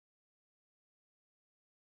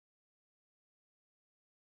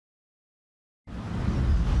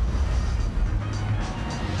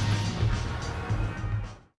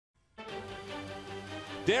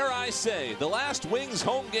Dare I say, the last Wings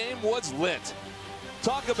home game was lit.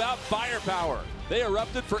 Talk about firepower. They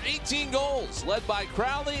erupted for 18 goals, led by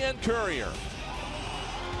Crowley and Courier.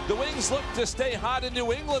 The Wings looked to stay hot in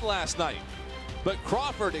New England last night, but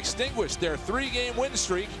Crawford extinguished their 3-game win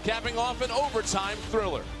streak, capping off an overtime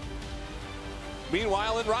thriller.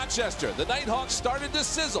 Meanwhile, in Rochester, the Knighthawks started to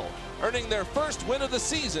sizzle, earning their first win of the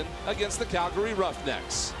season against the Calgary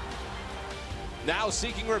Roughnecks. Now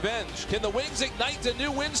seeking revenge, can the Wings ignite a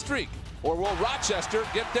new win streak, or will Rochester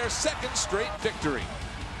get their second straight victory?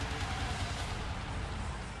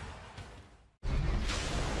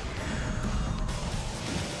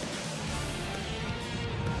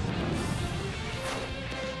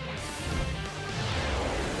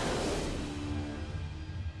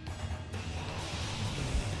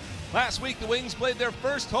 Last week, the Wings played their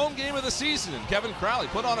first home game of the season, and Kevin Crowley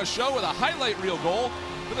put on a show with a highlight reel goal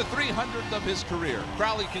for the 300th of his career.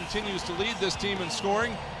 Crowley continues to lead this team in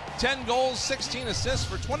scoring. 10 goals, 16 assists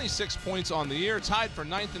for 26 points on the year, tied for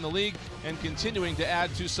 9th in the league, and continuing to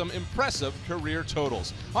add to some impressive career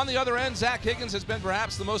totals. On the other end, Zach Higgins has been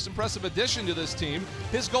perhaps the most impressive addition to this team.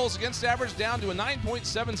 His goals against average down to a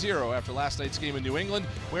 9.70 after last night's game in New England,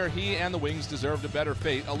 where he and the Wings deserved a better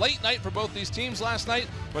fate. A late night for both these teams last night,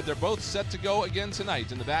 but they're both set to go again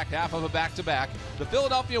tonight in the back half of a back-to-back. The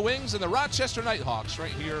Philadelphia Wings and the Rochester Knighthawks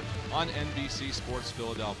right here on NBC Sports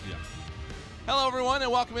Philadelphia. Hello, everyone,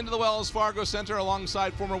 and welcome into the Wells Fargo Center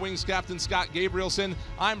alongside former Wings captain Scott Gabrielson.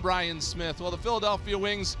 I'm Brian Smith. Well, the Philadelphia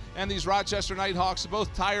Wings and these Rochester Knighthawks, a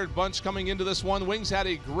both tired bunch coming into this one. Wings had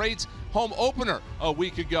a great home opener a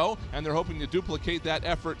week ago, and they're hoping to duplicate that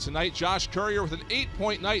effort tonight. Josh Courier with an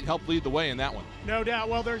 8-point night helped lead the way in that one. No doubt.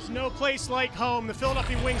 Well, there's no place like home. The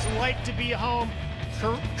Philadelphia Wings like to be home.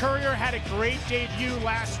 Courier had a great debut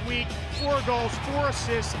last week. 4 goals, 4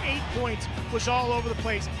 assists, 8 points, was all over the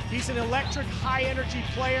place. He's an electric, high-energy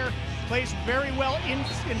player, plays very well in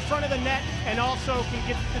front of the net, and also can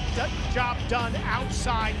get the job done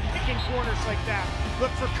outside, picking corners like that.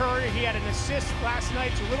 Look for Courier. He had an assist last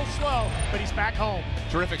night. It's a little slow, but he's back home.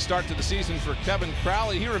 Terrific start to the season for Kevin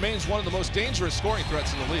Crowley. He remains one of the most dangerous scoring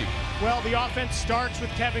threats in the league. Well, the offense starts with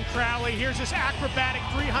Kevin Crowley. Here's his acrobatic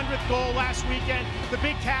 300th goal last weekend. The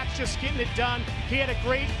big catch, just getting it done. He had a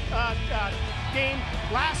great game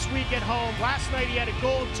last week at home. Last night he had a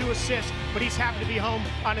goal and 2 assists, but he's happy to be home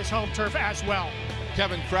on his home turf as well.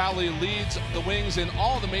 Kevin Crowley leads the Wings in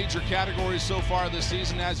all the major categories so far this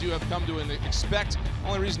season, as you have come to expect.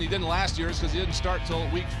 Only reason he didn't last year is because he didn't start till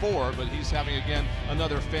week 4, but he's having, again,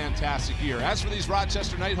 another fantastic year. As for these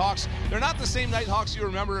Rochester Knighthawks, they're not the same Knighthawks you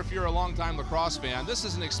remember if you're a longtime lacrosse fan. This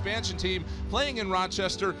is an expansion team playing in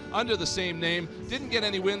Rochester under the same name. Didn't get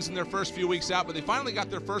any wins in their first few weeks out, but they finally got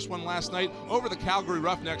their first one last night over the Calgary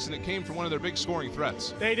Roughnecks, and it came from one of their big scoring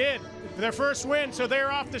threats. They did. Their first win, so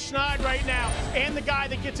they're off the schneid right now, and the guy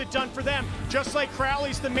that gets it done for them. Just like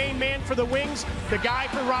Crowley's the main man for the Wings, the guy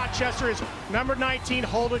for Rochester is number 19,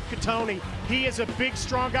 Holden Catoni. He is a big,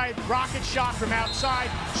 strong guy, rocket shot from outside,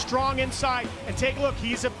 strong inside, and take a look,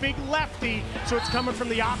 he's a big lefty, so it's coming from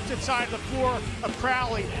the opposite side of the floor of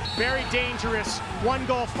Crowley. Very dangerous. 1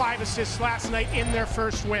 goal, 5 assists last night in their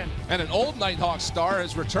first win. And an old Nighthawk star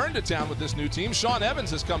has returned to town with this new team. Sean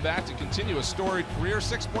Evans has come back to continue a storied career.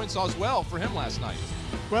 6 points as well for him last night.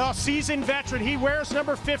 Well, seasoned veteran. He wears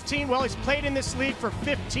number 15. Well, he's played in this league for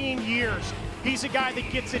 15 years. He's a guy that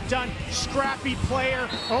gets it done. Scrappy player,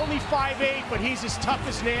 only 5'8", but he's as tough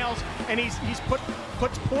as nails, and he's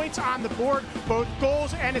puts points on the board, both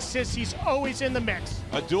goals and assists. He's always in the mix.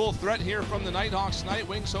 A dual threat here from the Knighthawks tonight.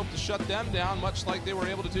 Wings hope to shut them down, much like they were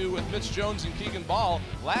able to do with Mitch Jones and Keegan Ball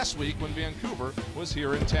last week when Vancouver was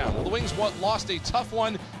here in town. Well, the Wings lost a tough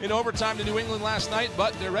one in overtime to New England last night,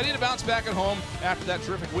 but they're ready to bounce back at home after that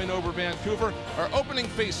terrific win over Vancouver. Our opening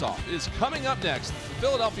face-off is coming up next. The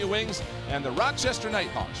Philadelphia Wings and the Rochester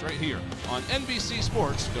Knighthawks right here on NBC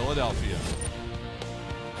Sports Philadelphia.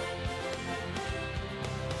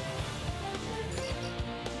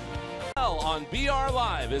 On BR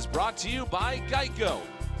Live is brought to you by Geico.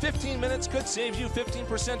 15 minutes could save you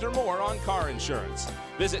 15% or more on car insurance.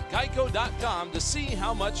 Visit geico.com to see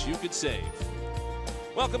how much you could save.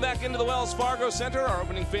 Welcome back into the Wells Fargo Center. Our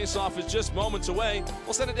opening face-off is just moments away.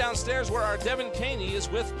 We'll send it downstairs where our Devin Caney is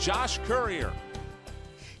with Josh Courier.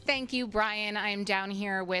 Thank you, Brian. I'm down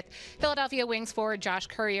here with Philadelphia Wings forward Josh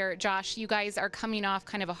Courier. Josh, you guys are coming off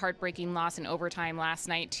kind of a heartbreaking loss in overtime last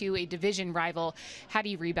night to a division rival. How do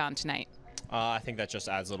you rebound tonight? I think that just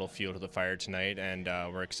adds a little fuel to the fire tonight, and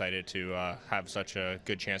we're excited to have such a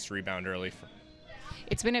good chance to rebound early.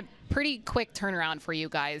 It's been a pretty quick turnaround for you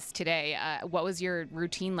guys today. What was your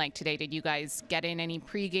routine like today? Did you guys get in any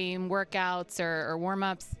pregame workouts or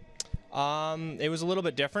warm-ups? It was a little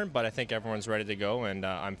bit different, but I think everyone's ready to go, and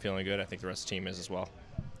I'm feeling good. I think the rest of the team is as well.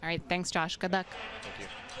 All right, thanks, Josh. Good luck. Thank you.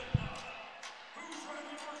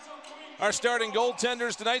 Our starting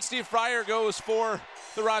goaltenders tonight, Steve Fryer goes for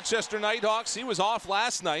the Rochester Knighthawks. He was off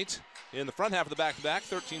last night in the front half of the back-to-back,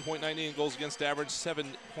 13.98 goals against average,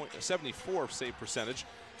 7.74 save percentage.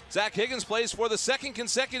 Zach Higgins plays for the second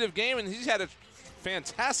consecutive game, and he's had a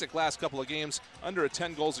fantastic last couple of games, under a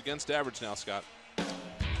 10 goals against average now, Scott.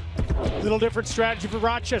 Little different strategy for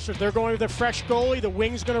Rochester. They're going with a fresh goalie. The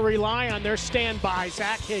Wings going to rely on their standby,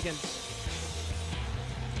 Zach Higgins.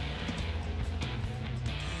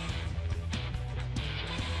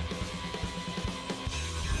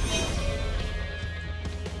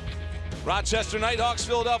 Rochester Knighthawks,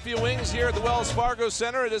 Philadelphia Wings here at the Wells Fargo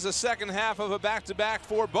Center. It is a second half of a back-to-back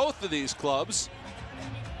for both of these clubs.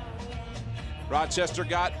 Rochester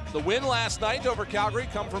got the win last night over Calgary,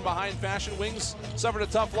 come from behind fashion. Wings suffered a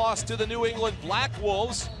tough loss to the New England Black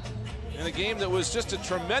Wolves in a game that was just a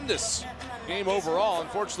tremendous game overall.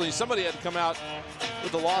 Unfortunately, somebody had to come out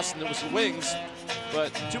with the loss, and it was the Wings.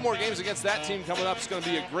 But 2 more games against that team coming up is going to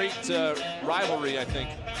be a great rivalry, I think,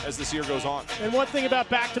 as this year goes on. And one thing about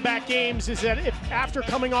back-to-back games is that if after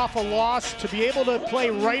coming off a loss, to be able to play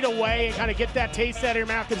right away and kind of get that taste out of your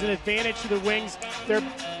mouth is an advantage to the Wings. They're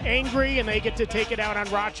angry, and they get to take it out on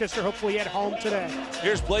Rochester, hopefully at home today.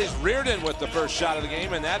 Here's Blaze Reardon with the first shot of the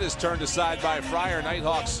game, and that is turned aside by Fryer.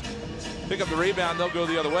 Nighthawks pick up the rebound. They'll go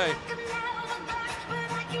the other way.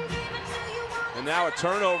 And now a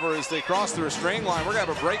turnover as they cross the restraining line. We're going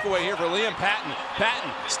to have a breakaway here for Liam Patton. Patton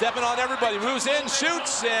stepping on everybody, moves in,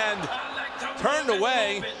 shoots, and turned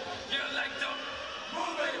away.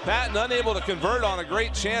 Patton unable to convert on a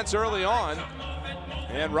great chance early on.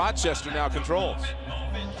 And Rochester now controls.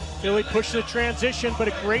 Philly pushed the transition, but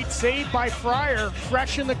a great save by Fryer.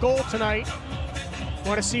 Fresh in the goal tonight.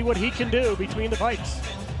 Want to see what he can do between the pipes.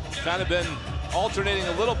 Kind of been alternating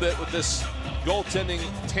a little bit with this goaltending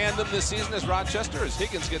tandem this season as Rochester, as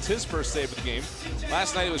Higgins gets his first save of the game.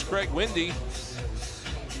 Last night it was Craig Windy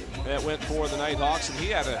that went for the Nighthawks, and he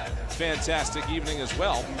had a fantastic evening as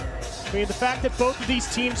well. I mean, the fact that both of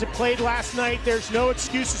these teams have played last night, there's no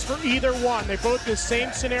excuses for either one. They're both in the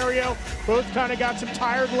same scenario, both kind of got some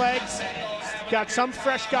tired legs, got some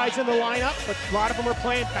fresh guys in the lineup, but a lot of them are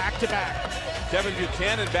playing back-to-back. Kevin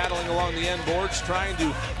Buchanan battling along the end boards, trying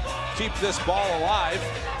to keep this ball alive.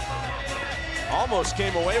 Almost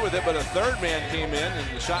came away with it, but a third man came in,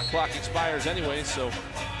 and the shot clock expires anyway, so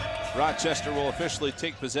Rochester will officially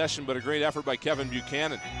take possession, but a great effort by Kevin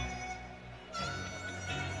Buchanan.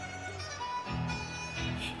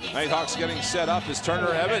 Nighthawks getting set up as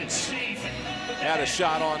Turner Evans had a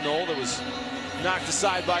shot on goal that was knocked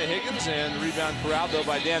aside by Higgins, and the rebound corralled though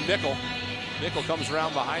by Dan Mickle. Mickle comes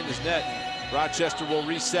around behind his net. Rochester will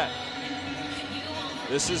reset.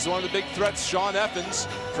 This is one of the big threats, Sean Evans,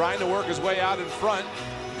 trying to work his way out in front.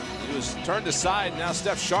 He was turned aside. Now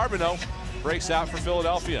Steph Charbonneau breaks out for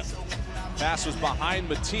Philadelphia. Pass was behind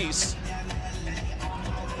Matisse.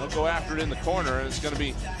 They'll go after it in the corner, and it's going to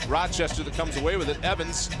be Rochester that comes away with it.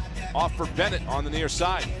 Evans off for Bennett on the near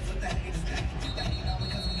side.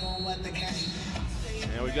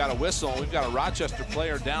 And we've got a whistle. We've got a Rochester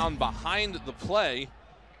player down behind the play,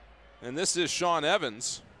 and this is Sean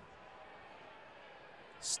Evans.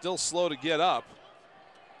 Still slow to get up.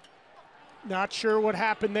 Not sure what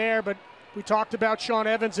happened there, but we talked about Sean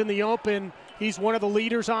Evans in the open. He's one of the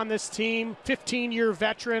leaders on this team, 15-year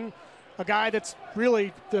veteran, a guy that's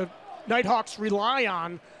really the Nighthawks rely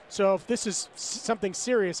on. So if this is something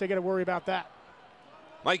serious, they got to worry about that.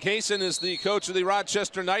 Mike Hayson is the coach of the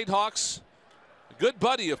Rochester Knighthawks. A good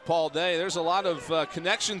buddy of Paul Day. There's a lot of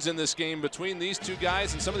connections in this game between these two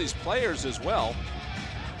guys and some of these players as well.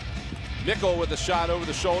 Mickle with a shot over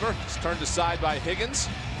the shoulder. It's turned aside by Higgins.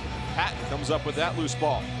 Patton comes up with that loose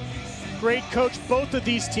ball. Great coach. Both of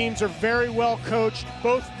these teams are very well coached.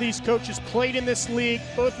 Both of these coaches played in this league.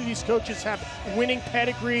 Both of these coaches have winning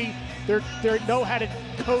pedigree. They know how to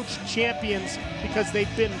coach champions because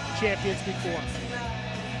they've been champions before.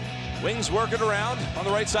 Wings work it around. On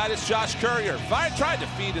the right side, it's Josh Courier. Fire tried to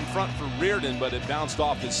feed in front for Reardon, but it bounced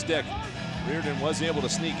off his stick. Reardon was able to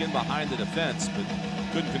sneak in behind the defense, but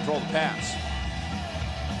couldn't control the pass.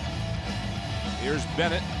 Here's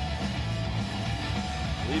Bennett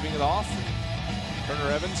leaving it off. Turner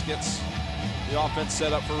Evans gets the offense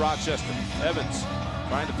set up for Rochester. Evans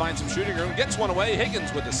trying to find some shooting room, gets one away.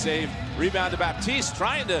 Higgins with the save. Rebound to Baptiste,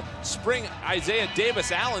 trying to spring Isaiah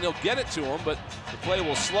Davis-Allen. He'll get it to him, but the play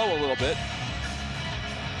will slow a little bit.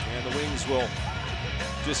 And the Wings will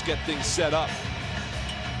just get things set up.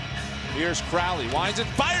 Here's Crowley, winds and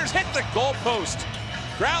fires, hit the goalpost.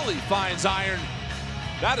 Crowley finds iron.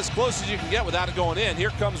 Not as close as you can get without it going in.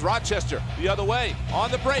 Here comes Rochester the other way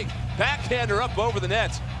on the break. Backhander up over the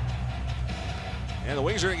net. And the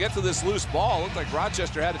Wings are going to get to this loose ball. Looked like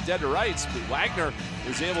Rochester had it dead to rights, but Wagner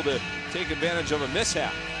is able to take advantage of a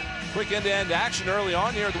mishap. Quick end-to-end action early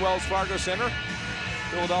on here at the Wells Fargo Center.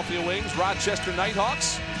 Philadelphia Wings, Rochester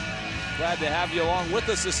Knighthawks. Glad to have you along with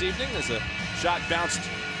us this evening as a shot bounced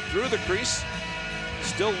through the crease.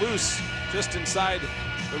 Still loose just inside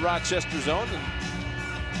the Rochester zone.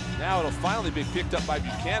 And now it'll finally be picked up by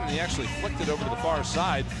Buchanan. He actually flicked it over to the far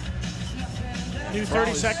side. New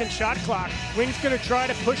 30-second shot clock. Wings going to try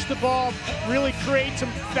to push the ball, really create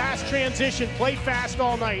some fast transition, play fast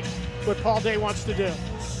all night, what Paul Day wants to do.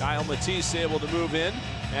 Kyle Matisse able to move in.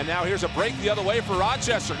 And now here's a break the other way for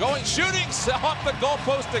Rochester. Going, shooting off the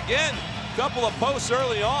goalpost again. Couple of posts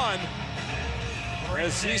early on.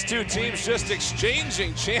 As these two teams just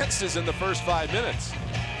exchanging chances in the first 5 minutes.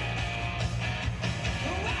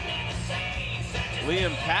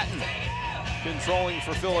 Liam Patton controlling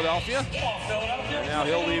for Philadelphia. And now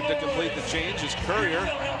he'll leave to complete the change as Courier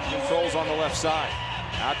controls on the left side.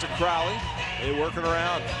 Out to Crowley. They working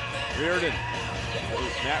around. Reardon.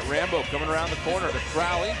 Matt Rambo coming around the corner to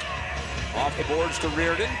Crowley. Off the boards to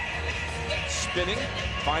Reardon. Spinning.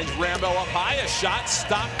 Finds Rambo up high. A shot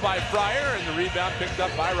stopped by Fryer, and the rebound picked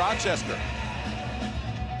up by Rochester.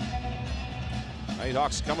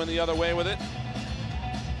 Knighthawks coming the other way with it.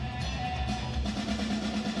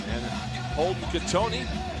 And Holden Catoni,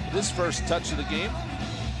 his first touch of the game.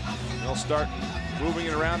 They'll start moving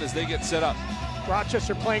it around as they get set up.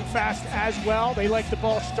 Rochester playing fast as well. They like the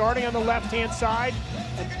ball starting on the left-hand side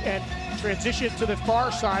and transition to the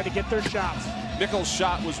far side to get their shots. Mickle's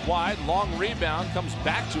shot was wide, long rebound, comes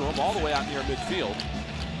back to him all the way out near midfield.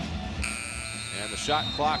 And the shot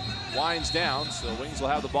clock winds down, so Wings will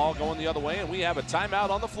have the ball going the other way, and we have a timeout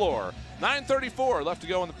on the floor. 9:34 left to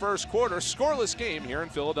go in the first quarter. Scoreless game here in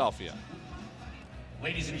Philadelphia.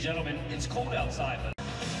 Ladies and gentlemen, it's cold outside.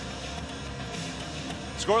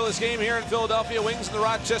 Scoreless game here in Philadelphia. Wings and the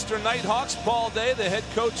Rochester Knighthawks. Paul Day, the head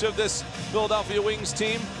coach of this Philadelphia Wings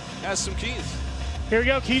team, has some keys. Here we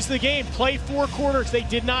go, keys to the game. Play 4 quarters. They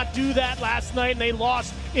did not do that last night, and they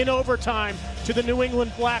lost in overtime to the New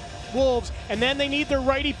England Black Wolves. And then they need their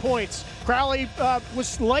righty points. Crowley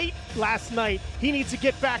was late last night. He needs to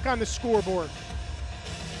get back on the scoreboard.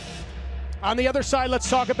 On the other side, let's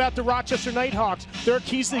talk about the Rochester Knighthawks. Their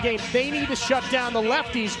keys to the game. They need to shut down the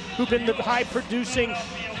lefties, who've been the high-producing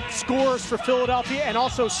scorers for Philadelphia, and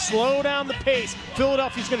also slow down the pace.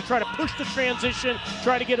 Philadelphia's going to try to push the transition,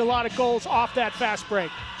 try to get a lot of goals off that fast break.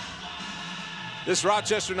 This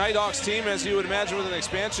Rochester Knighthawks team, as you would imagine with an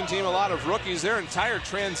expansion team, a lot of rookies. Their entire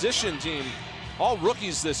transition team, all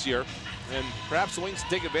rookies this year. And perhaps the Wings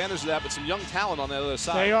take advantage of that, but some young talent on the other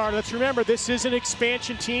side. They are. Let's remember, this is an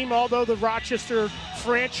expansion team, although the Rochester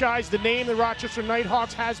franchise, the name, the Rochester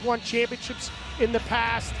Knighthawks, has won championships in the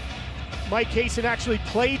past. Mike Kaysen actually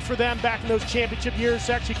played for them back in those championship years,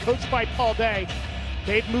 actually coached by Paul Day.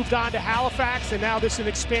 They've moved on to Halifax, and now this is an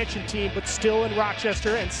expansion team, but still in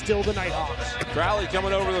Rochester and still the Knighthawks. Crowley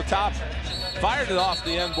coming over the top, fired it off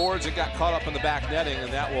the end boards. It got caught up in the back netting,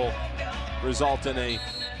 and that will result in a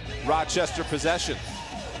Rochester possession.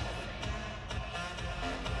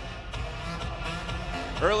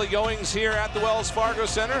 Early goings here at the Wells Fargo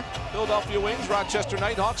Center. Philadelphia Wings, Rochester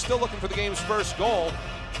Knighthawks still looking for the game's first goal.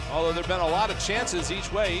 Although there have been a lot of chances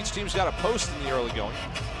each way. Each team's got a post in the early going.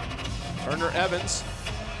 Turner Evans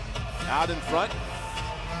out in front.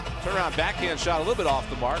 Turnaround backhand shot a little bit off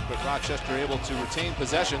the mark, but Rochester able to retain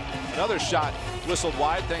possession. Another shot whistled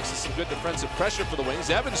wide thanks to some good defensive pressure for the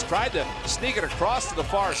Wings. Evans tried to sneak it across to the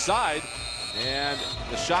far side, and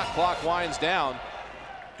the shot clock winds down.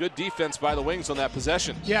 Good defense by the Wings on that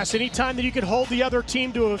possession. Yes, anytime that you can hold the other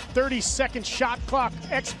team to a 30-second shot clock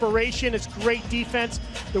expiration is great defense.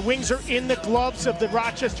 The Wings are in the gloves of the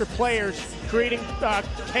Rochester players, creating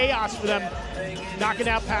chaos for them, knocking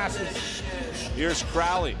out passes. Here's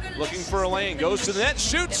Crowley looking for a lane, goes to the net,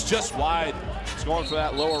 shoots just wide. He's going for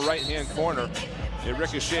that lower right-hand corner. It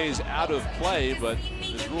ricochets out of play, but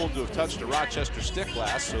is ruled to have touched a Rochester stick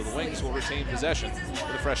last, so the Wings will retain possession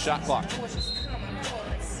with a fresh shot clock.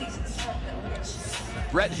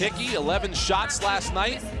 Brett Hickey, 11 shots last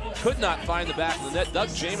night, could not find the back of the net.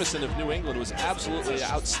 Doug Jamieson of New England was absolutely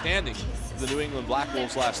outstanding for the New England Black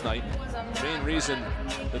Wolves last night. The main reason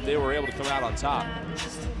that they were able to come out on top.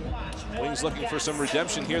 Wings looking for some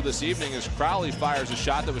redemption here this evening as Crowley fires a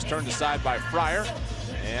shot that was turned aside by Fryer.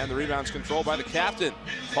 And the rebound's controlled by the captain,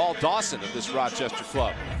 Paul Dawson of this Rochester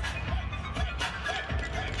club.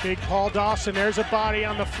 Big Paul Dawson, there's a body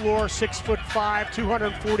on the floor, 6'5",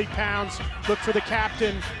 240 pounds. Look for the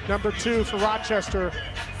captain, number 2 for Rochester,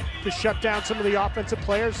 to shut down some of the offensive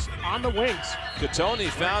players on the wings. Catoni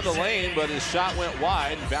found the lane, but his shot went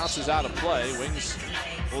wide and bounces out of play. Wings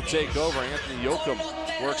will take over. Anthony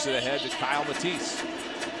Yoakum works it ahead to Kyle Matisse.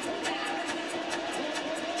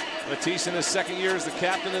 Matisse in his second year as the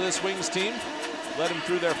captain of this Wings team. Led him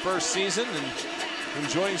through their first season and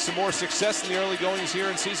enjoying some more success in the early goings here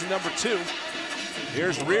in season number 2.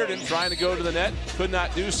 Here's Reardon trying to go to the net. Could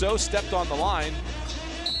not do so, stepped on the line.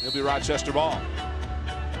 It'll be Rochester ball.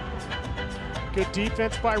 Good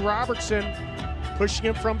defense by Robertson, pushing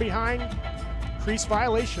him from behind. Crease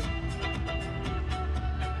violation.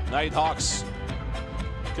 Knighthawks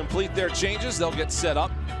complete their changes. They'll get set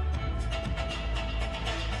up.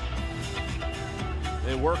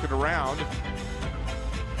 They work it around.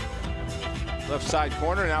 Left side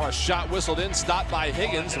corner, now a shot whistled in, stopped by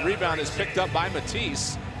Higgins. The rebound is picked up by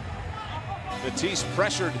Matisse. Matisse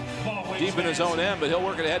pressured deep in his own end, but he'll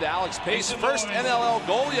work it ahead to Alex Pace. First NLL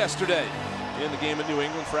goal yesterday in the game at New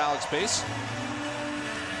England for Alex Pace.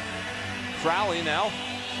 Crowley now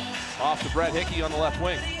off to Brett Hickey on the left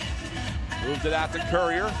wing. Moved it out to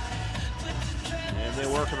Courier, and they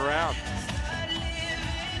work it around.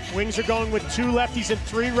 Wings are going with 2 lefties and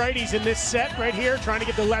 3 righties in this set right here, trying to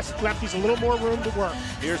give the lefties a little more room to work.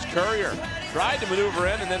 Here's Courier. Tried to maneuver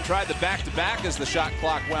in and then tried the back-to-back as the shot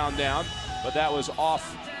clock wound down, but that was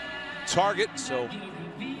off target, so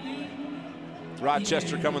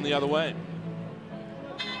Rochester coming the other way.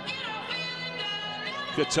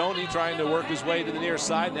 Catoni trying to work his way to the near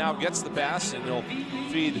side, now gets the pass, and he'll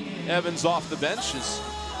feed Evans off the bench as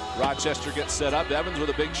Rochester gets set up. Evans with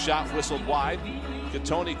a big shot whistled wide.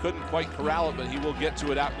 Catoni couldn't quite corral it, but he will get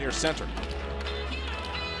to it out near center.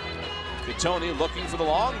 Catoni looking for the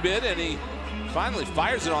long bid, and he finally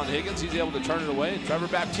fires it on Higgins. He's able to turn it away. Trevor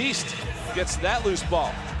Baptiste gets that loose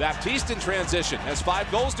ball. Baptiste in transition, has 5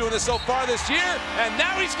 goals doing this so far this year, and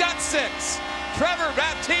now he's got 6. Trevor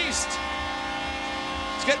Baptiste.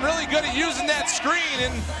 He's getting really good at using that screen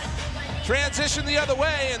and transition the other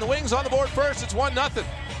way, and the Wings on the board first. It's 1-0.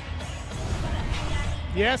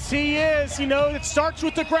 Yes, he is. You know, it starts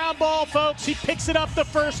with the ground ball, folks. He picks it up the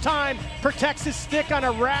first time, protects his stick on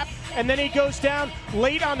a wrap, and then he goes down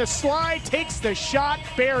late on the slide, takes the shot,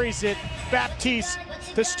 buries it. Baptiste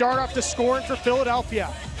to start off the scoring for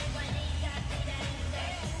Philadelphia.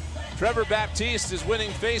 Trevor Baptiste is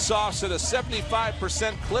winning faceoffs at a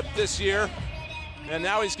 75% clip this year, and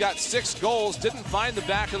now he's got 6 goals. Didn't find the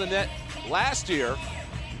back of the net last year.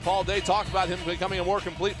 Paul Day talked about him becoming a more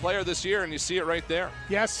complete player this year, and you see it right there.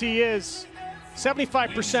 Yes, he is.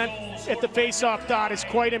 75% at the faceoff dot is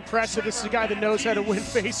quite impressive. This is a guy that knows how to win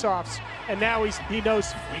faceoffs, and now he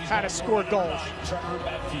knows how to score goals.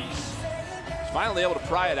 He's finally able to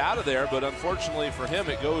pry it out of there, but unfortunately for him,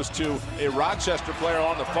 it goes to a Rochester player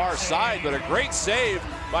on the far side, but a great save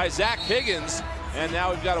by Zach Higgins. And now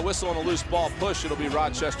we've got a whistle on a loose ball push. It'll be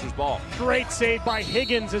Rochester's ball. Great save by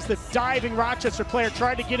Higgins as the diving Rochester player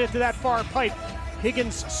tried to get into that far pipe.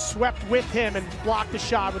 Higgins swept with him and blocked the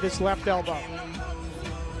shot with his left elbow.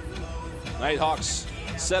 Knighthawks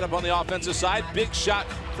set up on the offensive side. Big shot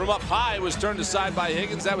from up high was turned aside by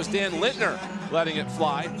Higgins. That was Dan Lintner letting it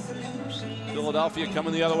fly. Philadelphia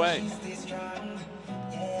coming the other way.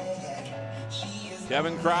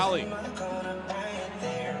 Kevin Crowley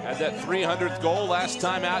had that 300th goal last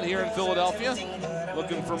time out here in Philadelphia.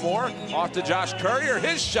 Looking for more. Off to Josh Courier.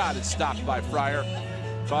 His shot is stopped by Fryer.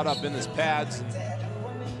 Caught up in his pads.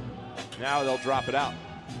 Now they'll drop it out.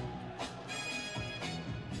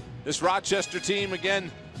 This Rochester team,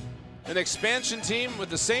 again, an expansion team with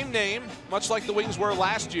the same name, much like the Wings were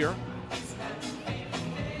last year.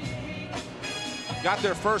 Got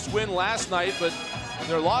their first win last night, but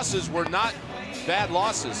their losses were not bad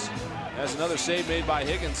losses. As another save made by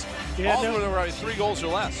Higgins. Yeah, all of them were 3 goals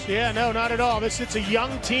or less. Yeah, no, not at all. It's a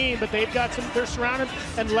young team, but they're surrounded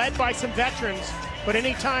and led by some veterans. But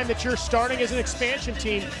any time that you're starting as an expansion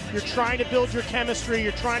team, you're trying to build your chemistry,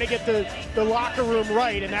 you're trying to get the locker room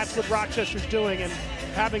right, and that's what Rochester's doing. And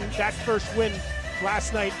having that first win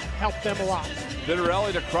last night helped them a lot.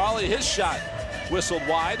 Vitarelli to Crawley, his shot whistled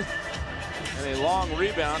wide. And a long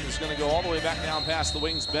rebound is going to go all the way back down past the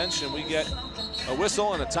Wings bench, and we get a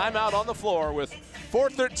whistle and a timeout on the floor with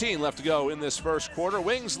 4:13 left to go in this first quarter.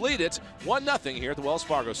 Wings lead it 1-0 here at the Wells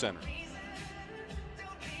Fargo Center.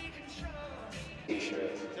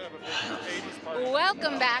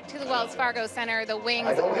 Welcome back to the Wells Fargo Center. The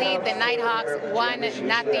Wings lead the Knighthawks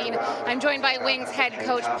 1-0. I'm joined by Wings head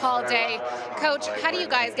coach Paul Day. Coach, how do you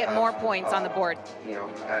guys get more points on the board?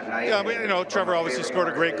 Yeah, Trevor obviously scored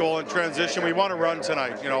a great goal in transition. We want to run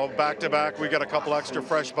tonight. Back to back, we got a couple extra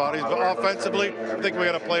fresh bodies. But offensively, I think we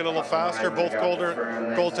got to play a little faster. Both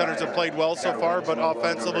goaltenders have played well so far, but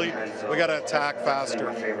offensively, we got to attack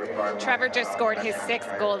faster. Trevor just scored his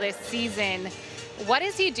 6th goal this season. What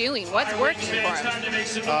is he doing? What's working for him?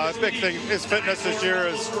 His big thing, his fitness this year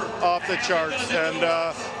is off the charts,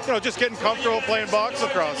 and just getting comfortable playing box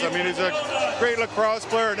lacrosse. I mean, he's a great lacrosse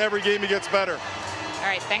player, and every game he gets better. All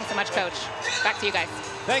right, thanks so much, Coach. Back to you guys.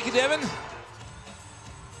 Thank you, Devin.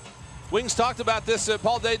 Wings talked about this.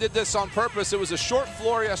 Paul Day did this on purpose. It was a short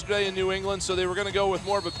floor yesterday in New England, so they were going to go with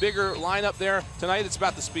more of a bigger lineup there. Tonight, it's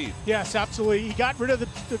about the speed. Yes, absolutely. He got rid of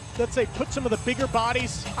let's say, put some of the bigger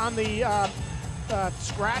bodies on the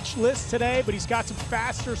scratch list today, but he's got some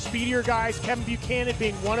faster, speedier guys, Kevin Buchanan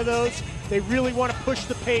being one of those. They really want to push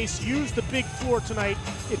the pace, use the big floor tonight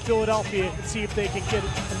in Philadelphia and see if they can get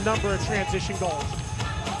a number of transition goals.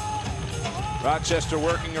 Rochester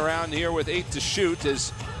working around here with 8 to shoot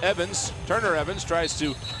as Turner Evans tries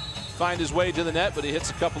to find his way to the net, but he hits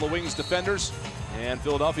a couple of Wings defenders. And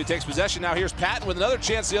Philadelphia takes possession. Now here's Patton with another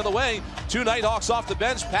chance the other way. 2 Knighthawks off the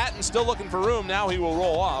bench. Patton still looking for room. Now he will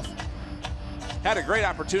roll off. Had a great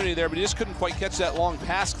opportunity there, but he just couldn't quite catch that long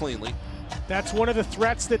pass cleanly. That's one of the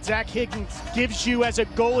threats that Zach Higgins gives you as a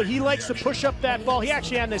goalie. He likes to push up that ball. He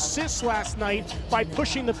actually had an assist last night by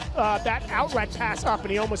pushing that outlet pass up, and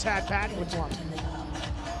he almost had Patton with one.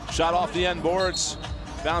 Shot off the end boards,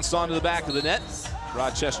 bounced onto the back of the net.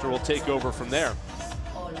 Rochester will take over from there.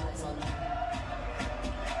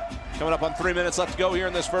 Coming up on 3 minutes left to go here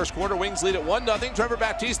in this first quarter. Wings lead at 1-0. Trevor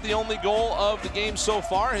Baptiste, the only goal of the game so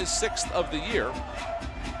far, his 6th of the year.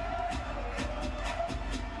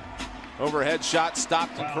 Overhead shot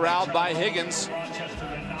stopped and corralled by Higgins.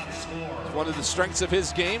 One of the strengths of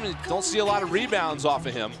his game. You don't see a lot of rebounds off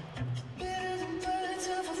of him.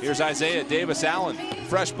 Here's Isaiah Davis-Allen.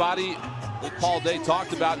 Fresh body that Paul Day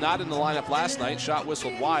talked about, not in the lineup last night. Shot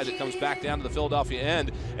whistled wide. It comes back down to the Philadelphia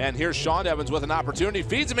end. And here's Sean Evans with an opportunity.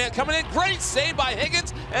 Feeds a man coming in. Great save by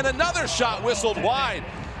Higgins. And another shot whistled wide.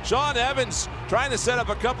 Sean Evans trying to set up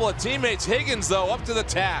a couple of teammates. Higgins, though, up to the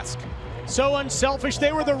task. So unselfish.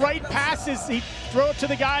 They were the right passes. He threw it to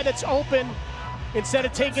the guy that's open instead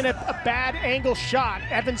of taking a bad angle shot.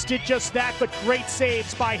 Evans did just that, but great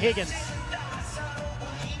saves by Higgins.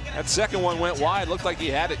 That second one went wide. Looked like he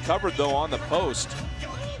had it covered, though, on the post.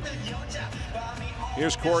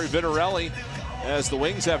 Here's Cory Vitarelli as the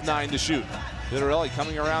Wings have 9 to shoot. Vitarelli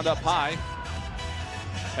coming around up high.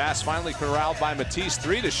 Pass finally corralled by Matisse,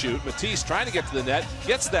 3 to shoot. Matisse trying to get to the net,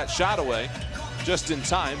 gets that shot away just in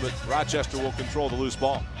time, but Rochester will control the loose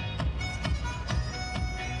ball.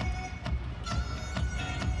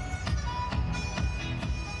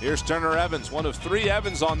 Here's Turner Evans, one of 3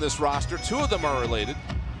 Evans on this roster. 2 of them are related.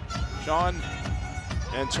 Sean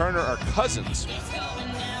and Turner are cousins.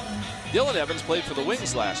 Dylan Evans played for the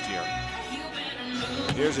Wings last year.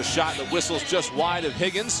 Here's a shot that whistles just wide of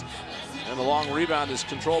Higgins, and the long rebound is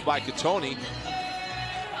controlled by Catoni.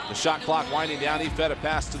 The shot clock winding down. He fed a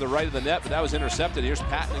pass to the right of the net, but that was intercepted. Here's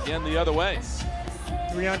Patton again the other way.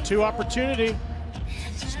 3-on-2 opportunity.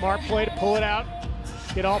 Smart play to pull it out.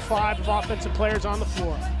 Get all 5 of offensive players on the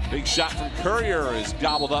floor. Big shot from Courier is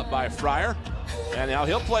gobbled up by Fryer. And now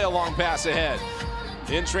he'll play a long pass ahead.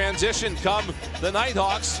 In transition come the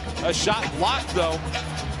Knighthawks. A shot blocked, though.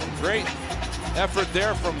 Great effort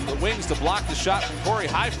there from the Wings to block the shot from Corey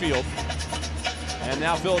Highfield. And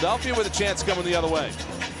now Philadelphia with a chance coming the other way.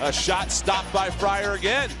 A shot stopped by Fryer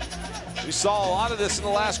again. We saw a lot of this in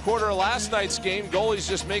the last quarter of last night's game. Goalies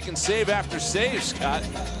just making save after save, Scott.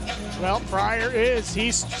 Well, Fryer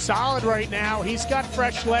he's solid right now. He's got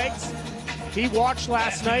fresh legs. He watched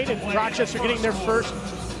last night, and Rochester getting their first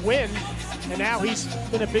win, and now he's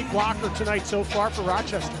been a big blocker tonight so far for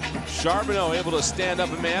Rochester. Charbonneau able to stand up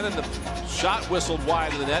a man, and the shot whistled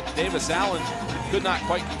wide of the net. Davis-Allen could not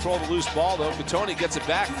quite control the loose ball, though. Catoni gets it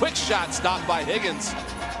back. Quick shot stopped by Higgins.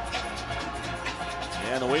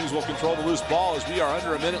 And the Wings will control the loose ball as we are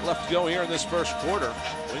under a minute left to go here in this first quarter.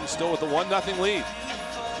 Wings still with a 1-0 lead.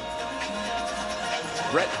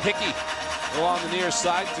 Brett Hickey along the near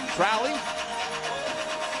side to Crowley.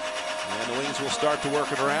 And the Wings will start to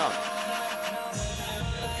work it around.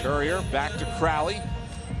 Courier back to Crowley.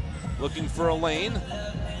 Looking for a lane.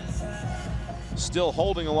 Still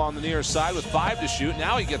holding along the near side with 5 to shoot.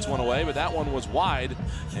 Now he gets one away, but that one was wide.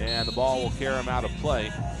 And the ball will carry him out of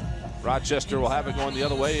play. Rochester will have it going the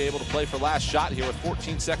other way, able to play for last shot here with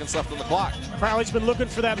 14 seconds left on the clock. Crowley's been looking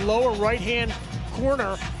for that lower right-hand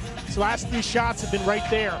corner. His last 3 shots have been right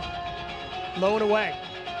there, low and away.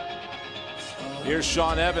 Here's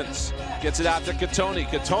Sean Evans, gets it out to Catoni.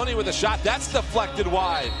 Catoni with a shot, that's deflected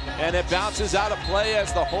wide, and it bounces out of play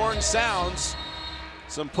as the horn sounds.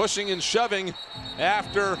 Some pushing and shoving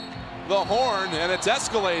after the horn, and it's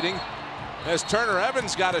escalating as Turner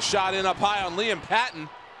Evans got a shot in up high on Liam Patton.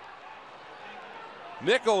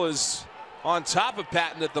 Nickel is on top of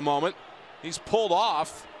Patton at the moment. He's pulled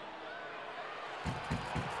off.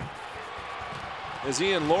 As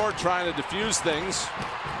Ian Lord trying to defuse things.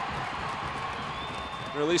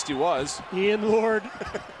 Or at least he was. Ian Lord,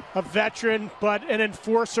 a veteran, but an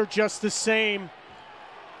enforcer just the same.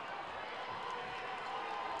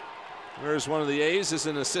 There's one of the A's as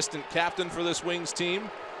an assistant captain for this Wings team.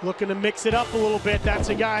 Looking to mix it up a little bit. That's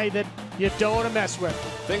a guy that you don't want to mess with.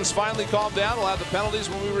 Things finally calmed down. We'll have the penalties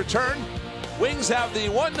when we return. Wings have the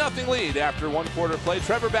 1-0 lead after 1 quarter play.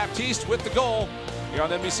 Trevor Baptiste with the goal here on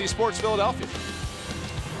NBC Sports Philadelphia.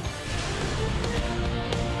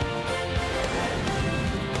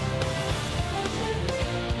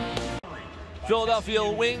 Philadelphia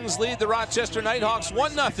Wings lead the Rochester Knighthawks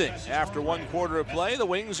 1-0. After 1 quarter of play, the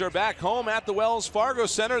Wings are back home at the Wells Fargo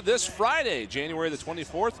Center this Friday, January the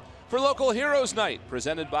 24th, for Local Heroes Night,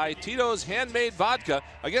 presented by Tito's Handmade Vodka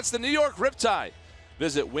against the New York Riptide.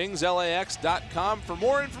 Visit wingslax.com for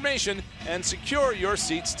more information and secure your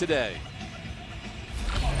seats today.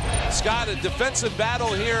 Scott, a defensive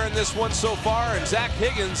battle here in this one so far, and Zach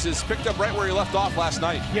Higgins has picked up right where he left off last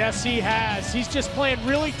night. Yes, he has. He's just playing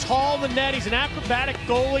really tall in the net. He's an acrobatic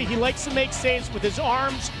goalie. He likes to make saves with his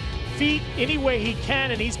arms, feet, any way he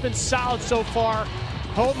can, and he's been solid so far,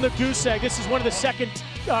 holding the goose egg. This is one of the second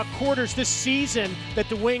quarters this season that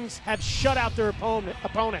the Wings have shut out their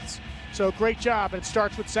opponents. So great job, and it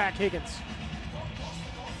starts with Zach Higgins.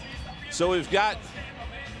 So we've got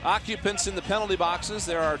occupants in the penalty boxes.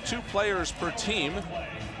 There are 2 players per team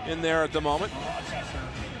in there at the moment.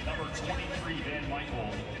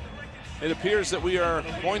 It appears that we are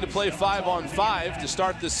going to play 5-on-5 to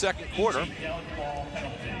start this second quarter.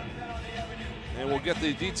 And we'll get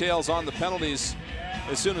the details on the penalties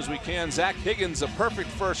as soon as we can. Zach Higgins, a perfect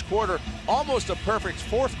first quarter, almost a perfect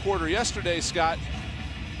fourth quarter yesterday, Scott,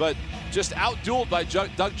 but just outdueled by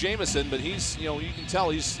Doug Jamieson, but he's, you can tell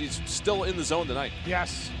he's still in the zone tonight.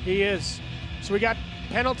 Yes, he is. So we got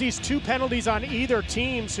penalties, 2 penalties on either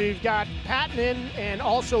team. So you've got Patton in and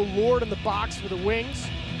also Lord in the box for the Wings.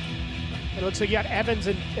 It looks like you got Evans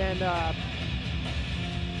and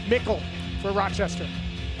Mickle for Rochester.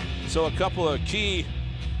 So a couple of key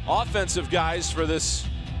offensive guys for this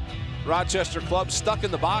Rochester club stuck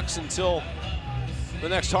in the box until the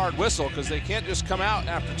next hard whistle, because they can't just come out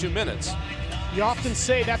after 2 minutes. You often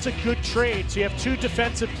say that's a good trade. So you have 2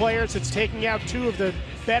 defensive players. It's taking out 2 of the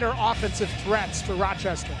better offensive threats for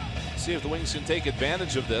Rochester. See if the Wings can take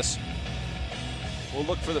advantage of this. We'll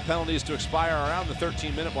look for the penalties to expire around the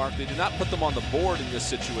 13-minute mark. They did not put them on the board in this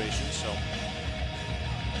situation, so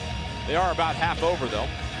they are about half over, though.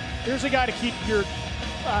 Here's a guy to keep your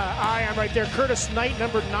eye on right there. Curtis Knight,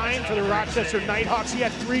 number 9 for the Rochester Knighthawks. He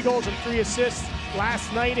had 3 goals and 3 assists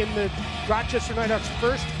last night in the Rochester Knighthawks'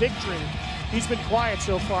 first victory. He's been quiet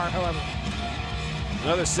so far, however.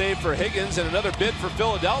 Another save for Higgins and another bid for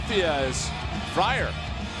Philadelphia as Fryer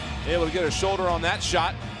able to get a shoulder on that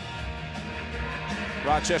shot.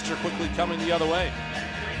 Rochester quickly coming the other way.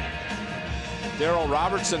 Daryl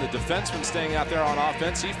Robertson, a defenseman staying out there on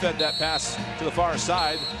offense. He fed that pass to the far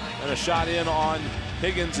side, and a shot in on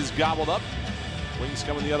Higgins is gobbled up. Wings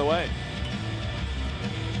coming the other way.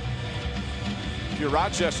 If you're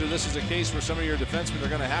Rochester, this is a case where some of your defensemen are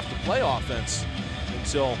going to have to play offense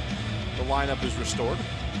until the lineup is restored.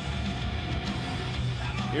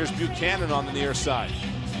 Here's Buchanan on the near side.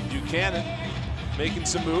 Buchanan making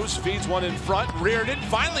some moves, feeds one in front, reared it,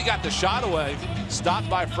 finally got the shot away. Stopped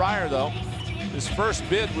by Fryer, though. His first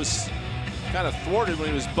bid was kind of thwarted when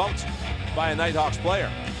he was bumped by a Knighthawks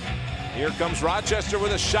player. Here comes Rochester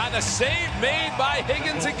with a shot and a save made by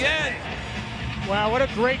Higgins again. Wow, what a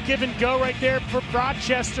great give and go right there for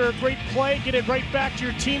Rochester. Great play, get it right back to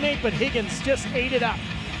your teammate, but Higgins just ate it up.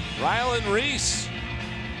 Rylan Reese,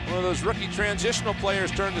 one of those rookie transitional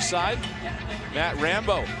players, turned aside. Matt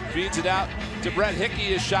Rambo feeds it out to Brett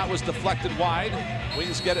Hickey. His shot was deflected wide.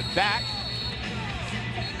 Wings get it back.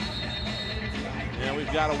 And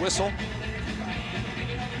we've got a whistle.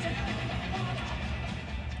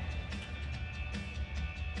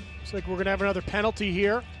 Looks like we're going to have another penalty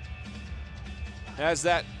here. As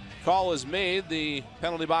that call is made, the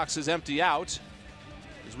penalty box is empty out.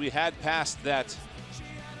 as we had passed that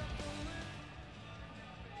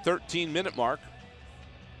 13-minute mark.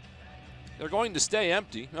 They're going to stay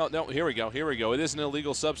empty. Oh, no, here we go. It is an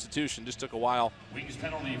illegal substitution. Just took a while Wings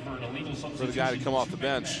penalty for an illegal substitution. for the guy to come off the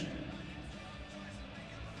bench.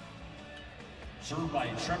 Served by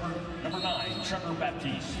number 9, Trevor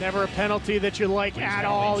Baptiste. Never a penalty that you like at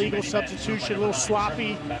all. Eagle substitution, a little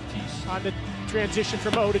sloppy on the transition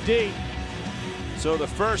from O to D. So the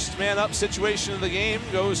first man-up situation of the game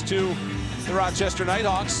goes to the Rochester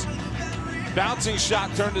Knighthawks. Bouncing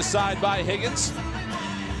shot turned aside by Higgins.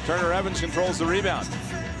 Turner Evans controls the rebound.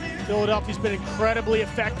 Philadelphia's been incredibly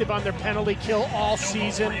effective on their penalty kill all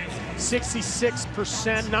season.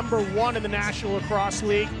 66%, number 1 in the National Lacrosse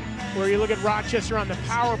League. Where you look at Rochester on the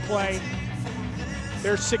power play,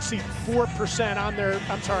 they're 64% on their, they're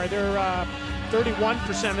 31%,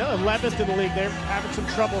 11th in the league. They're having some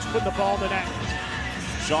troubles putting the ball in the net.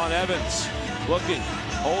 Sean Evans looking,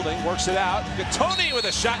 holding, works it out. Gattoni with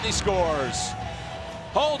a shot and he scores.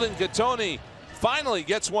 Holden Gattoni finally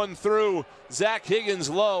gets one through Zach Higgins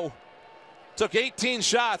low. Took 18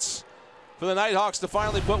 shots for the Knighthawks to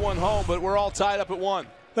finally put one home, but we're all tied up at 1.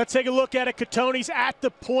 Let's take a look at it. Gattoni's at the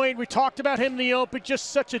point. We talked about him in the open,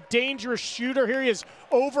 just such a dangerous shooter. Here he is,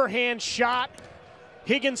 overhand shot.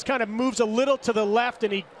 Higgins kind of moves a little to the left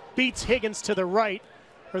and he beats Higgins to the right,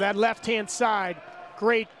 or that left-hand side.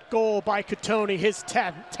 Great goal by Gattoni, his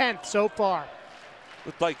 10th so far.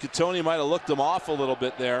 Looked like Gattoni might have looked him off a little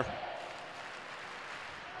bit there.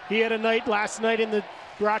 He had a night last night in the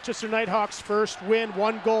Rochester Knighthawks' first win.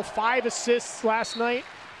 1 goal, 5 assists last night.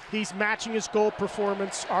 He's matching his goal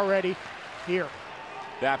performance already here.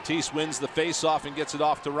 Baptiste wins the faceoff and gets it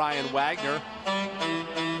off to Ryan Wagner.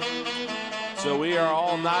 So we are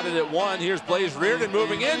all knotted at 1. Here's Blaze Reardon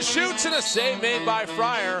moving in, shoots, and a save made by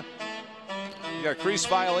Fryer. We got a crease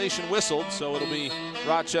violation whistled, so it'll be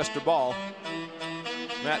Rochester ball.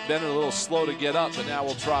 Matt Bennett a little slow to get up, but now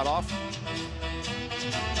we'll trot off.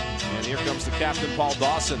 And here comes the captain, Paul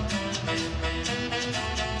Dawson.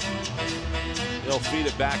 He'll feed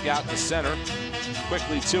it back out to center.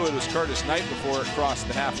 Quickly to it was Curtis Knight before it crossed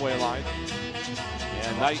the halfway line.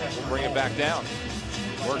 And Knight will bring it back down.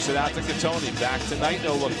 Works it out to Gattoni. Back to Knight,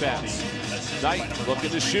 no look pass. Knight looking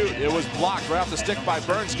to shoot. It was blocked right off the stick by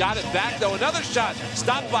Burns. Got it back though. Another shot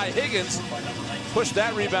stopped by Higgins. Pushed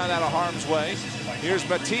that rebound out of harm's way. Here's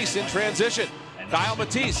Baptiste in transition. Kyle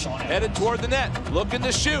Baptiste headed toward the net. Looking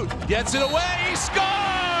to shoot. Gets it away. He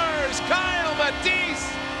scores! Kyle Baptiste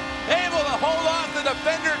able to hold off the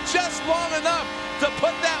defender just long enough to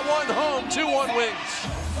put that one home. 2-1 Wings.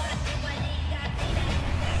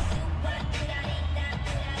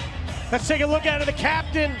 Let's take a look at it. The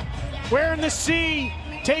captain, wearing the C,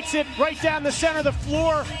 takes it right down the center of the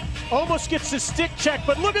floor. Almost gets the stick check,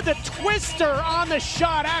 but look at the twister on the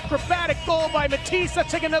shot. Acrobatic goal by Matisse.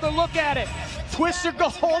 Let's take another look at it. Twister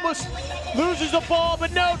goal, almost loses the ball,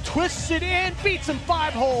 but no, twists it in, beats him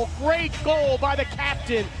 5-hole. Great goal by the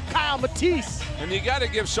captain, Kyle Matisse. And you got to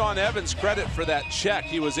give Sean Evans credit for that check.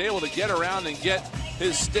 He was able to get around and get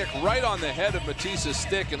his stick right on the head of Matisse's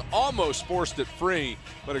stick and almost forced it free.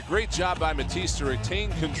 But a great job by Matisse to retain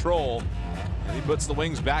control. And he puts the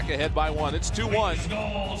Wings back ahead by 1. It's 2-1.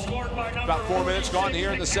 About 4 minutes gone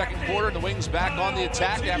here in the second quarter. The Wings back on the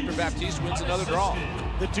attack after Baptiste wins another draw.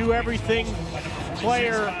 The do-everything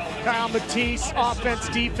player, Kyle Matisse, offense,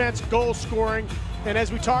 defense, goal scoring. And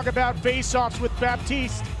as we talk about face-offs with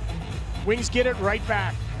Baptiste, Wings get it right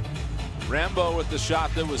back. Rambo with the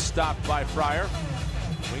shot that was stopped by Fryer.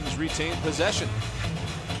 Wings retain possession.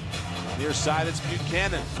 Near side, it's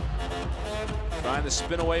Buchanan. Trying to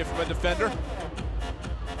spin away from a defender.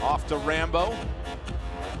 Off to Rambo.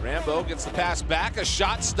 Rambo gets the pass back. A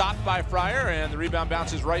shot stopped by Fryer, and the rebound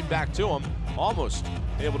bounces right back to him. Almost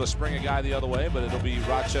able to spring a guy the other way, but it'll be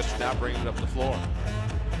Rochester now bringing it up the floor.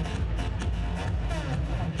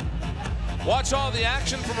 Watch all the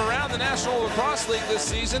action from around the National Lacrosse League this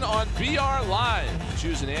season on BR Live.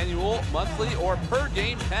 Choose an annual, monthly, or per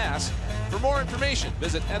game pass. For more information,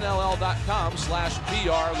 visit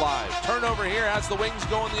nll.com/BR Live. Turnover here as the Wings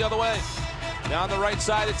going the other way. Down the right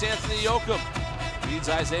side, it's Anthony Yoakum. Feeds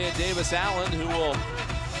Isaiah Davis-Allen, who will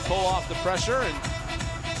pull off the pressure and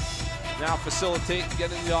now facilitate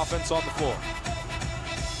getting the offense on the floor.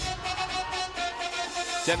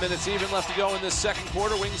 10 minutes even left to go in this second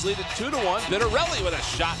quarter. Wings lead it 2-1. Vitarelli with a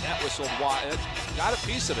shot that whistled wide. Got a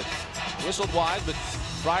piece of it. Whistled wide, but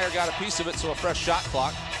Fryer got a piece of it, so a fresh shot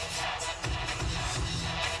clock.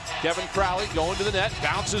 Kevin Crowley going to the net,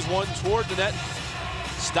 bounces one toward the net.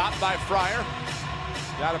 Stopped by Fryer.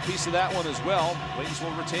 got a piece of that one as well. Wings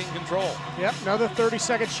will retain control. Yep, another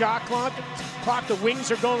 30-second shot clock. The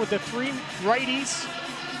Wings are going with the 3 righties,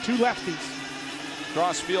 2 lefties.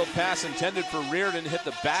 Cross-field pass intended for Reardon, hit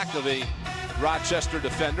the back of a Rochester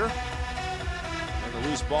defender. And the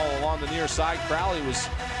loose ball along the near side. Crowley was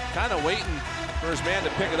kind of waiting for his man to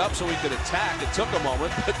pick it up so he could attack. It took a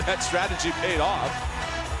moment, but that strategy paid off.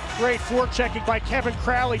 Great forechecking by Kevin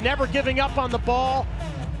Crowley, never giving up on the ball.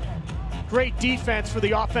 Great defense for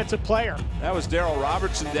the offensive player. That was Daryl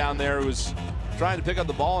Robertson down there who was trying to pick up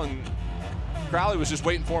the ball, and Crowley was just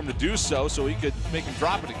waiting for him to do so he could make him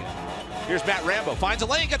drop it again. Here's Matt Rambo, finds a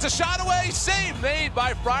lane, gets a shot away, save made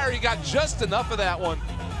by Fryer. He got just enough of that one.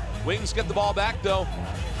 Wings get the ball back though,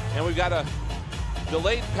 and we've got a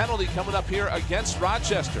delayed penalty coming up here against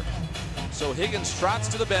Rochester. So Higgins trots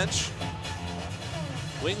to the bench.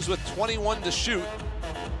 Wings with 21 to shoot.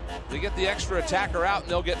 They get the extra attacker out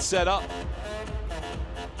and they'll get set up.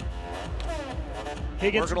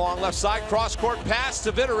 Higgins working along left side, cross-court pass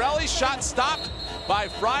to Vitarelli, shot stopped by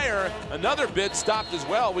Fryer. Another bid stopped as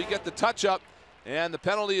well. We get the touch-up, and the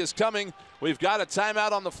penalty is coming. We've got a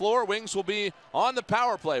timeout on the floor. Wings will be on the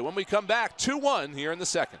power play when we come back. 2-1 here in the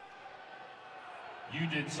second. You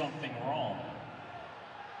did something wrong.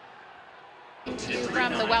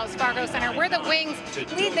 From the Wells Fargo Center, where the Wings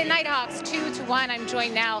lead the Knighthawks 2-1. I'm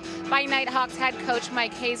joined now by Knighthawks head coach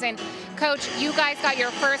Mike Hazen. Coach, you guys got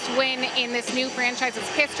your first win in this new franchise's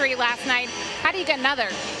history last night. How do you get another?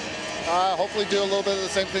 Hopefully do a little bit of the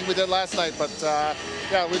same thing we did last night, but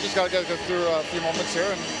yeah, we just got to get through a few moments here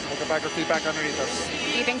and we'll get back our feet back underneath us.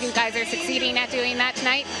 Do you think you guys are succeeding at doing that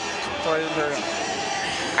tonight? Sorry, I didn't hear you.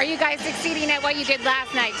 Are you guys succeeding at what you did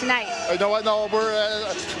last night tonight? No,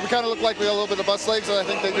 we kind of look like we have a little bit of bus legs, and I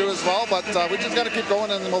think they do as well, but we just got to keep going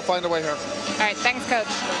and we'll find a way here. All right, thanks, Coach.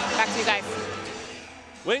 Back to you guys.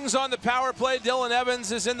 Wings on the power play. Dylan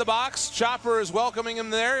Evans is in the box. Chopper is welcoming him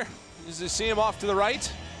there. As you see him off to the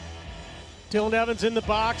right. Dylan Evans in the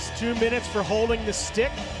box, 2 minutes for holding the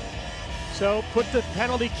stick. So put the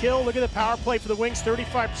penalty kill. Look at the power play for the Wings,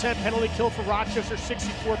 35% penalty kill for Rochester,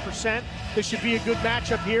 64%. This should be a good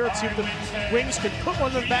matchup here. Let's see if the Wings can put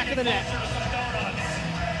one in the back of the net.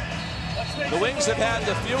 The Wings have had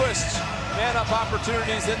the fewest man-up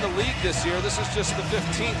opportunities in the league this year. This is just the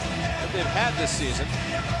 15th that they've had this season.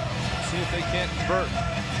 Let's see if they can't convert.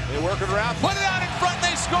 They work it around, put it out in front,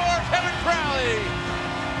 they score. Kevin Crowley.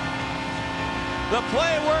 The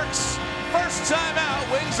play works. First time out,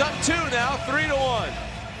 Wings up 2 now, 3-1.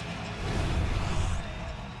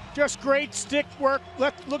 Just great stick work.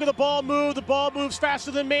 Look at the ball move. The ball moves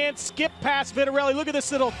faster than man. Skip past Vitarelli. Look at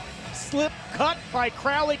this little slip cut by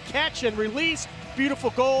Crowley. Catch and release.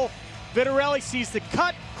 Beautiful goal. Vitarelli sees the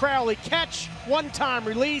cut. Crowley catch. One-time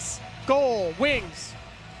release. Goal. Wings.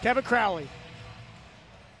 Kevin Crowley.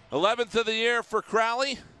 11th of the year for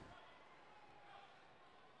Crowley.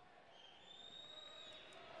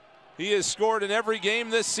 He has scored in every game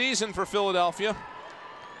this season for Philadelphia.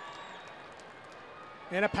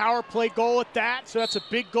 And a power play goal at that, so that's a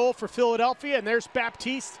big goal for Philadelphia. And there's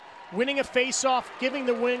Baptiste winning a faceoff, giving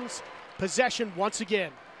the Wings possession once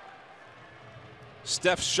again.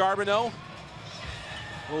 Steph Charbonneau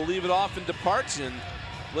will leave it off and departs, and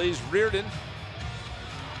Blaze Reardon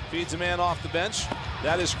feeds a man off the bench.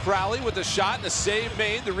 That is Crowley with the shot and a save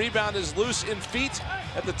made. The rebound is loose in feet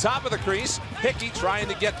at the top of the crease. Hickey trying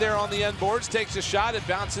to get there on the end boards, takes a shot. It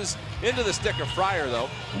bounces into the stick of Fryer, though.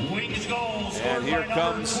 Wings goals. And here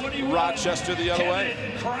comes Rochester the other way.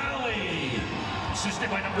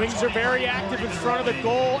 Wings are very active in front of the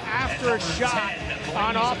goal after a shot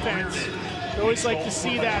on offense. We always like to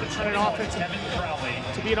see that on an offensive,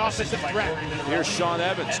 to be an offensive threat. Here's Sean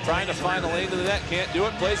Evans trying to find a lane to the net, can't do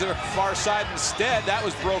it, plays it a far side instead. That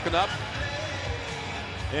was broken up.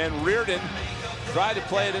 And Reardon tried to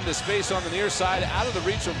play it into space on the near side, out of the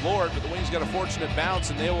reach of Lord, but the Wings got a fortunate bounce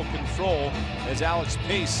and they will control as Alex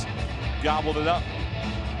Pace gobbled it up.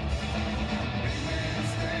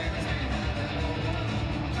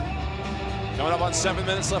 Coming up on 7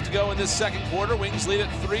 minutes left to go in this second quarter. Wings lead it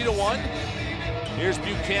 3-1. Here's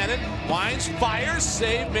Buchanan, winds, fires,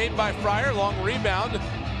 save made by Fryer, long rebound.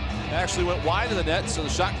 Actually went wide of the net, so the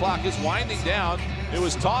shot clock is winding down. It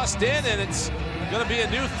was tossed in, and it's going to be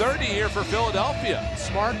a new 30 here for Philadelphia.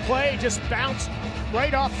 Smart play, just bounced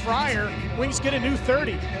right off Fryer. Wings get a new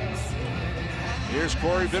 30. Here's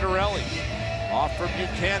Cory Vitarelli, off for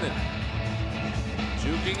Buchanan.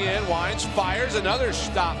 Juking in, winds, fires, another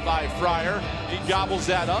stop by Fryer. He gobbles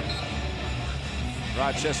that up.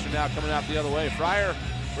 Rochester now coming out the other way. Fryer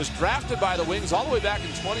was drafted by the Wings all the way back in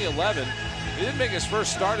 2011. He didn't make his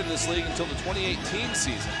first start in this league until the 2018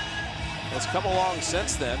 season. has come along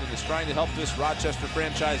since then and is trying to help this Rochester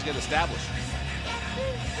franchise get established.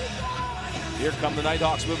 Here come the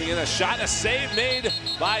Knighthawks moving in. A shot, a save made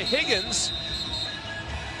by Higgins.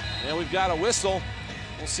 And we've got a whistle.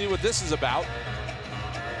 We'll see what this is about.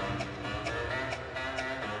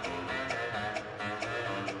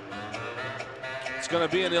 It's going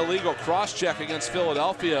to be an illegal cross-check against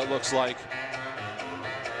Philadelphia, it looks like,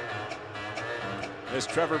 as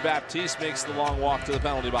Trevor Baptiste makes the long walk to the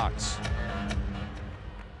penalty box.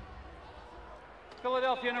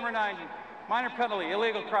 Philadelphia, number 90, minor penalty,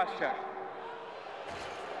 illegal cross-check.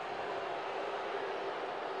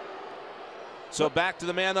 So back to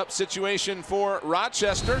the man-up situation for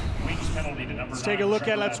Rochester. Let's take a look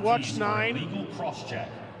at it. Let's watch 9.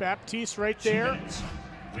 Baptiste right there.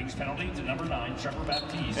 Wings penalty to number 9, Trevor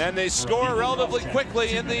Baptiste. And they score relatively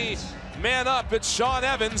quickly in the man-up. It's Sean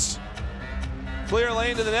Evans. Clear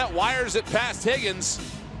lane to the net, wires it past Higgins.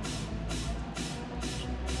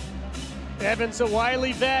 Evans, a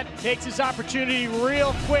wily vet, takes his opportunity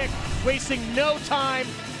real quick, wasting no time,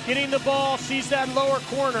 getting the ball, sees that lower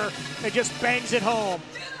corner, and just bangs it home.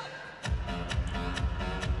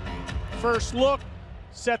 First look,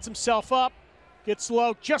 sets himself up, gets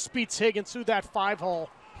low, just beats Higgins through that 5-hole.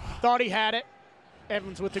 Thought he had it.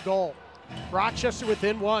 Evans with the goal. Rochester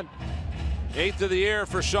within 1. 8th of the year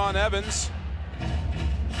for Sean Evans.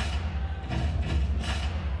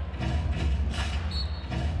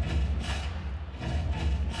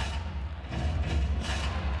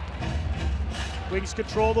 Wings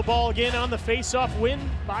control the ball again on the face-off win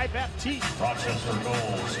by Baptiste. Rochester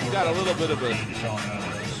goals. We've got a little bit of a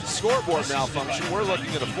scoreboard malfunction. We're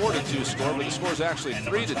looking at a 4-2 score, but the score is actually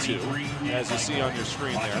 3-2, as you see on your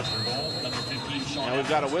screen there. And we've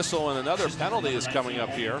got a whistle, and another penalty is coming up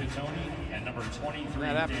here.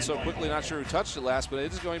 That happened so quickly, not sure who touched it last, but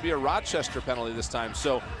it is going to be a Rochester penalty this time.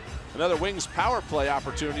 So another Wings power play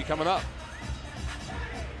opportunity coming up.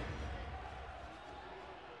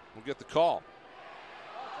 We'll get the call.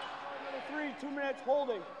 3, 2 minutes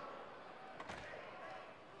holding.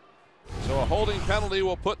 So a holding penalty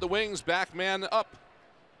will put the Wings back man up.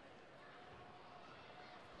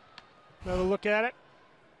 Another look at it.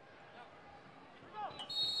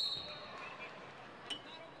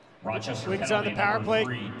 Rochester Wings on the power play.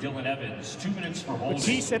 3, Dylan Evans, 2 minutes for holding.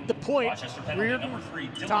 Baptiste at the point. Reardon, 3,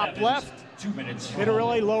 top Evans, left. 2 minutes for Vitarelli,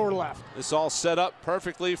 holding. lower left. This all set up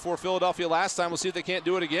perfectly for Philadelphia last time. We'll see if they can't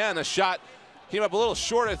do it again. A shot came up a little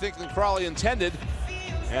short, I think, than Crowley intended.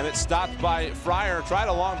 And it's stopped by Fryer. Tried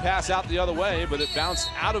a long pass out the other way, but it bounced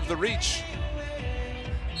out of the reach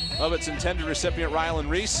of its intended recipient, Rylan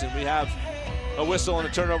Reese. And we have a whistle and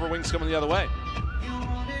a turnover. Wings coming the other way.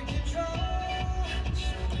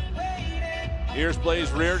 Here's Blaze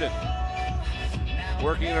Reardon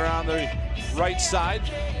working it around the right side.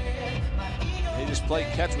 They just play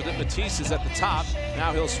catch with it. Matisse is at the top.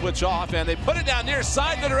 Now he'll switch off, and they put it down near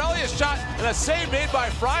side. Vitarelli, a shot and a save made by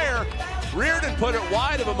Fryer. Reardon put it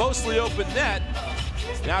wide of a mostly open net.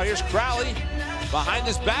 Now here's Crowley behind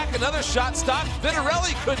his back. Another shot stopped.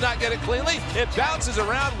 Vitarelli could not get it cleanly. It bounces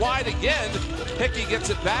around wide again. Hickey gets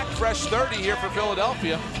it back. Fresh 30 here for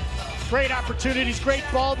Philadelphia. Great opportunities, great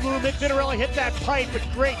ball movement. Vitarelli hit that pipe, but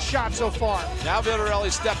great shot so far. Now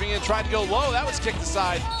Vitarelli stepping in, trying to go low. That was kicked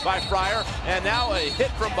aside by Fryer. And now a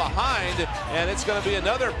hit from behind, and it's going to be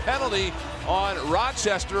another penalty on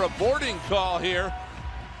Rochester. A boarding call here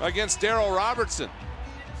against Daryl Robertson.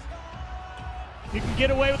 You can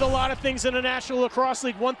get away with a lot of things in the National Lacrosse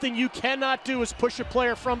League. One thing you cannot do is push a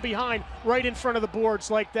player from behind right in front of the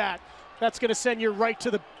boards like that. That's going to send you right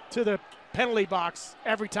to the penalty box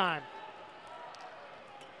every time.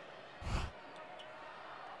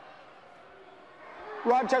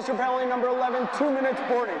 Rochester penalty number 11, 2 minutes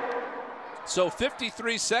boarding. So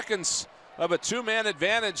 53 seconds of a 2-man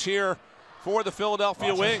advantage here for the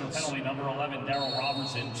Philadelphia Wings. Penalty number 11, Daryl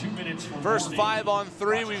Robertson, 2 minutes for First boarding.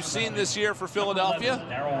 5-on-3 we've seen this year for Philadelphia.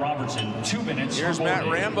 Daryl Robertson, 2 minutes. Here's for Matt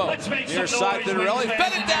boarding. Rambo. Let's make Near some side noise, Vitarelli. Wings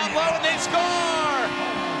Fed fans. it down low and they score!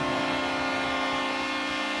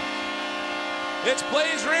 It's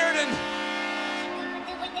Blaze Reardon.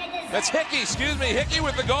 That's Hickey, excuse me. Hickey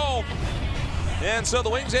with the goal. And so the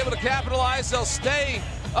Wings able to capitalize. They'll stay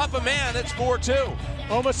up a man. It's 4-2.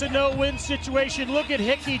 Almost a no-win situation. Look at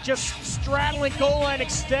Hickey just straddling goal line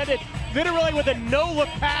extended. Vitarelli with a no-look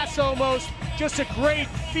pass almost. Just a great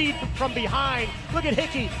feed from behind. Look at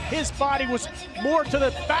Hickey. His body was more to the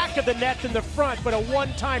back of the net than the front, but a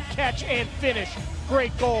one-time catch and finish.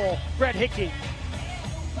 Great goal, Brett Hickey.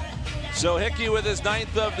 So Hickey with his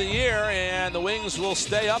 9th of the year, and the Wings will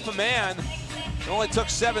stay up a man It only took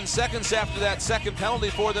 7 seconds after that second penalty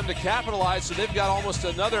for them to capitalize, so they've got almost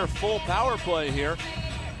another full power play here.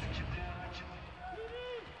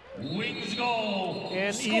 Wings goal.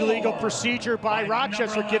 And illegal procedure by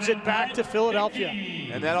Rochester gives it back to Philadelphia.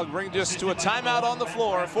 And that'll bring us to a timeout on the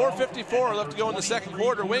floor. 4:54 left to go in the second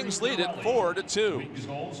quarter. Wings lead it 4-2. Wings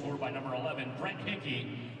goal scored by number 11, Brent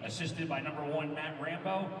Hickey, assisted by number 1, Matt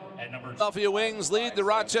Rambo, and number Philadelphia Wings lead the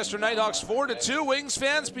Rochester Knighthawks 4-2. Wings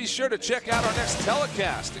fans, be sure to check out our next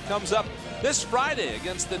telecast. It comes up this Friday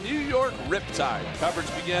against the New York Riptide.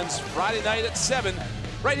 Coverage begins Friday night at 7,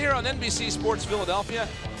 right here on NBC Sports Philadelphia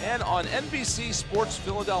and on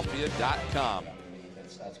NBCSportsPhiladelphia.com.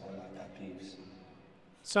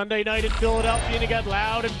 Sunday night in Philadelphia, and you got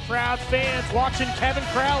loud and proud fans watching Kevin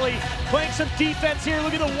Crowley playing some defense here.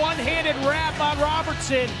 Look at the one-handed wrap on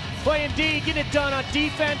Robertson, playing D, getting it done on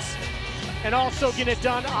defense, and also getting it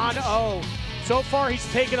done on O. So far,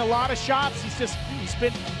 he's taken a lot of shots. He's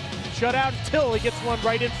been shut out until he gets one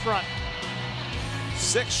right in front.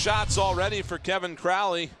 6 shots already for Kevin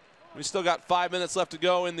Crowley. We still got 5 minutes left to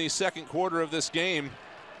go in the second quarter of this game.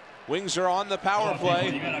 Wings are on the power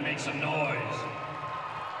play. You gotta make some noise.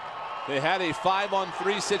 They had a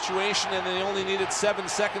 5-on-3 situation, and they only needed 7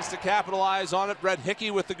 seconds to capitalize on it. Brett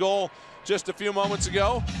Hickey with the goal just a few moments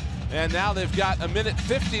ago. And now they've got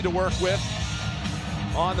 1:50 to work with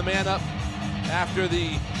on the man up after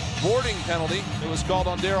the boarding penalty that was called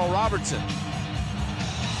on Daryl Robertson.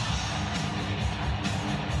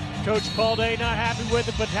 Coach Balday not happy with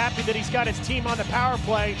it, but happy that he's got his team on the power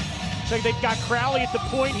play. So they've got Crowley at the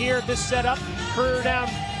point here, this setup. Courier down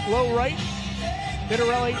low right.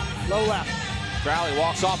 Vitarelli, low left. Crowley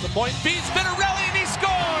walks off the point, feeds Vitarelli, and he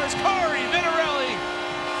scores! Cory Vitarelli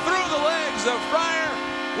through the legs of Fryer.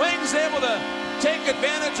 Wings able to take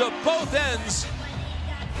advantage of both ends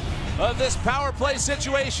of this power play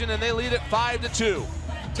situation, and they lead it 5-2.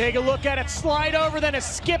 Take a look at it, slide over, then a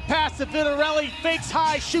skip pass to Vitarelli, fakes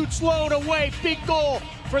high, shoots low and away. Big goal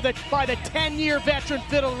by the 10-year veteran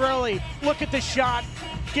Vitarelli. Look at the shot,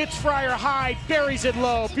 gets Fryer high, buries it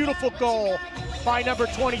low. Beautiful goal by number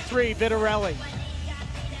 23, Vitarelli.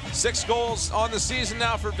 6 goals on the season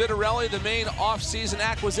now for Vitarelli, the main off-season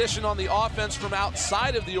acquisition on the offense from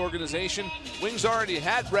outside of the organization. Wings already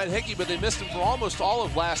had Brett Hickey, but they missed him for almost all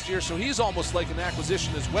of last year, so he's almost like an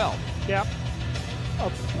acquisition as well. Yep.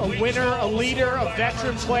 A winner, a leader, a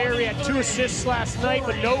veteran player. He had 2 assists last night,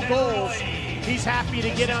 but no goals. He's happy to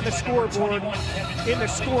get on the scoreboard in the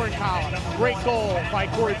scoring column. Great goal by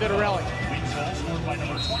Cory Vitarelli.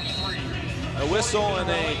 A whistle and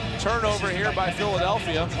a turnover here by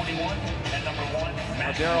Philadelphia.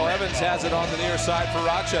 Now Darrell Evans has it on the near side for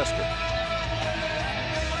Rochester.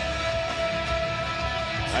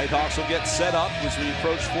 Knighthawks will get set up as we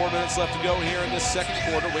approach 4 minutes left to go here in this second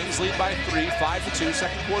quarter. Wings lead by 3, 5-2.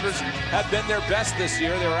 Second quarters have been their best this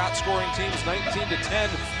year. They were outscoring teams 19-10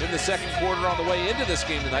 in the second quarter on the way into this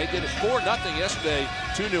game tonight. Did it 4-0 yesterday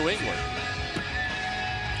to New England.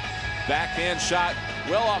 Backhand shot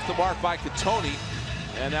well off the mark by Catoni.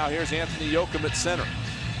 And now here's Anthony Yoakum at center.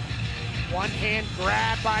 One-hand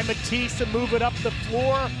grab by Baptiste to move it up the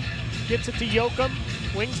floor. Gets it to Yoakum.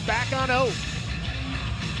 Wings back on O.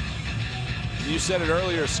 You said it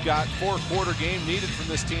earlier, Scott, 4-quarter game needed from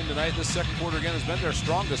this team tonight. This second quarter again has been their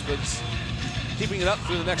strongest, but it's keeping it up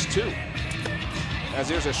through the next 2. As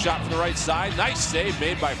there's a shot from the right side. Nice save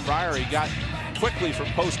made by Fryer. He got quickly from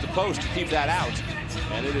post to post to keep that out.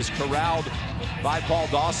 And it is corralled by Paul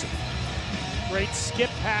Dawson. Great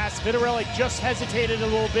skip pass. Vitarelli just hesitated a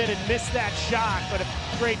little bit and missed that shot, but a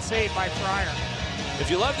great save by Fryer. If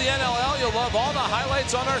you love the NLL, you'll love all the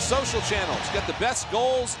highlights on our social channels. Get the best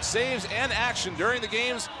goals, saves, and action during the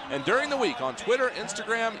games and during the week on Twitter,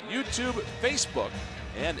 Instagram, YouTube, Facebook,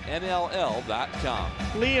 and NLL.com.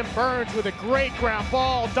 Liam Burns with a great ground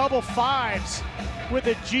ball, double 5s with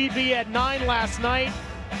a GB at 9 last night.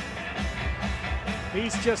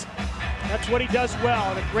 That's what he does well,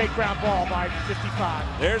 and a great ground ball by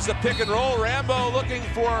 55. There's the pick and roll. Rambo looking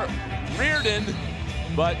for Reardon,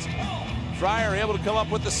 but Fryer able to come up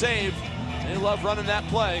with the save. They love running that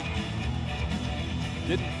play.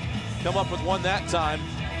 Didn't come up with one that time,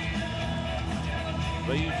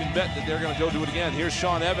 but you can bet that they're going to go do it again. Here's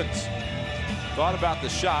Sean Evans. Thought about the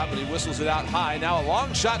shot, but he whistles it out high. Now a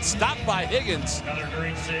long shot stopped by Higgins. Another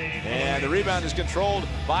great save. And the rebound is controlled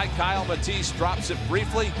by Kyle Baptiste. Drops it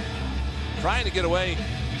briefly, trying to get away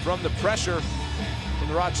from the pressure from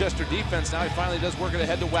the Rochester defense. Now he finally does work it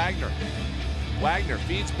ahead to Wagner. Wagner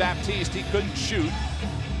feeds Baptiste. He couldn't shoot.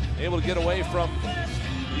 Able to get away from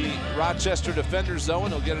the Rochester defenders, though,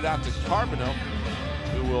 and he'll get it out to Carbonneau,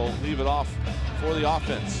 who will leave it off for the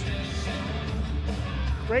offense.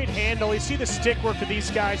 Great handle. You see the stick work of these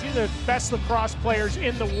guys. These are the best lacrosse players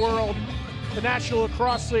in the world. The National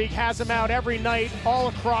Lacrosse League has them out every night all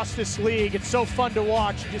across this league. It's so fun to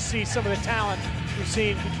watch. You just see some of the talent we've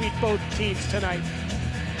seen between both teams tonight.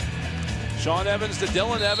 Sean Evans to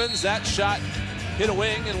Dylan Evans. That shot hit a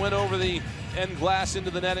wing and went over the end glass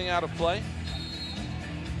into the netting, out of play.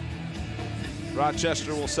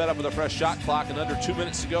 Rochester will set up with a fresh shot clock and under 2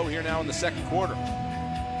 minutes to go here now in the second quarter.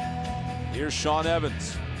 Here's Sean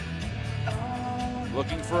Evans.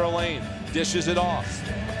 Looking for a lane. Dishes it off.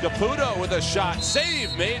 Caputo with a shot.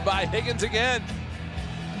 Save made by Higgins again.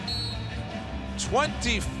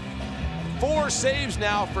 24 saves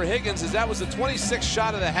now for Higgins, as that was the 26th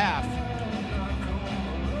shot of the half.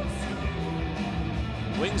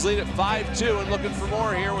 Wings lead at 5-2 and looking for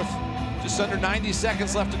more here with just under 90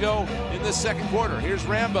 seconds left to go in this second quarter. Here's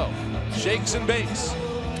Rambo. Shakes and bakes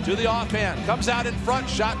to the offhand. Comes out in front.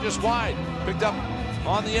 Shot just wide. Picked up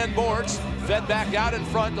on the end boards. Fed back out in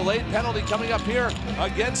front. Delayed penalty coming up here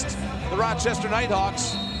against the Rochester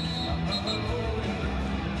Knighthawks.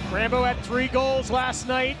 Rambo had 3 goals last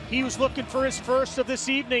night. He was looking for his first of this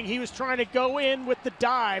evening. He was trying to go in with the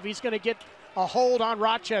dive. He's going to get a hold on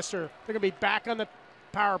Rochester. They're going to be back on the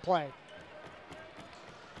power play.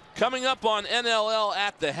 Coming up on NLL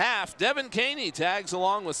at the half, Devin Caney tags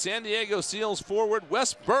along with San Diego Seals forward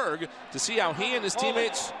Wes Berg to see how he and his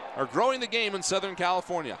teammates are growing the game in Southern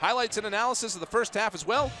California. Highlights and analysis of the first half as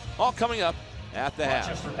well, all coming up at the half.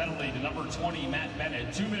 Rochester penalty to number 20, Matt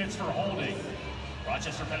Bennett, 2 minutes for holding.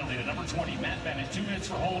 Rochester penalty to number 20, Matt Bennett, 2 minutes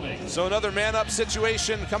for holding. So another man-up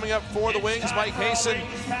situation coming up for the Wings. Mike Hasten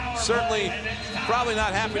certainly probably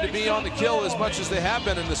not happy to be on the kill as much as they have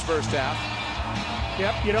been in this first half.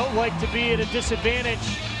 Yep, you don't like to be at a disadvantage.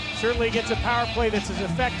 Certainly against a power play that's as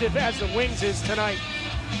effective as the Wings is tonight.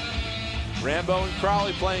 Rambo and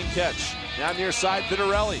Crowley playing catch. Now near side,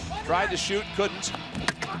 Vitarelli tried to shoot, couldn't.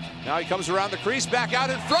 Now he comes around the crease, back out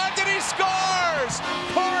in front, and he scores!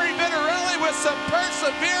 Cory Vitarelli with some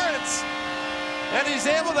perseverance. And he's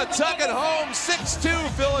able to tuck it home, 6-2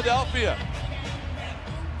 Philadelphia.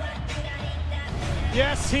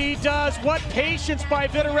 Yes, he does. What patience by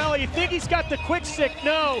Vitarelli. You think he's got the quick stick?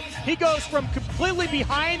 No, he goes from completely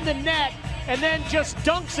behind the net and then just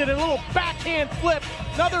dunks it, a little backhand flip.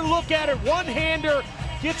 Another look at it, one-hander,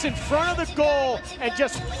 gets in front of the goal and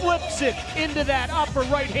just flips it into that upper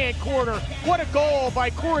right-hand corner. What a goal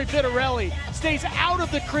by Cory Vitarelli. Stays out of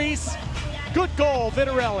the crease. Good goal,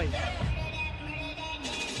 Vitarelli.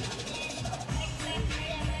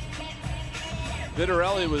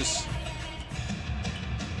 Vitarelli was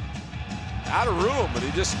out of room, but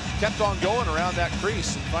he just kept on going around that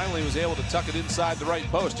crease and finally was able to tuck it inside the right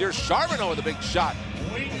post. Here's Charbonneau with a big shot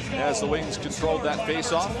as the Wings controlled that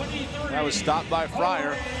face-off. That was stopped by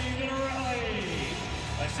Fryer.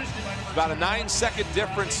 About a 9-second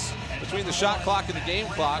difference between the shot clock and the game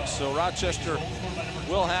clock, so Rochester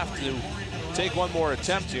will have to take one more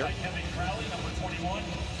attempt here.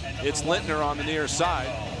 It's Lintner on the near side.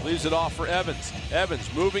 Leaves it off for Evans. Evans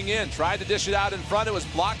moving in, tried to dish it out in front. It was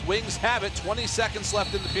blocked. Wings have it. 20 seconds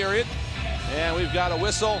left in the period. And we've got a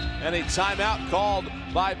whistle and a timeout called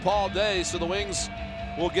by Paul Day. So the Wings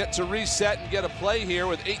will get to reset and get a play here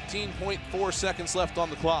with 18.4 seconds left on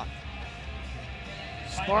the clock.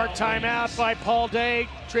 Smart timeout by Paul Day.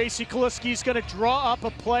 Tracy Kaliski's going to draw up a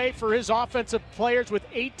play for his offensive players with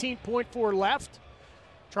 18.4 left.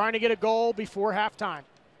 Trying to get a goal before halftime.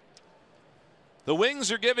 The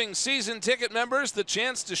Wings are giving season ticket members the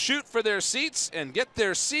chance to shoot for their seats and get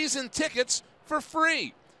their season tickets for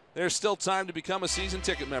free. There's still time to become a season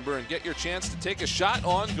ticket member and get your chance to take a shot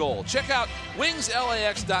on goal. Check out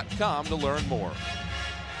wingslax.com to learn more.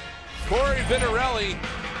 Cory Vitarelli,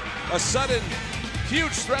 a sudden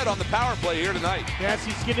huge threat on the power play here tonight. Yes,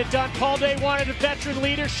 he's getting it done. Paul Day wanted a veteran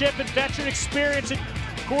leadership and veteran experience, and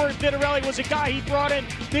Cory Vitarelli was a guy he brought in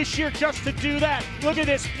this year just to do that. Look at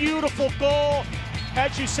this beautiful goal.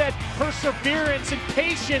 As you said, perseverance and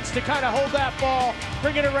patience to kind of hold that ball,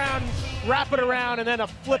 bring it around, wrap it around, and then a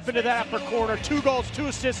flip into that upper corner. 2 goals, 2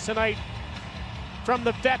 assists tonight from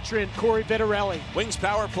the veteran, Cory Vitarelli. Wings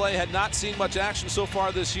power play had not seen much action so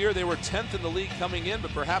far this year. They were 10th in the league coming in,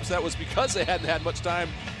 but perhaps that was because they hadn't had much time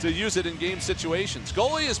to use it in game situations.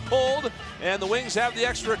 Goalie is pulled, and the Wings have the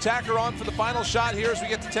extra attacker on for the final shot here as we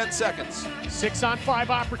get to 10 seconds. 6-on-5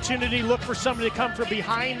 opportunity. Look for somebody to come from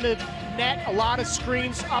behind the net. A lot of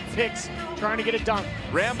screens, up picks, trying to get it done.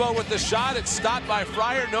 Rambo with the shot. It's stopped by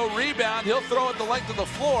Fryer. No rebound. He'll throw it the length of the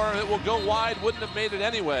floor. It will go wide. Wouldn't have made it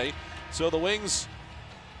anyway. So the Wings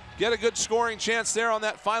get a good scoring chance there on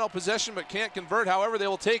that final possession, but can't convert. However, they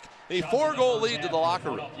will take a 4-goal lead to the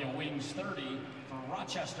locker room. Wings 30 for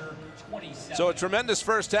Rochester 27. So a tremendous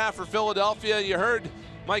first half for Philadelphia. You heard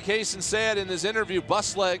Mike Hasten say it in his interview,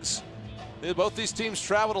 bus legs. Both these teams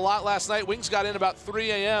traveled a lot last night. Wings got in about 3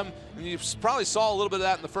 a.m. and you probably saw a little bit of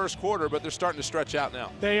that in the first quarter, but they're starting to stretch out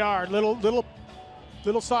now. They are little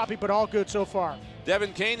sloppy, but all good so far.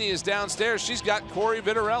 Devin Caney is downstairs. She's got Cory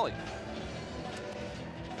Vitarelli.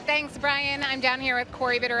 Thanks, Brian. I'm down here with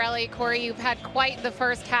Cory Vitarelli. Cory, you've had quite the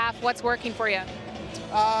first half. What's working for you?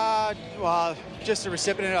 Well, just a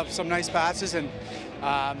recipient of some nice passes, and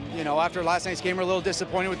you know, after last night's game, we're a little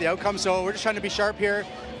disappointed with the outcome. So we're just trying to be sharp here.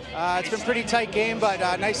 It's been a pretty tight game, but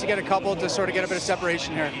nice to get a couple to sort of get a bit of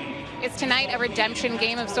separation here. Is tonight a redemption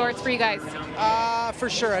game of sorts for you guys? For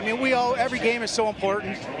sure. I mean, every game is so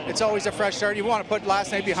important. It's always a fresh start. You want to put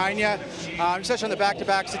last night behind you, especially on the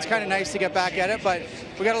back-to-backs. It's kind of nice to get back at it, but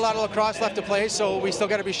we got a lot of lacrosse left to play, so we still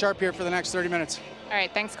got to be sharp here for the next 30 minutes. All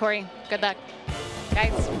right, thanks, Cory. Good luck,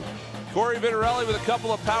 guys. Cory Vitarelli with a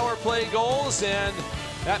couple of power play goals, and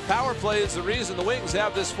that power play is the reason the Wings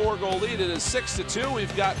have this 4-goal lead. It is 6-2.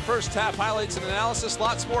 We've got first half highlights and analysis.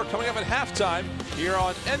 Lots more coming up at halftime here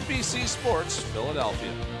on NBC Sports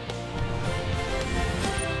Philadelphia.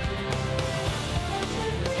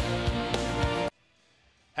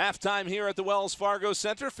 Halftime here at the Wells Fargo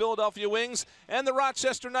Center. Philadelphia Wings and the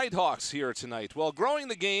Rochester Knighthawks here tonight. Well, growing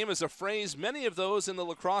the game is a phrase many of those in the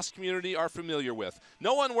lacrosse community are familiar with.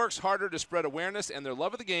 No one works harder to spread awareness and their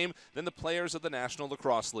love of the game than the players of the National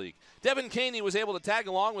Lacrosse League. Devin Caney was able to tag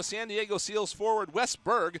along with San Diego Seals forward Wes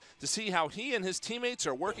Berg to see how he and his teammates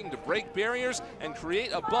are working to break barriers and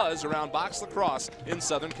create a buzz around box lacrosse in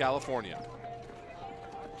Southern California.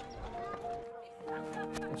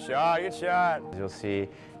 Good shot, good shot. You'll see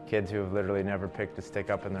kids who have literally never picked a stick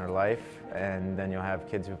up in their life, and then you'll have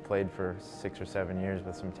kids who've played for 6 or 7 years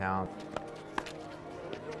with some talent.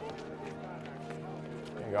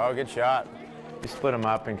 There you go, good shot. We split them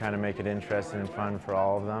up and kind of make it interesting and fun for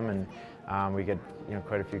all of them, and we get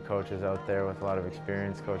quite a few coaches out there with a lot of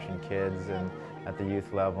experience coaching kids and at the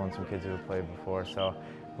youth level, and some kids who have played before. So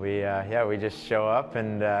we just show up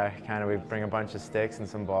and we bring a bunch of sticks and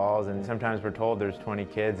some balls, and sometimes we're told there's 20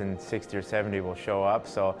 kids and 60 or 70 will show up,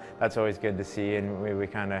 so that's always good to see, and we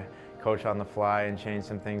kind of coach on the fly and change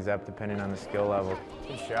some things up depending on the skill level.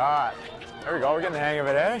 Good shot. There we go, we're getting the hang of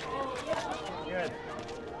it, eh? Good.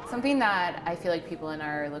 Something that I feel like people in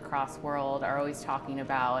our lacrosse world are always talking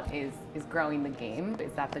about is growing the game.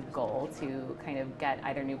 Is that the goal, to kind of get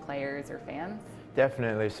either new players or fans?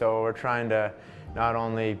 Definitely. So we're trying to not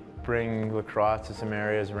only bring lacrosse to some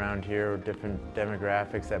areas around here, different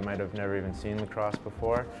demographics that might have never even seen lacrosse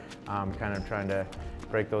before, kind of trying to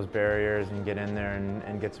break those barriers and get in there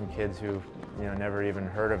and get some kids who've never even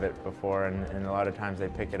heard of it before, and a lot of times they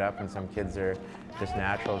pick it up, and some kids are just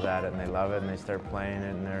naturals at it and they love it and they start playing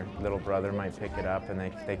it, and their little brother might pick it up and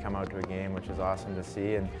they come out to a game, which is awesome to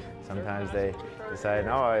see, and sometimes they decide,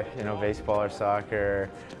 no, baseball or soccer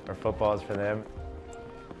or football is for them.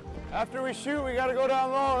 After we shoot, we got to go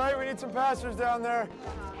down low, right? We need some passers down there.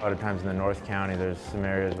 A lot of times in the North County, there's some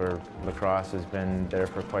areas where lacrosse has been there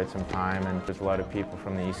for quite some time, and there's a lot of people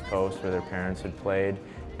from the East Coast where their parents had played,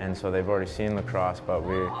 and so they've already seen lacrosse, but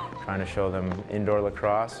we're trying to show them indoor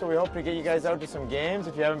lacrosse. So we hope to get you guys out to some games.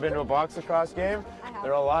 If you haven't been to a box lacrosse game,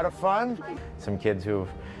 they're a lot of fun. Some kids who've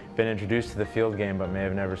been introduced to the field game but may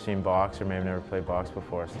have never seen box or may have never played box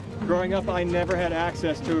before. Growing up, I never had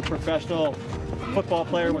access to a professional football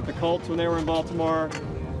player with the Colts when they were in Baltimore.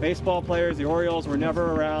 Baseball players, the Orioles, were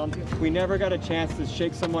never around. We never got a chance to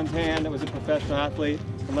shake someone's hand that was a professional athlete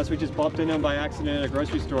unless we just bumped into them by accident at a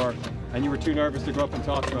grocery store and you were too nervous to go up and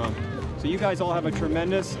talk to them. So you guys all have a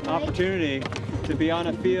tremendous opportunity to be on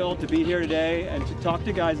a field, to be here today, and to talk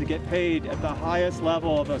to guys that get paid at the highest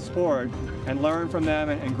level of a sport and learn from them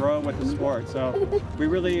and grow with the sport. So we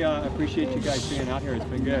really appreciate you guys being out here. It's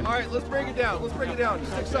been good. All right, let's break it down. Let's break it down.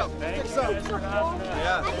 Sticks up. Sticks up.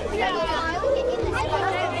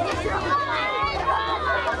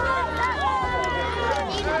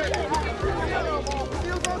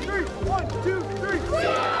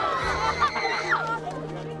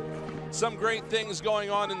 Some great things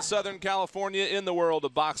going on in Southern California in the world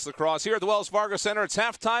of box lacrosse. Here at the Wells Fargo Center, it's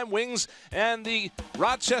halftime. Wings and the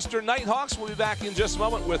Rochester Knighthawks will be back in just a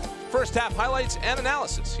moment with first half highlights and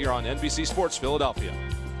analysis here on NBC Sports Philadelphia.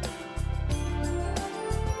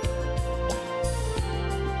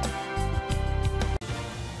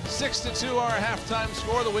 (6-2) our halftime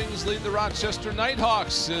score. The Wings lead the Rochester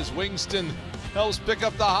Knighthawks as Wingston helps pick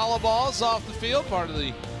up the hollow balls off the field, part of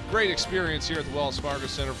the Great experience here at the Wells Fargo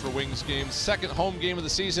Center for Wings games. Second home game of the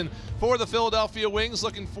season for the Philadelphia Wings,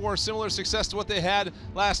 looking for similar success to what they had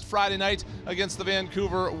last Friday night against the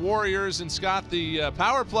Vancouver Warriors. And Scott, the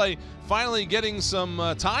power play finally getting some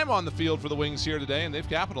time on the field for the Wings here today, and they've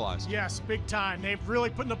capitalized. Yes, big time. They've really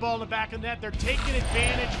putting the ball in the back of the net. They're taking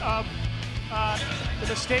advantage of the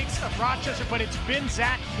mistakes of Rochester, but it's been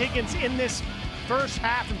Zach Higgins in this first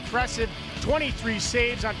half. Impressive. 23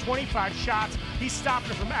 saves on 25 shots. He's stopping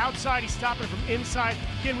it from outside. He's stopping it from inside.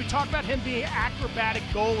 Again, we talk about him being an acrobatic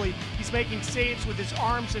goalie. He's making saves with his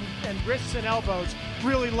arms and wrists and elbows.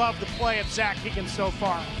 Really love the play of Zach Higgins so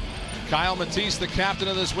far. Kyle Matisse, the captain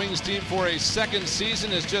of this Wings team for a second season,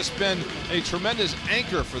 has just been a tremendous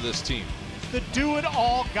anchor for this team. The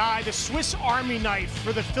do-it-all guy, the Swiss Army knife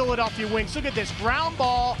for the Philadelphia Wings. Look at this ground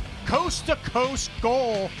ball, coast-to-coast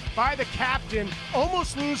goal by the captain.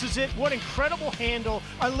 Almost loses it. What incredible handle.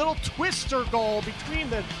 A little twister goal between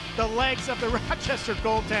the legs of the Rochester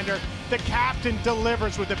goaltender. The captain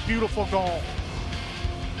delivers with a beautiful goal.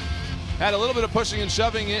 Had a little bit of pushing and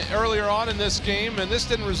shoving earlier on in this game, and this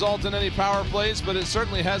didn't result in any power plays, but it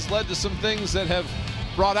certainly has led to some things that have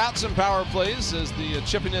brought out some power plays as the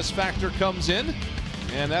chippiness factor comes in.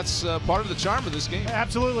 And that's part of the charm of this game.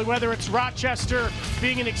 Absolutely. Whether it's Rochester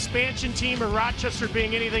being an expansion team or Rochester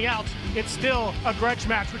being anything else, it's still a grudge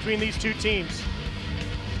match between these two teams.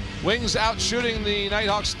 Wings out shooting the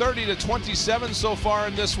Knighthawks 30-27 so far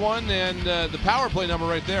in this one, and the power play number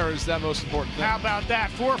right there is that most important thing. How about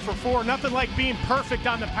that? 4 for 4. Nothing like being perfect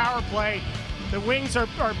on the power play. The Wings are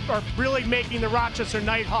really making the Rochester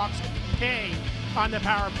Knighthawks pay on the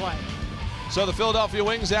power play. So the Philadelphia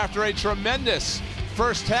Wings, after a tremendous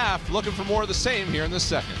first half, looking for more of the same here in the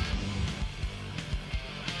second.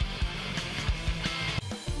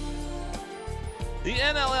 The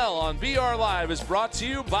NLL on BR Live is brought to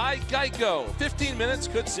you by Geico. 15 minutes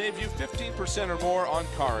could save you 15% or more on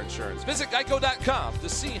car insurance. Visit geico.com to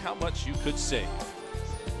see how much you could save.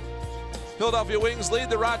 Philadelphia Wings lead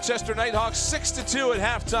the Rochester Knighthawks 6-2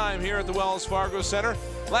 at halftime here at the Wells Fargo Center.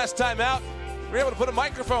 Last time out, we were able to put a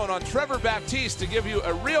microphone on Trevor Baptiste to give you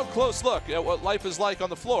a real close look at what life is like on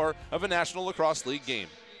the floor of a National Lacrosse League game.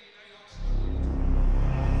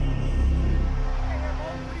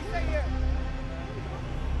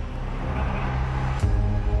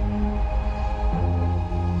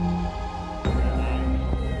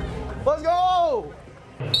 Let's go!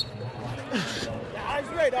 Eyes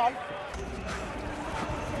straight on.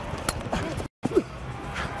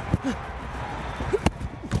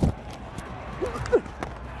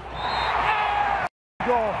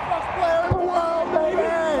 Go. Best player in the world, baby!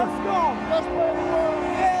 Let's go! Best player in the world!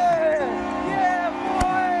 Yeah! Yeah,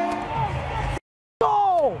 boy!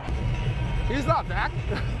 Go! He's not back.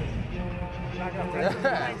 Back up, right?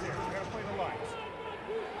 Yeah. Gotta play the lines.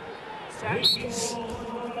 Set.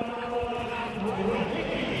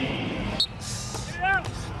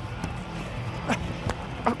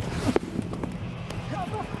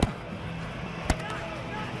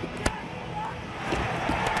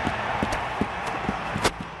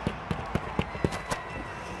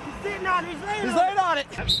 He's laying on it.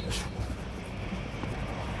 Come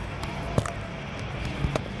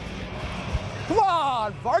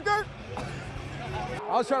on, Parker.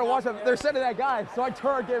 I was trying to watch them. They're sending that guy, so I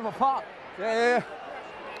turned, gave him a pop. Yeah.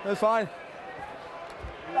 That's fine.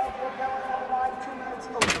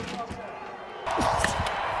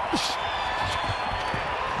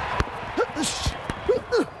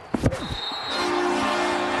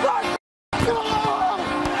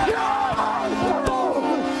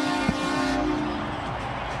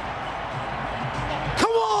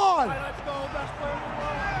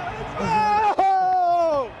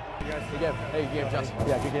 Hey, good game, Justin.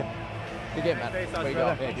 Yeah, good game. Good game, man. Way to go.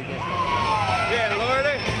 Yeah, good game. Yeah,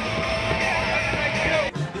 Lordy.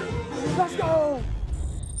 Let's go.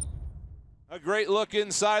 A great look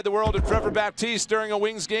inside the world of Trevor Baptiste during a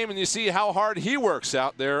Wings game, and you see how hard he works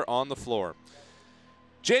out there on the floor.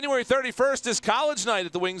 January 31st is college night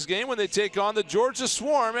at the Wings game when they take on the Georgia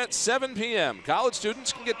Swarm at 7 p.m. College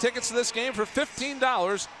students can get tickets to this game for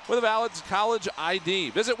 $15 with a valid college ID.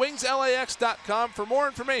 Visit wingslax.com for more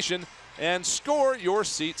information and score your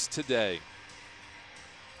seats today.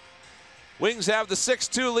 Wings have the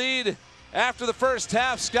 6-2 lead after the first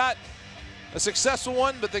half. Scott, a successful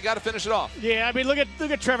one, but they got to finish it off. Yeah, I mean, look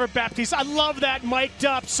at Trevor Baptiste. I love that mic'd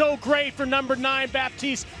up. So great for number 9,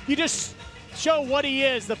 Baptiste. You just show what he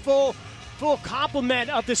is, the full complement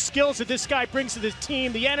of the skills that this guy brings to the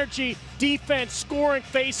team, the energy, defense, scoring,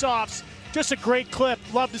 face-offs. Just a great clip.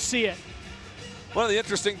 Love to see it. One of the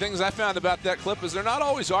interesting things I found about that clip is they're not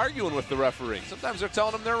always arguing with the referee. Sometimes they're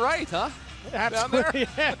telling them they're right, huh? Absolutely.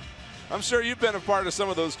 Yeah. I'm sure you've been a part of some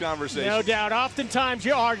of those conversations. No doubt. Oftentimes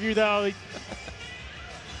you argue, though.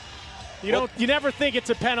 You never think it's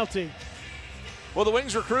a penalty. Well, the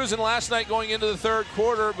Wings were cruising last night going into the third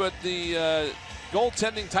quarter, but the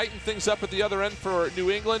goaltending tightened things up at the other end for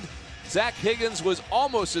New England. Zach Higgins was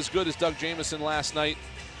almost as good as Doug Jamieson last night.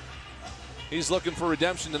 He's looking for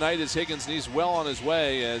redemption tonight as Higgins, and he's well on his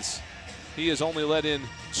way as he has only let in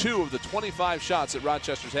 2 of the 25 shots that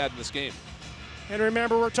Rochester's had in this game. And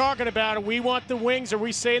remember, we're talking about it. We want the Wings, or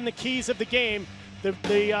we saying the keys of the game. The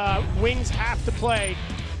Wings have to play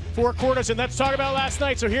 4 quarters, and let's talk about last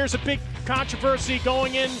night. So here's a big controversy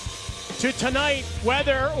going in to tonight,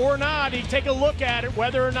 whether or not, you take a look at it,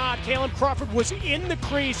 whether or not Kalen Crawford was in the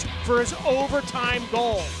crease for his overtime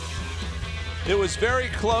goal. It was very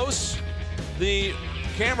close. The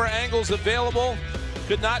camera angles available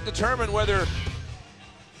could not determine whether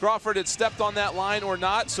Crawford had stepped on that line or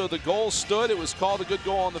not, so the goal stood. It was called a good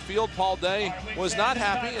goal on the field. Paul Day was not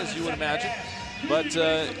happy, as you would imagine, but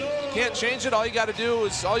you can't change it. All you can do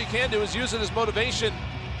is use it as motivation,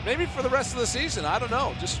 maybe for the rest of the season. I don't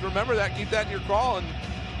know. Just remember that, keep that in your crawl, and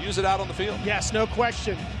use it out on the field. Yes, no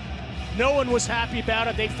question. No one was happy about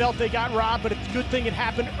it. They felt they got robbed, but it's a good thing it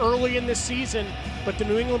happened early in the season. But the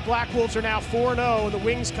New England Black Wolves are now 4-0, and the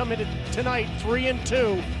Wings come into tonight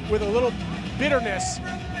 3-2 with a little bitterness,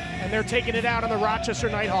 and they're taking it out on the Rochester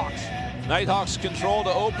Knighthawks. Knighthawks control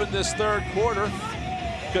to open this third quarter.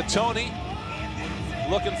 Catoni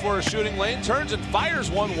looking for a shooting lane, turns and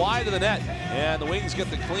fires one wide of the net. And the Wings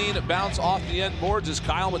get the clean bounce off the end boards as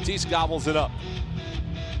Kyle Matisse gobbles it up.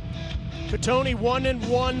 Catoni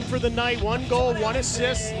 1-1 for the night, 1 goal, 1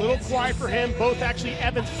 assist. A little quiet for him. Both actually,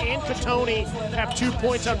 Evans and Catoni have 2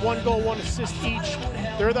 points on 1 goal, 1 assist each.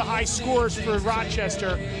 They're the high scorers for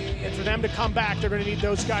Rochester. And for them to come back, they're going to need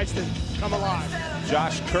those guys to come alive.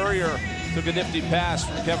 Josh Courier took a nifty pass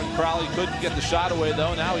from Kevin Crowley. Couldn't get the shot away,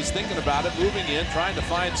 though. Now he's thinking about it, moving in, trying to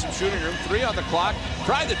find some shooting room. 3 on the clock.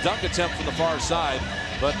 Tried the dunk attempt from the far side,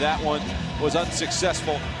 but that one was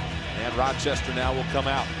unsuccessful. And Rochester now will come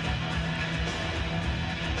out.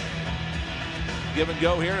 Give and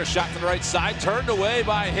go here, and a shot from the right side, turned away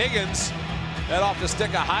by Higgins. That off the stick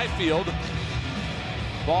of Highfield.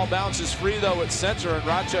 Ball bounces free, though, at center, and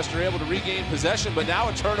Rochester able to regain possession, but now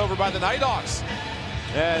a turnover by the Knighthawks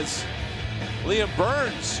as Liam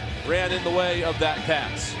Burns ran in the way of that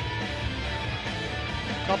pass.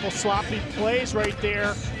 Couple sloppy plays right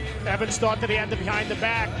there. Evans thought that he had the behind the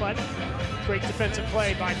back, but great defensive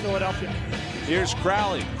play by Philadelphia. Here's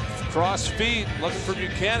Crowley. Cross feed, looking for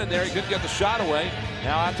Buchanan there. He couldn't get the shot away.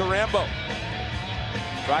 Now out to Rambo.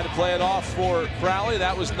 Tried to play it off for Crowley.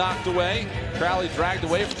 That was knocked away. Crowley dragged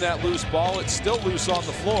away from that loose ball. It's still loose on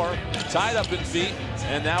the floor. Tied up in feet,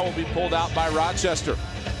 and now will be pulled out by Rochester.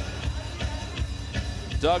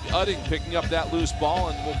 Doug Udding picking up that loose ball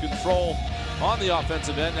and will control on the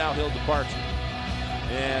offensive end. Now he'll depart,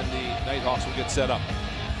 and the Knighthawks will get set up.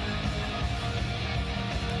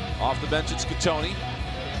 Off the bench, it's Catoni.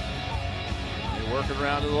 Working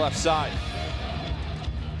around to the left side.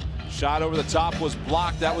 Shot over the top was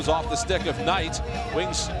blocked. That was off the stick of Knight.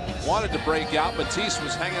 Wings wanted to break out. Matisse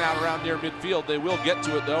was hanging out around near midfield. They will get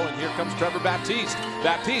to it, though, and here comes Trevor Baptiste.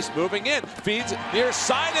 Baptiste moving in, feeds near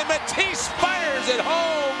side, and Matisse fires it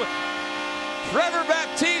home. Trevor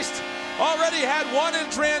Baptiste already had 1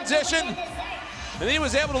 in transition, and he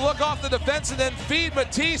was able to look off the defense and then feed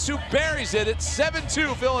Matisse, who buries it. It's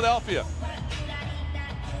 7-2 Philadelphia.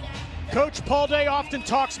 Coach Paul Day often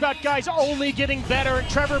talks about guys only getting better, and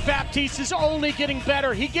Trevor Baptiste is only getting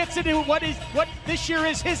better. He gets into what this year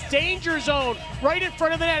is his danger zone, right in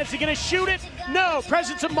front of the net. Is he going to shoot it? No.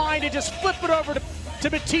 Presence of mind to just flip it over to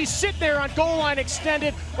Baptiste, sit there on goal line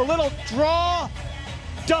extended, a little draw,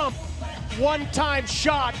 dump, one-time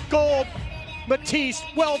shot, goal. Baptiste,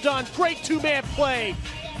 well done. Great 2-man play.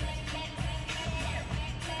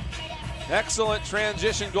 Excellent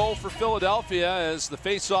transition goal for Philadelphia as the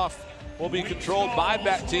face-off will be controlled by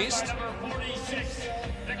Baptiste.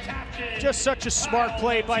 Just such a smart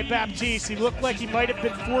play by Baptiste. He looked like he might have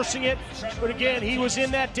been forcing it, but again, he was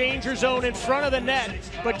in that danger zone in front of the net,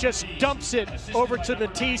 but just dumps it over to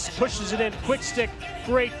Matisse, pushes it in, quick stick,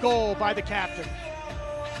 great goal by the captain.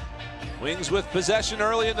 Wings with possession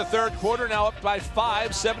early in the third quarter, now up by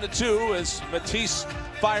 5, 7-2 as Matisse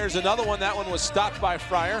fires another one. That one was stopped by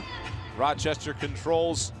Fryer. Rochester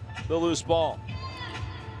controls the loose ball.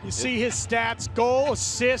 You see his stats, goal,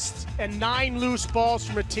 assist, and 9 loose balls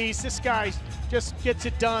from Matisse. This guy just gets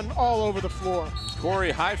it done all over the floor. Corey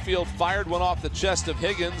Highfield fired one off the chest of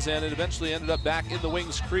Higgins, and it eventually ended up back in the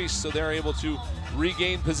Wings crease, so they're able to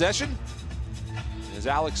regain possession. as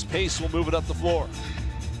Alex Pace will move it up the floor.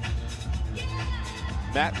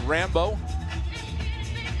 Matt Rambo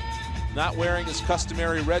not wearing his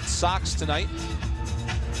customary red socks tonight.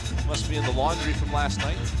 Must be in the laundry from last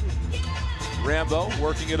night. Rambo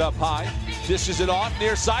working it up high. Dishes it off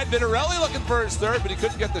near side. Vitarelli looking for his third, but he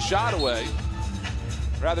couldn't get the shot away.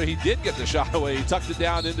 Rather, he did get the shot away. He tucked it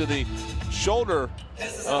down into the shoulder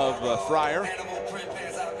of Fryer.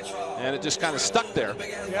 And it just kind of stuck there.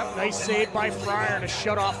 Yep, nice save by Fryer to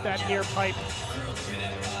shut off that near pipe.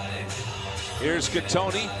 Here's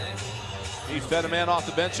Catoni. He fed a man off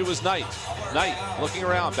the bench. It was Knight. Knight looking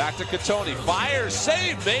around. Back to Catoni. Fires.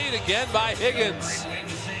 Save made again by Higgins.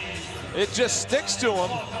 It just sticks to him.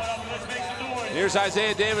 Here's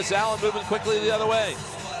Isaiah Davis-Allen moving quickly the other way.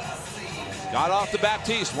 Got off to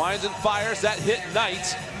Baptiste. Winds and fires. That hit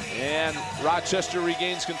Knight. And Rochester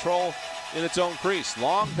regains control in its own crease.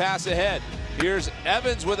 Long pass ahead. Here's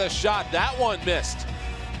Evans with a shot. That one missed.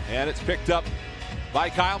 And it's picked up by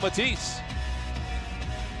Kyle Matisse.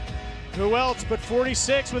 Who else but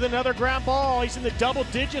 46 with another ground ball. He's in the double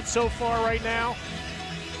digits so far right now.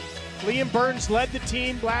 Liam Burns led the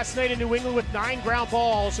team last night in New England with 9 ground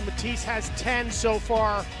balls, and Matisse has 10 so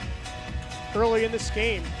far early in this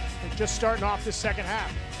game. They're just starting off the second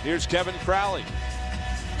half. Here's Kevin Crowley.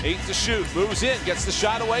 8 to shoot, moves in, gets the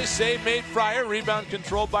shot away, save made Fryer, rebound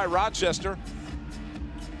controlled by Rochester.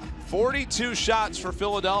 42 shots for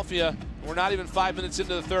Philadelphia. We're not even 5 minutes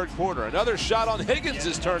into the third quarter. Another shot on Higgins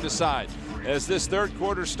is turned aside, as this third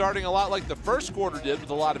quarter starting a lot like the first quarter did with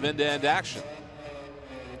a lot of end-to-end action.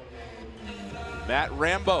 Matt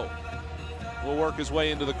Rambo will work his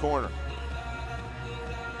way into the corner.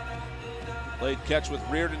 Played catch with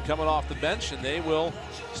Reardon coming off the bench, and they will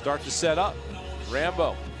start to set up.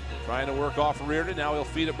 Rambo trying to work off Reardon. Now he'll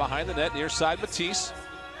feed it behind the net, near side Matisse.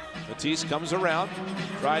 Matisse comes around,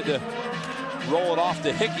 tried to roll it off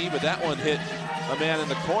to Hickey, but that one hit a man in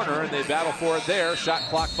the corner, and they battle for it there. Shot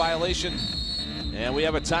clock violation. And we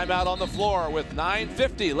have a timeout on the floor with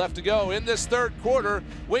 9:50 left to go in this third quarter.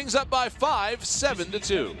 Wings up by 5,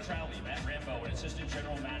 7-2. Matt Rambo and assistant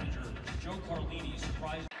general manager Joe Carlini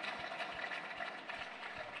surprised.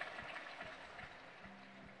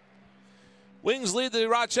 Wings lead the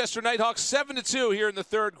Rochester Knighthawks 7-2 here in the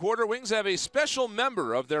third quarter. Wings have a special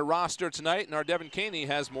member of their roster tonight, and our Devin Caney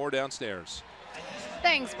has more downstairs.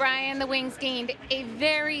 Thanks, Brian. The Wings gained a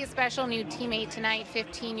very special new teammate tonight.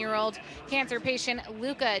 15-year-old cancer patient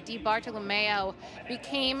Luca Di Bartolomeo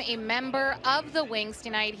became a member of the Wings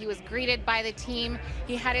tonight. He was greeted by the team.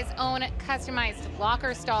 He had his own customized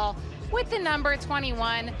locker stall with the number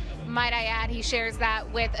 21. Might I add, he shares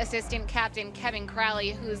that with assistant captain Kevin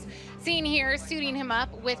Crowley, who's seen here suiting him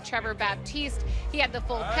up with Trevor Baptiste. He had the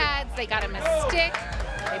full pads. They got him a stick.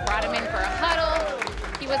 They brought him in for a huddle.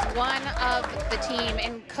 He was one of the team,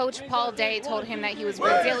 and Coach Paul Day told him that he was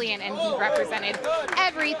resilient and he represented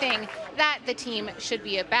everything that the team should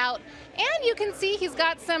be about. And you can see he's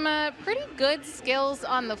got some pretty good skills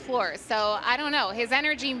on the floor. So I don't know, his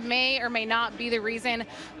energy may or may not be the reason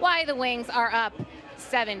why the Wings are up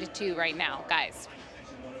 7-2 right now, guys.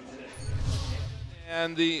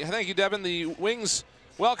 And thank you, Devin. The Wings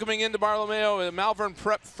welcoming into Bartolomeo a Malvern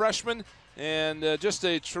Prep freshman. And just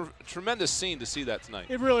a tremendous scene to see that tonight.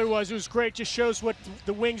 It really was. It was great. Just shows what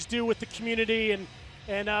the Wings do with the community.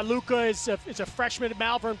 And Luca is a freshman at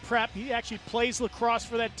Malvern Prep. He actually plays lacrosse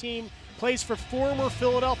for that team. Plays for former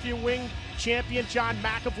Philadelphia Wing champion John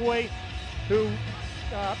McAvoy, who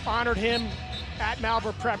honored him at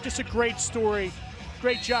Malvern Prep. Just a great story.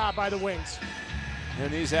 Great job by the Wings.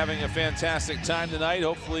 And he's having a fantastic time tonight.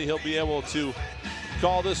 Hopefully he'll be able to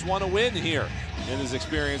call this one a win here in his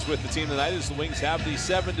experience with the team tonight, as the Wings have the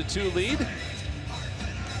 7-2 lead.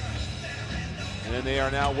 And they are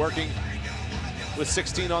now working with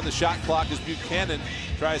 16 on the shot clock as Buchanan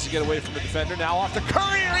tries to get away from the defender. Now off to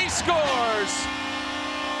Courier, he scores!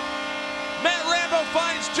 Matt Rambo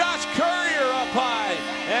finds Josh Courier up high,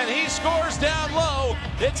 and he scores down low.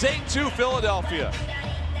 It's 8-2 Philadelphia.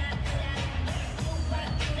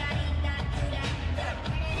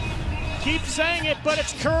 Keep saying it, but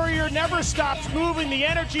it's Courier, never stops moving. The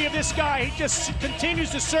energy of this guy, he just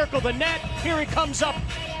continues to circle the net. Here he comes up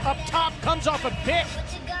top, comes off a pick,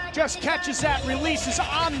 just catches that, releases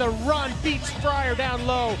on the run, beats Fryer down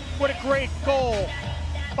low. What a great goal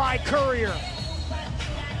by Courier.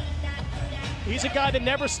 He's a guy that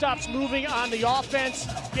never stops moving on the offense.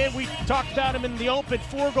 Again, we talked about him in the open,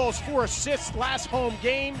 4 goals, 4 assists last home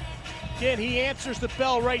game. Again, he answers the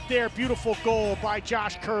bell right there. Beautiful goal by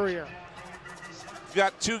Josh Courier. We've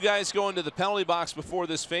got 2 guys going to the penalty box before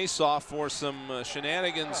this face-off for some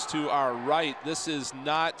shenanigans to our right. This is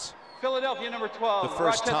not Philadelphia number 12, the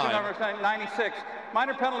first Rochester time. number 96.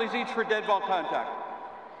 Minor penalties each for dead ball contact.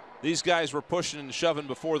 These guys were pushing and shoving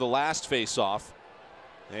before the last face-off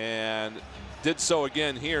and did so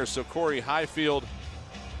again here. So Corey Highfield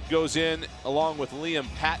goes in along with Liam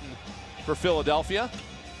Patton for Philadelphia.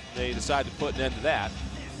 They decide to put an end to that.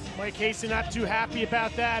 Mike Haston not too happy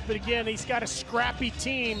about that, but again, he's got a scrappy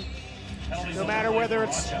team. No matter whether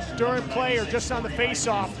it's during play or just on the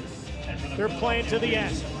face-off, they're playing to the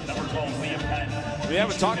end. We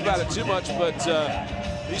haven't talked about it too much, but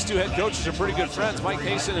these two head coaches are pretty good friends. Mike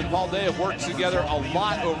Haston and Paul Day have worked together a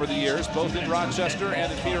lot over the years, both in Rochester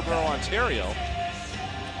and in Peterborough, Ontario.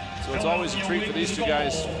 So it's always a treat for these two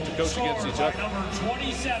guys to coach against each other.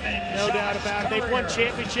 No doubt about it. They've won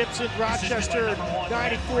championships in Rochester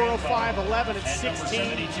 94, 05, 11, and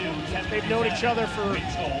 16. They've known each other for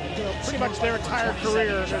pretty much their entire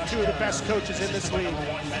career. They're two of the best coaches in this league.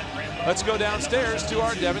 Let's go downstairs to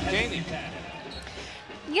our Devin Caney.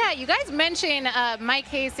 Yeah, you guys mentioned Mike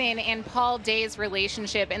Haston and Paul Day's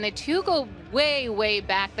relationship, and the two go way, way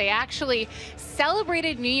back. They actually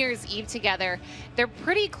celebrated New Year's Eve together. They're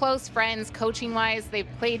pretty close friends coaching-wise. They've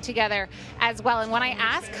played together as well. And when I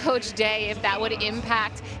asked Coach Day if that would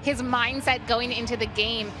impact his mindset going into the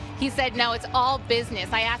game, he said, no, it's all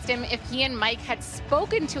business. I asked him if he and Mike had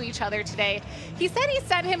spoken to each other today. He said he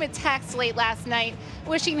sent him a text late last night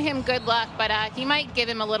wishing him good luck, but he might give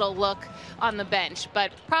him a little look on the bench,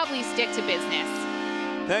 but probably stick to business.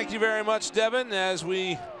 Thank you very much, Devin. As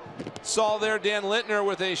we saw there, Dan Lintner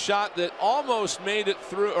with a shot that almost made it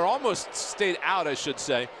through, or almost stayed out, I should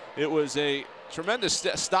say. It was a tremendous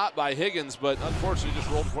stop by Higgins, but unfortunately just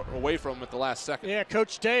rolled away from him at the last second. Yeah,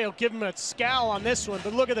 Coach Day will give him a scowl on this one,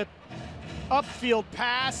 but look at the upfield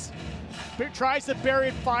pass. Tries to bury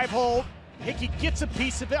it 5-hole. Higgins gets a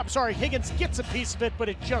piece of it, but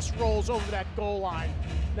it just rolls over that goal line.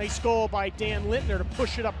 Nice goal by Dan Lintner to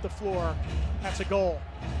push it up the floor. That's a goal.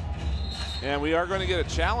 And we are going to get a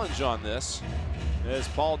challenge on this, as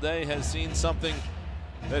Paul Day has seen something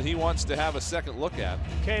that he wants to have a second look at.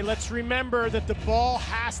 Okay, let's remember that the ball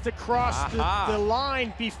has to cross the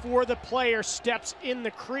line before the player steps in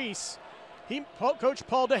the crease. Coach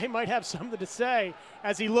Paul Day might have something to say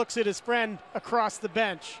as he looks at his friend across the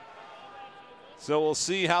bench. So we'll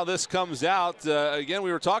see how this comes out. Again,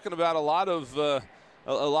 we were talking about a lot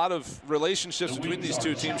of relationships between these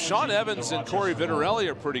two teams. Sean Evans and Cory Vitarelli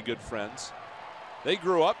are pretty good friends. They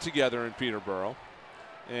grew up together in Peterborough.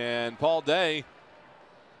 And Paul Day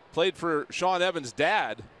played for Sean Evans'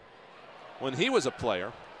 dad when he was a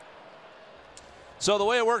player. So the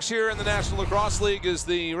way it works here in the National Lacrosse League is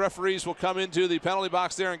the referees will come into the penalty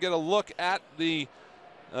box there and get a look at the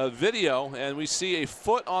video, and we see a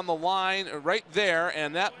foot on the line right there,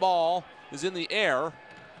 and that ball is in the air.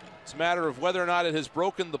 It's a matter of whether or not it has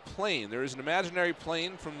broken the plane. There is an imaginary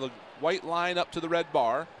plane from the white line up to the red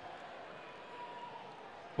bar.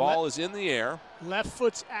 Ball is in the air. Left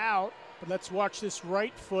foot's out, but let's watch this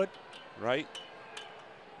right foot. Right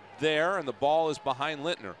there, and the ball is behind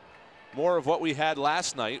Lintner. More of what we had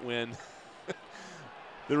last night when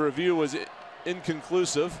the review was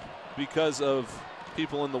inconclusive because of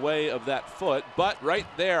people in the way of that foot. But right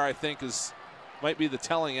there, I think, might be the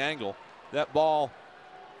telling angle. That ball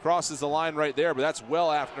crosses the line right there, but that's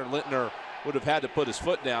well after Lintner would have had to put his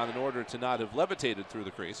foot down in order to not have levitated through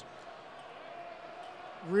the crease.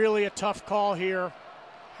 Really a tough call here.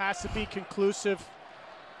 Has to be conclusive.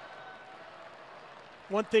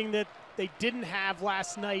 One thing that they didn't have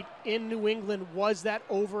last night in New England was that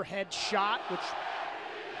overhead shot, which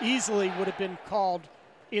easily would have been called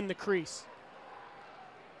in the crease.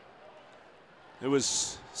 It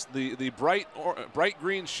was the bright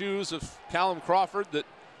green shoes of Callum Crawford that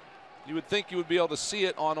you would think you would be able to see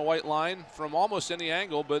it on a white line from almost any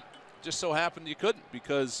angle, but just so happened you couldn't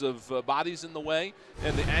because of bodies in the way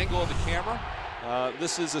and the angle of the camera.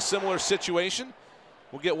 This is a similar situation.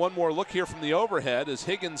 We'll get one more look here from the overhead as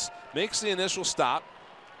Higgins makes the initial stop.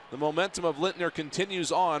 The momentum of Lintner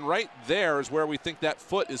continues on. Right there is where we think that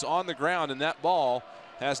foot is on the ground, and that ball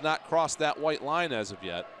has not crossed that white line as of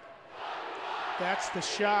yet. That's the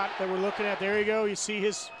shot that we're looking at. There you go. You see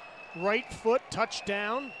his right foot touch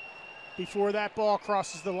down before that ball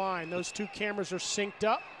crosses the line. Those two cameras are synced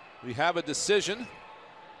up. We have a decision,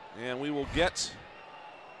 and we will get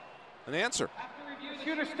an answer.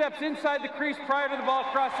 Shooter steps inside the crease prior to the ball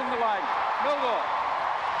crossing the line. No goal.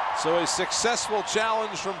 So a successful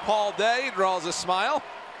challenge from Paul Day draws a smile.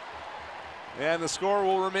 And the score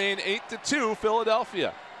will remain 8-2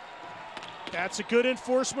 Philadelphia. That's a good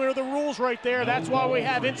enforcement of the rules right there. That's why we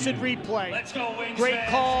have instant replay. Let's go, Wings Great fans.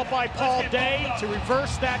 call by Paul Day to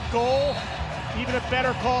reverse that goal. even a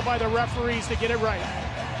better call by the referees to get it right.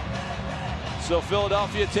 So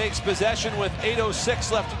Philadelphia takes possession with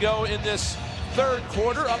 8:06 left to go in this third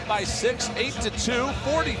quarter, up by 6, 8-2,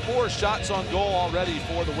 44 shots on goal already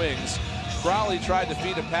for the Wings. Crowley tried to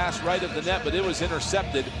feed a pass right of the net, but it was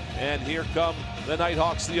intercepted, and here come the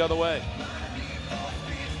Knighthawks the other way.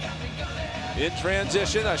 In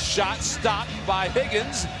transition, a shot stopped by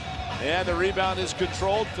Higgins, and the rebound is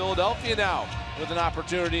controlled. Philadelphia now with an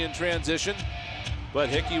opportunity in transition, but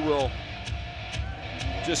Hickey will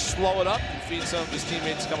just slow it up and feed some of his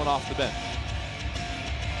teammates coming off the bench.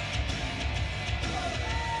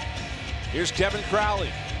 Here's Kevin Crowley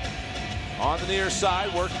on the near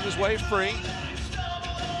side, working his way free.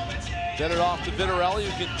 Sent it off to Vitarelli,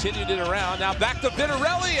 who continued it around. Now back to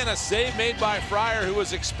Vitarelli, and a save made by Fryer, who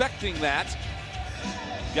was expecting that.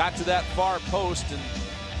 Got to that far post and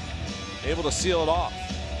able to seal it off.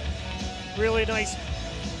 Really nice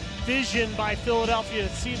vision by Philadelphia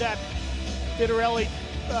to see that Vitarelli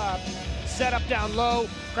set up down low.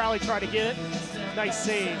 Crowley tried to get it. Nice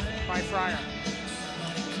save by Fryer.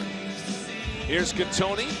 Here's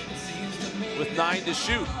Catoni with 9 to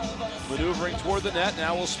shoot. Maneuvering toward the net.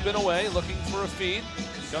 Now will spin away, looking for a feed.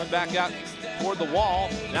 Coming back out toward the wall.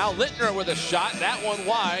 Now Littner with a shot. That one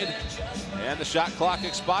wide. And the shot clock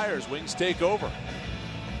expires. Wings take over.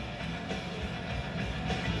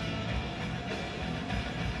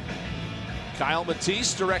 Kyle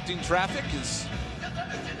Matisse directing traffic as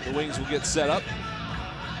the Wings will get set up.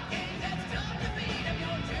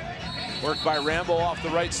 Work by Rambo off the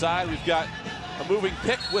right side. We've got a moving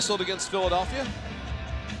pick whistled against Philadelphia.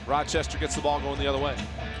 Rochester gets the ball going the other way.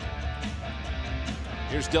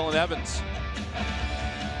 Here's Dylan Evans.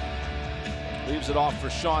 Leaves it off for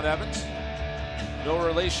Sean Evans. No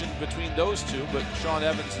relation between those two, but Sean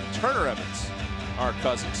Evans and Turner Evans are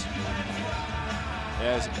cousins.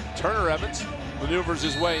 As Turner Evans maneuvers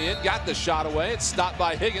his way in, got the shot away. It's stopped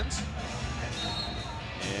by Higgins.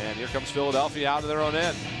 And here comes Philadelphia out of their own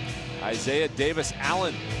end. Isaiah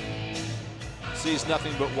Davis-Allen sees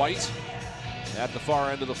nothing but white at the far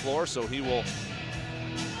end of the floor, so he will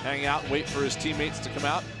hang out and wait for his teammates to come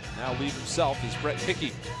out. Now leave himself as Brett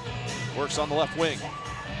Hickey works on the left wing.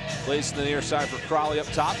 Plays to the near side for Crowley up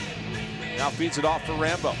top. Now feeds it off for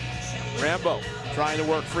Rambo. Rambo trying to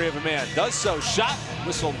work free of a man. Does so. Shot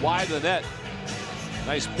whistled wide of the net.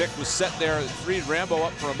 Nice pick was set there. It freed Rambo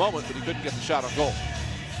up for a moment, but he couldn't get the shot on goal.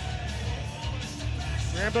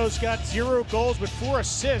 Rambo's got 0 goals but 4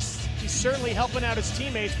 assists. He's certainly helping out his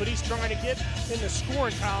teammates, but he's trying to get in the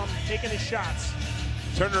scoring column, taking his shots.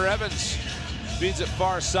 Turner Evans feeds it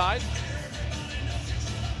far side.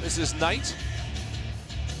 This is Knight.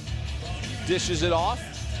 Dishes it off.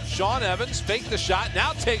 Sean Evans faked the shot,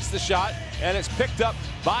 now takes the shot, and it's picked up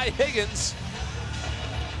by Higgins,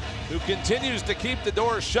 who continues to keep the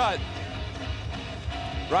door shut.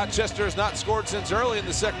 Rochester has not scored since early in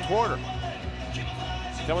the second quarter.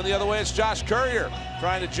 Coming the other way, it's Josh Courier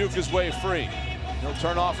trying to juke his way free. He'll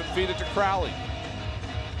turn off and feed it to Crowley.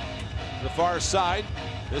 To the far side,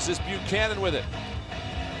 this is Buchanan with it.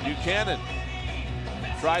 Buchanan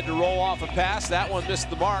tried to roll off a pass. That one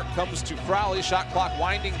missed the mark. Comes to Crowley. Shot clock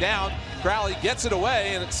winding down. Crowley gets it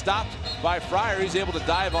away, and it's stopped by Fryer. He's able to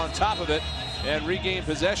dive on top of it and regain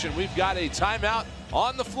possession. We've got a timeout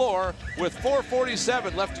on the floor with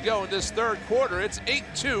 4:47 left to go in this third quarter. It's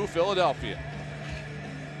 8-2 Philadelphia.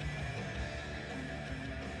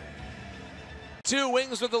 2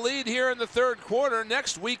 Wings with the lead here in the third quarter.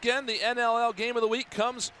 Next weekend, the NLL Game of the Week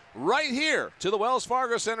comes right here to the Wells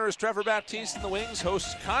Fargo Center as Trevor Baptiste and the Wings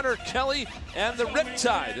host Connor Kelly and the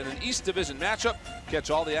Riptide in an East Division matchup. Catch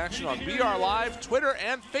all the action on BR Live, Twitter,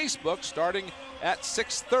 and Facebook starting at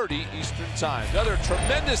 6:30 Eastern Time. Another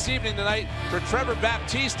tremendous evening tonight for Trevor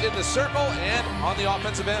Baptiste in the circle and on the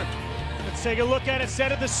offensive end. Let's take a look at it.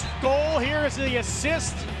 Set of the goal. Here is the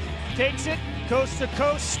assist. Takes it coast to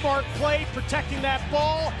coast. Smart play, protecting that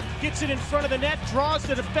ball. Gets it in front of the net. Draws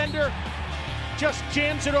the defender. Just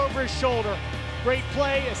jams it over his shoulder. Great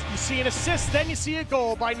play. As you see an assist, then you see a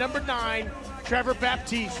goal by number 9, Trevor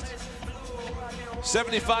Baptiste.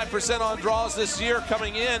 75% on draws this year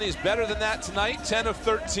coming in. He's better than that tonight, 10 of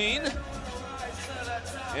 13.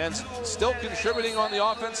 And still contributing on the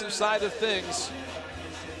offensive side of things.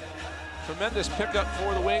 Tremendous pickup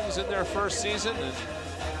for the Wings in their first season, and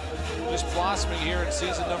just blossoming here in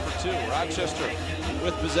season number 2. Rochester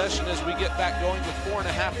with possession as we get back going with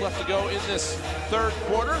 4.5 left to go in this third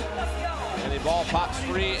quarter. And a ball pops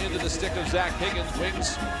free into the stick of Zach Higgins.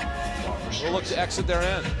 Wings will look to exit their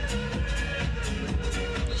end.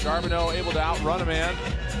 Charbonneau able to outrun a man.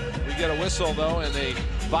 We get a whistle though, and a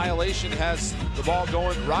Violation has the ball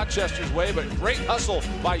going Rochester's way, but great hustle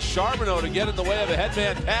by Charbonneau to get in the way of a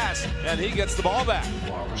headman pass, and he gets the ball back.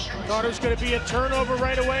 Thought it was going to be a turnover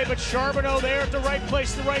right away, but Charbonneau there at the right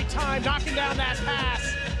place, the right time, knocking down that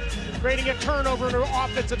pass, creating a turnover in an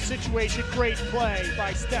offensive situation. Great play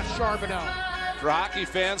by Steph Charbonneau. For hockey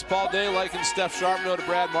fans, Paul Day liking Steph Charbonneau to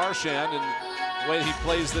Brad Marchand, and the way he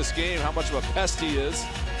plays this game, how much of a pest he is.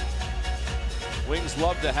 Wings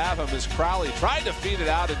love to have him as Crowley tried to feed it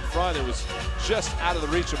out in front. It was just out of the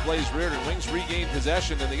reach of Blaze Reardon. Wings regained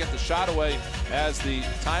possession, and they get the shot away as the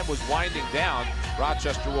time was winding down.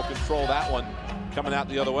 Rochester will control that one coming out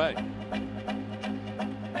the other way.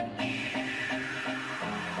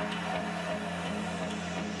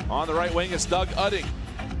 On the right wing is Doug Udding.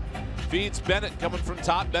 Feeds Bennett coming from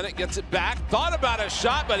top. Bennett gets it back. Thought about a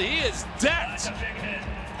shot, but he is decked.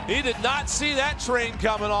 He did not see that train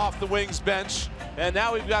coming off the Wings bench. And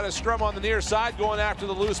now we've got a scrum on the near side going after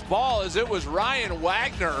the loose ball, as it was Ryan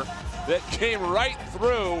Wagner that came right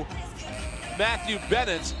through Matthew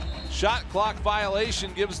Bennett. Shot clock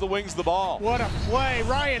violation gives the Wings the ball. What a play.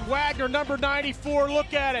 Ryan Wagner, number 94,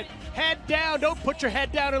 look at it. Head down, don't put your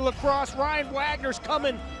head down in lacrosse. Ryan Wagner's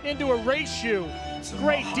coming into a race shoe.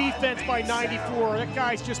 Great defense by 94. That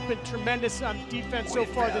guy's just been tremendous on defense so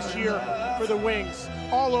far this year for the Wings.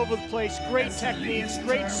 All over the place, great techniques,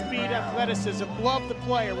 great speed, athleticism. Love the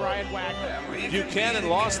play of Ryan Wagner. Buchanan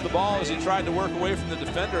lost the ball as he tried to work away from the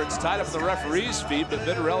defender. It's tied up in the referee's feet, but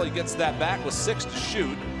Vitarelli gets that back with 6 to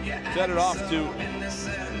shoot. Fed it off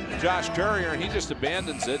to Josh Courier, and he just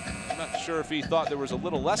abandons it. I'm not sure if he thought there was a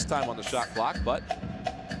little less time on the shot clock, but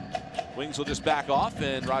Wings will just back off,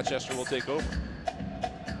 and Rochester will take over.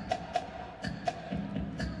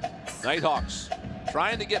 Knighthawks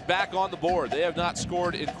trying to get back on the board. They have not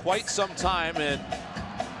scored in quite some time, and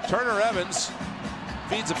Turner Evans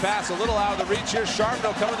feeds a pass a little out of the reach here.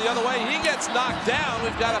 Charbonneau coming the other way. He gets knocked down.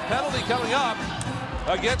 We've got a penalty coming up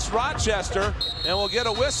against Rochester, and we'll get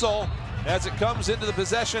a whistle as it comes into the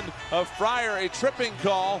possession of Fryer, a tripping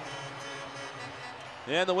call.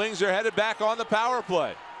 And the Wings are headed back on the power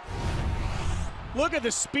play. Look at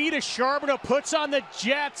the speed of Charbonneau, puts on the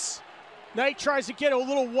Jets. Knight tries to get a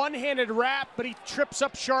little one-handed wrap, but he trips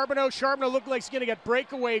up Charbonneau. Charbonneau looked like he's going to get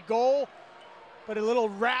breakaway goal, but a little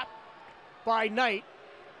wrap by Knight.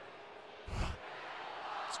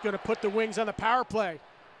 It's going to put the Wings on the power play.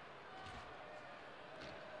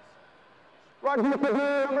 Rochester,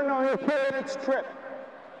 number 9, it's Tripp.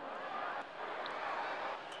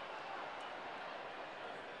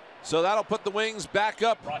 So that'll put the Wings back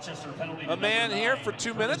up a man here for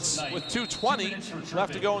 2 minutes with 2:20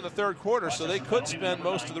 left to go in the third quarter. So they could spend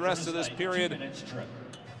most of the rest of this period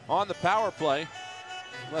on the power play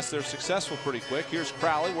unless they're successful pretty quick. Here's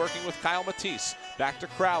Crowley working with Kyle Matisse. Back to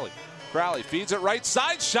Crowley. Crowley feeds it right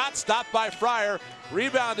side. Shot stopped by Fryer.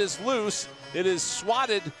 Rebound is loose. It is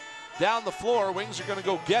swatted down the floor. Wings are going to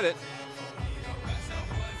go get it.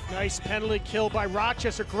 Nice penalty kill by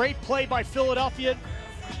Rochester. Great play by Philadelphia.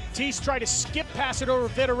 Tease tried to skip pass it over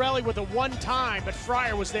Vitarelli with a one-time, but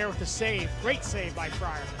Fryer was there with the save. Great save by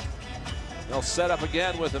Fryer. They'll set up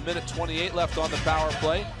again with 1:28 left on the power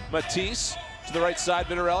play. Matisse to the right side,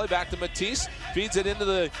 Vitarelli back to Matisse. Feeds it into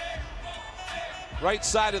the right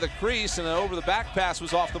side of the crease, and over the back pass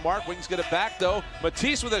was off the mark. Wings get it back though.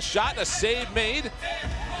 Matisse with a shot and a save made.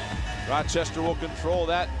 Rochester will control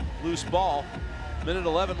that loose ball.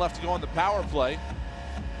 1:11 left to go on the power play.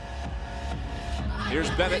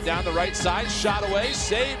 Here's Bennett down the right side, shot away,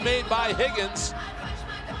 save made by Higgins.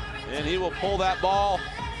 And he will pull that ball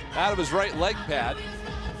out of his right leg pad.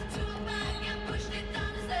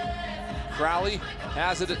 Crowley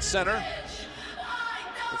has it at center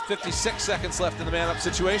with 56 seconds left in the man-up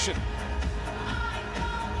situation.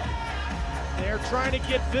 They're trying to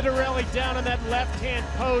get Vitarelli down on that left-hand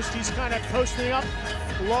post. He's kind of posting up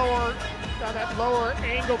lower, on that lower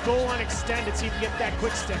angle goal line extended, so you can get that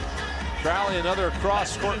quick stick. Crowley, another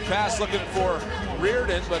cross-court pass looking for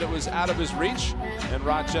Reardon, but it was out of his reach. And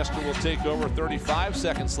Rochester will take over. 35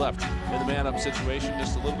 seconds left in the man-up situation.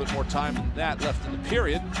 Just a little bit more time than that left in the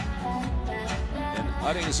period. And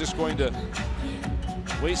Udding is just going to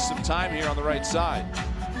waste some time here on the right side.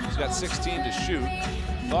 He's got 16 to shoot.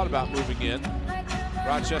 Thought about moving in.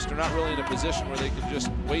 Rochester not really in a position where they can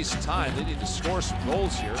just waste time. They need to score some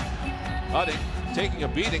goals here. Udding taking a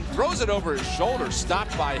beating, throws it over his shoulder,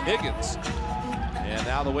 stopped by Higgins. And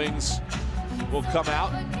now the Wings will come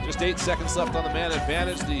out. Just 8 seconds left on the man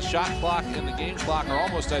advantage. The shot clock and the game clock are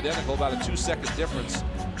almost identical, about a 2-second difference.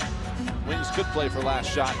 Wings could play for last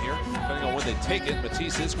shot here, depending on when they take it.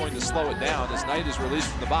 Baptiste is going to slow it down as Knight is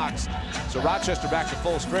released from the box. So Rochester back to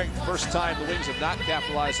full strength. First time the Wings have not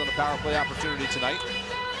capitalized on a power play opportunity tonight.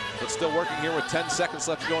 But still working here with 10 seconds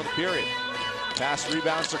left to go in the period. Pass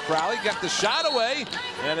rebounds to Crowley, get the shot away,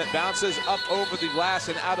 and it bounces up over the glass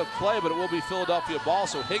and out of play, but it will be Philadelphia ball,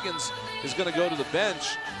 so Higgins is going to go to the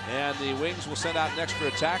bench, and the Wings will send out an extra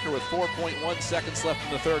attacker with 4.1 seconds left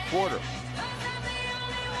in the third quarter.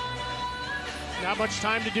 Not much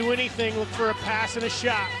time to do anything. Look for a pass and a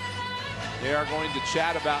shot. They are going to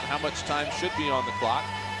chat about how much time should be on the clock.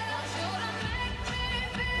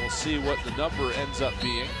 We'll see what the number ends up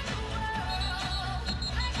being.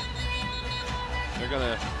 They're going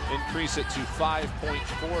to increase it to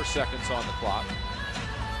 5.4 seconds on the clock.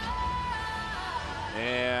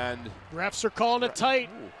 And refs are calling it tight.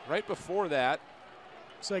 Right before that,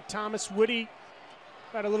 looks like Thomas Whitty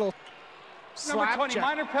had a little Number 20, check.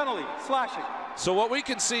 Minor penalty, slashing. So what we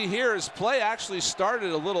can see here is play actually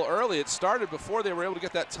started a little early. It started before they were able to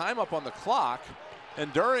get that time up on the clock.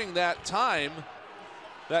 And during that time,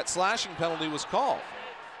 that slashing penalty was called.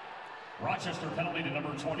 Rochester penalty to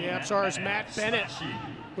number 20. Yeah, as far as Matt Bennett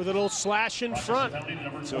with a little slash in front.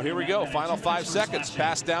 So here we go, final 5 seconds.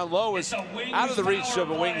 Pass down low is out of the reach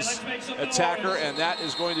of a Wings attacker, and that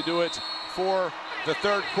is going to do it for the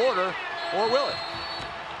third quarter, or will it?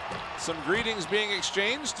 Some greetings being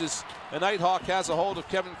exchanged as the Nighthawk has a hold of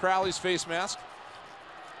Kevin Crowley's face mask.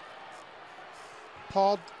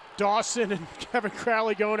 Paul Dawson and Kevin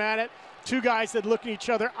Crowley going at it. Two guys that look at each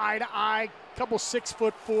other eye to eye. Couple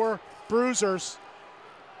 6'4" bruisers.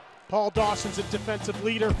 Paul Dawson's a defensive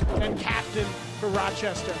leader and captain for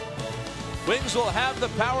Rochester. Wings will have the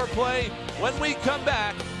power play when we come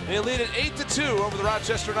back. They lead at 8-2 over the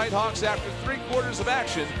Rochester Knighthawks after 3 quarters of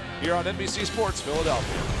action here on NBC Sports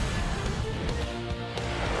Philadelphia.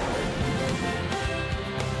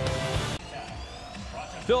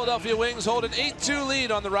 Philadelphia Wings hold an 8-2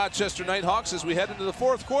 lead on the Rochester Knighthawks as we head into the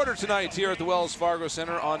fourth quarter tonight here at the Wells Fargo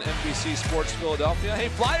Center on NBC Sports Philadelphia. Hey,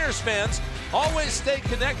 Flyers fans, always stay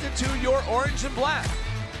connected to your orange and black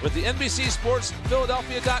with the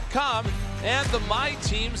NBCSportsPhiladelphia.com and the My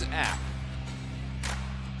Teams app.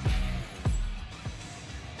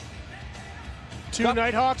 Two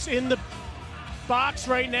Nighthawks in the box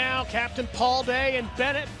right now. Captain Paul Day and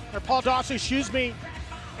Bennett, or Paul Dawson, excuse me,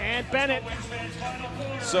 and Bennett.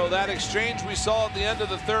 So that exchange we saw at the end of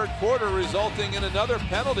the third quarter resulting in another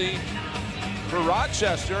penalty for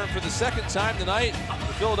Rochester. And for the second time tonight,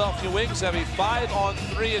 the Philadelphia Wings have a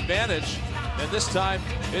 5-on-3 advantage. And this time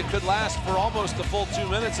it could last for almost the full 2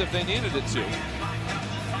 minutes if they needed it to.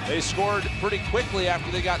 They scored pretty quickly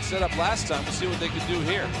after they got set up last time. We'll see what they can do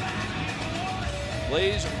here.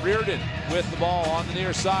 Blaze Reardon with the ball on the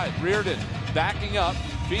near side. Reardon backing up.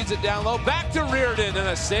 Feeds it down low, back to Reardon, and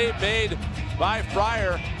a save made by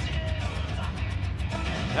Fryer.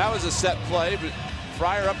 That was a set play, but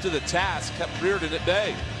Fryer up to the task, kept Reardon at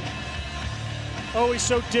bay. Always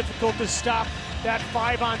so difficult to stop that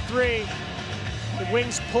 5-on-3. The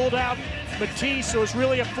Wings pulled out Baptiste, so it's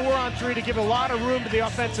really a 4-on-3 to give a lot of room to the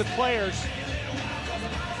offensive players.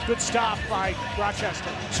 Good stop by Rochester.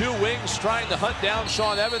 Two Wings trying to hunt down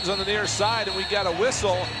Sean Evans on the near side, and we got a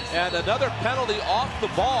whistle and another penalty off the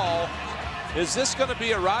ball. Is this going to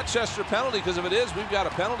be a Rochester penalty? Because if it is, we've got a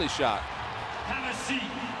penalty shot. Have a seat.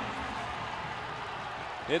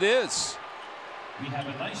 It is. We have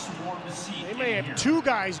a nice warm seat. They may have two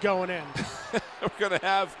guys going in. We're going to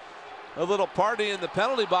have a little party in the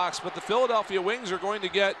penalty box, but the Philadelphia Wings are going to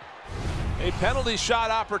get a penalty shot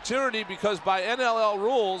opportunity because by NLL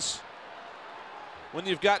rules, when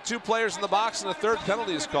you've got two players in the box and a third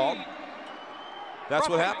penalty is called, that's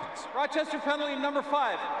what happens. Rochester penalty number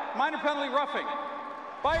 5, minor penalty roughing.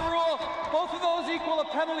 By rule, both of those equal a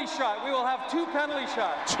penalty shot. We will have 2 penalty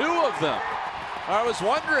shots. 2 of them. I was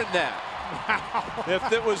wondering that.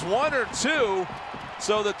 If it was 1 or 2,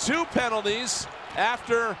 so the 2 penalties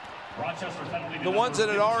after the ones that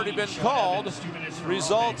had already been called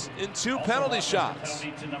result in 2 penalty shots.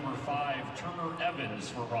 Penalty to number 5, Turner Evans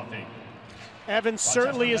for roughing. Evans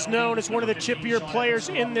certainly is known as one of the chippier players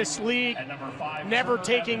in this league, never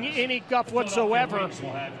taking any guff whatsoever.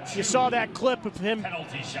 You saw that clip of him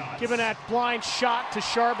giving that blind shot to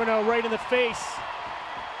Charbonneau right in the face.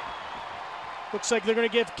 Looks like they're going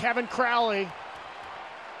to give Kevin Crowley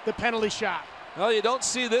the penalty shot. Well, you don't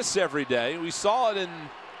see this every day. We saw it in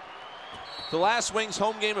the last Wings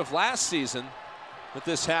home game of last season that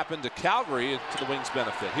this happened to Calgary to the Wings'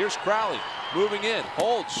 benefit. Here's Crowley moving in,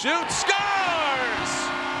 holds, shoots, scores!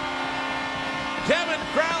 Kevin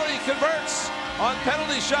Crowley converts on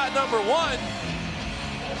penalty shot number 1.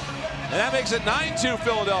 And that makes it 9-2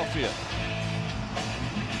 Philadelphia.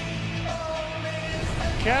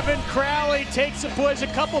 Kevin Crowley takes a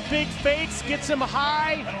couple big fakes, gets him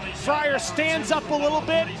high. Fryer stands up a little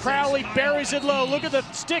bit. Crowley buries it low. Look at the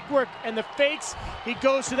stick work and the fakes. He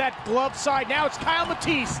goes to that glove side. Now it's Kyle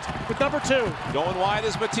Baptiste with number 2. Going wide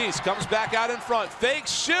is Baptiste. Comes back out in front.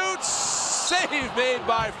 Fakes, shoots. Save made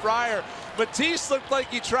by Fryer. Baptiste looked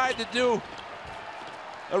like he tried to do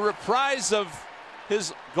a reprise of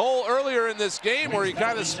his goal earlier in this game where he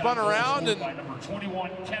kind of spun around and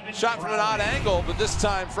shot from an odd angle, but this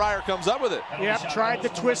time Fryer comes up with it. Yep, tried the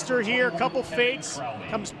twister here, a couple fakes,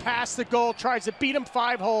 comes past the goal, tries to beat him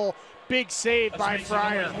 5-hole. Big save by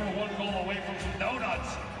Fryer.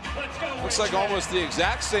 Looks like almost the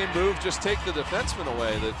exact same move, just take the defenseman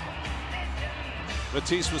away that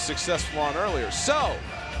Baptiste was successful on earlier. So,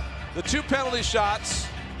 the 2 penalty shots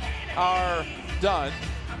are done.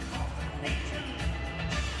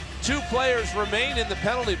 2 players remain in the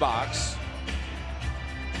penalty box.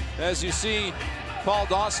 As you see, Paul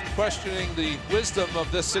Dawson questioning the wisdom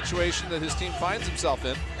of this situation that his team finds himself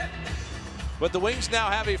in. But the Wings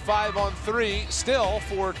now have a 5-on-3 still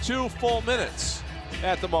for 2 full minutes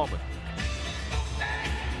at the moment.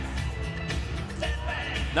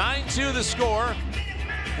 9-2 the score.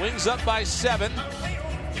 Wings up by 7.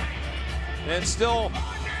 And still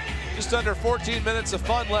just under 14 minutes of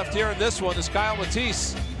fun left here in this one as Kyle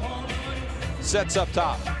Baptiste sets up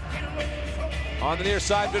top. On the near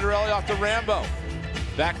side, Vitarelli off to Rambo.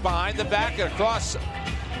 Back behind the back, across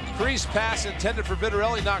crease pass intended for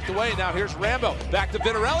Vitarelli, knocked away. Now here's Rambo. Back to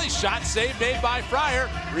Vitarelli, shot save made by Fryer.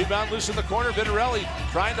 Rebound loose in the corner, Vitarelli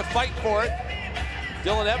trying to fight for it.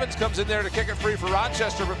 Dylan Evans comes in there to kick it free for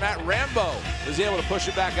Rochester, but Matt Rambo is able to push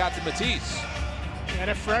it back out to Baptiste.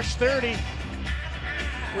 And a fresh 30.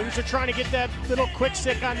 Wings are trying to get that little quick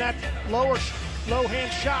stick on that low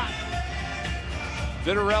hand shot.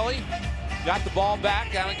 Vitarelli got the ball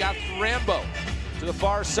back and it got Rambo to the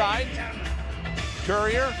far side.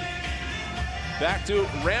 Courier back to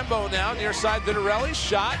Rambo now, near side Vitarelli.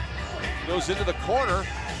 Shot goes into the corner.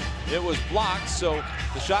 It was blocked, so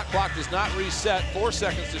the shot clock does not reset. 4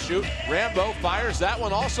 seconds to shoot. Rambo fires, that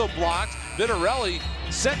one also blocked. Vitarelli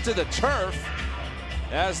sent to the turf.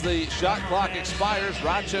 As the shot clock expires,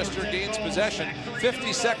 Rochester gains possession.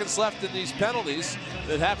 50 seconds left in these penalties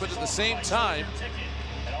that happened at the same time.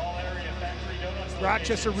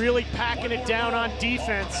 Rochester really packing it down on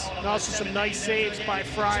defense, and also some nice saves by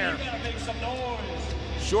Fryer.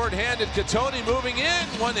 Short-handed Catoni moving in.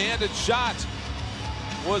 One-handed shot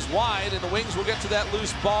was wide, and the Wings will get to that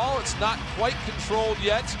loose ball. It's not quite controlled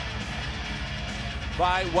yet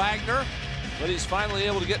by Wagner, but he's finally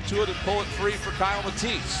able to get to it and pull it free for Kyle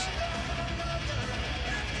Baptiste.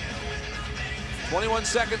 21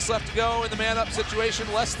 seconds left to go in the man-up situation,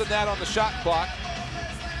 less than that on the shot clock.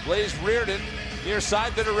 Blaze Reardon, near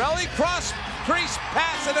side, Vitarelli, cross, crease,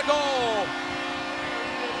 pass, and a goal.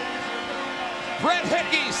 Brett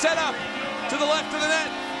Hickey set up to the left of the net.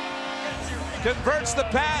 Converts the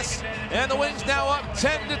pass, and the Wings now up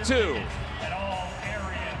 10-2.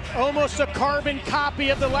 Almost a carbon copy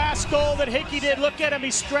of the last goal that Hickey did. Look at him,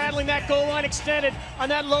 he's straddling that goal line extended on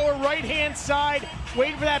that lower right-hand side,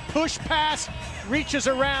 waiting for that push pass, reaches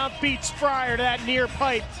around, beats Fryer to that near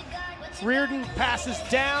pipe. Reardon passes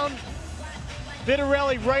down.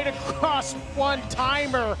 Vitarelli right across,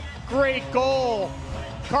 one-timer, great goal.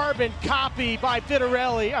 Carbon copy by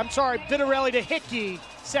Vitarelli. I'm sorry, Vitarelli to Hickey.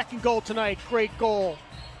 Second goal tonight, great goal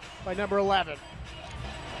by number 11.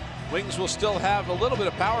 Wings will still have a little bit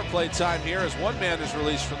of power play time here as one man is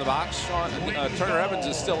released from the box. Turner Evans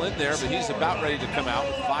is still in there, but he's about ready to come out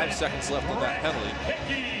with 5 seconds left on that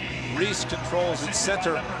penalty. Reese controls its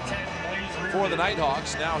center for the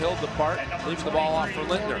Knighthawks. Now he'll depart, leaving the ball off for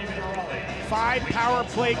Lindner. 5 power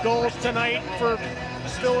play goals tonight for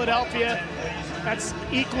Philadelphia. That's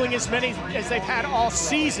equaling as many as they've had all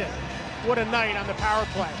season. What a night on the power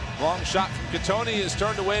play. Long shot from Catoni is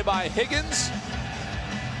turned away by Higgins.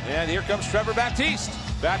 And here comes Trevor Baptiste.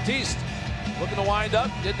 Baptiste looking to wind up,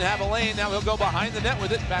 didn't have a lane. Now he'll go behind the net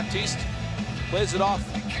with it. Baptiste plays it off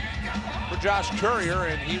for Josh Courier,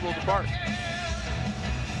 and he will depart.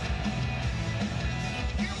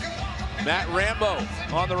 Matt Rambo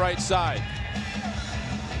on the right side.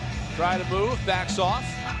 Try to move, backs off.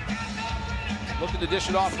 Looking to dish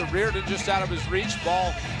it off to Reardon, just out of his reach.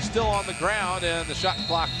 Ball still on the ground, and the shot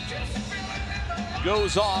clock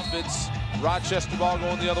goes off. It's Rochester ball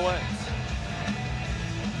going the other way.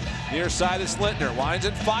 Near side is Lindner, winds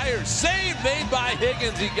and fires. Save made by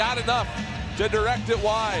Higgins. He got enough to direct it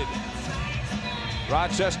wide.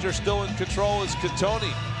 Rochester still in control as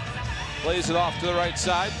Catoni plays it off to the right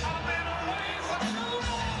side.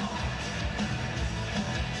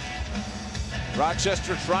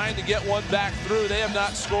 Rochester trying to get one back through. They have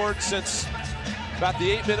not scored since about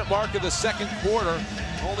the 8-minute mark of the second quarter.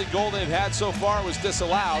 Only goal they've had so far was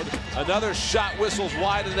disallowed. Another shot whistles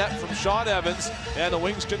wide of net from Sean Evans, and the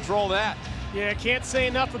Wings control that. Yeah, can't say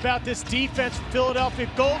enough about this defense from Philadelphia.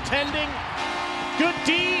 Goaltending, good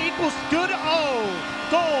D equals good O.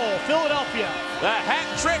 Goal, Philadelphia. The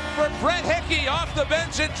hat trick for Brett Hickey off the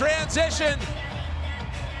bench in transition.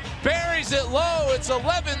 Buries it low, it's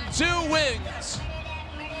 11-2 Wings.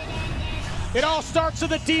 It all starts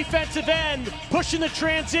with the defensive end, pushing the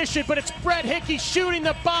transition, but it's Brett Hickey shooting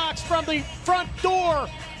the box from the front door.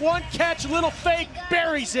 One catch, little fake,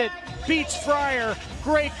 buries it, beats Fryer.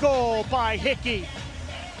 Great goal by Hickey.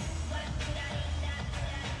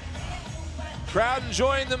 Crowd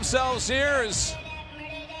enjoying themselves here as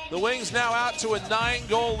the Wings now out to a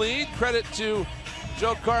 9-goal lead. Credit to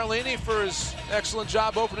Joe Carlini for his excellent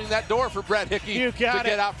job opening that door for Brett Hickey to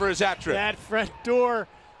get out for his hat trick. That front door.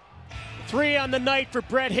 3 on the night for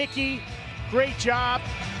Brett Hickey. Great job.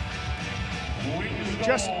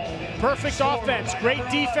 Just perfect offense. Great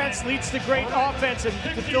defense leads to great offense, and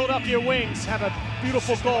the Philadelphia Wings have a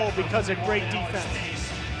beautiful goal because of great defense.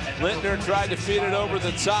 Lintner tried to feed it over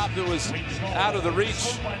the top. It was out of the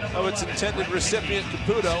reach of its intended recipient,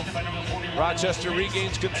 Caputo. Rochester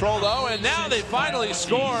regains control though, and now they finally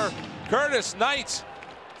score. Curtis Knight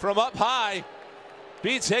from up high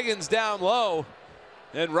beats Higgins down low.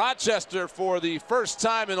 And Rochester, for the first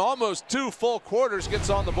time in almost 2 full quarters, gets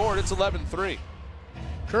on the board. It's 11-3.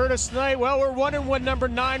 Curtis Knight, well, we're wondering when number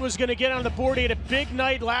 9 was going to get on the board. He had a big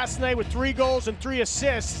night last night with 3 goals and 3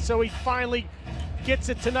 assists, so he finally gets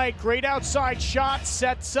it tonight. Great outside shot,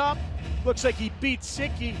 sets up. Looks like he beats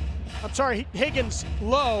Higgins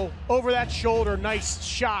low over that shoulder. Nice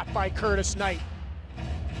shot by Curtis Knight.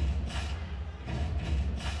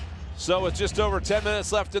 So with just over 10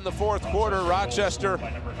 minutes left in the fourth quarter, Rochester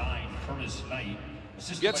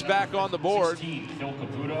gets back on the board.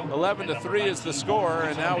 11-3 is the score,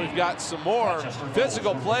 and now we've got some more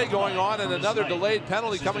physical play going on and another delayed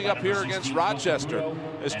penalty coming up here against Rochester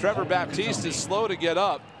as Trevor Baptiste is slow to get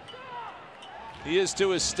up. He is to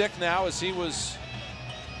his stick now as he was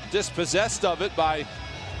dispossessed of it by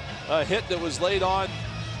a hit that was laid on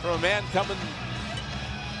from a man coming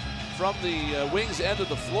from the Wings end of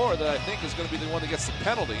the floor that I think is going to be the one that gets the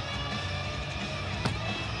penalty.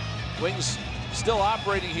 Wings still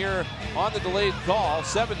operating here on the delayed call.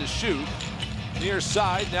 7 to shoot. Near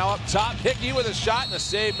side, now up top. Hickey with a shot and a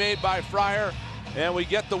save made by Fryer. And we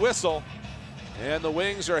get the whistle. And the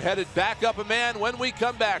Wings are headed back up a man when we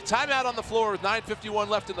come back. Timeout on the floor with 9:51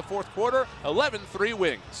 left in the fourth quarter. 11-3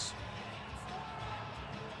 Wings.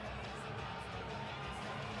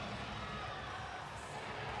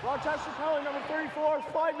 Rochester penalty number 34,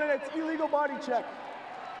 5 minutes, illegal body check.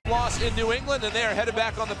 Loss in New England, and they are headed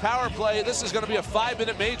back on the power play. This is going to be a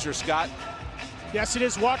 5-minute major, Scott. Yes, it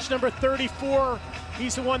is. Watch number 34.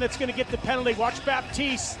 He's the one that's going to get the penalty. Watch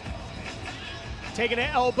Baptiste taking an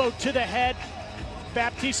elbow to the head.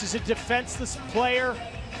 Baptiste is a defenseless player.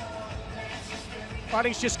 Thought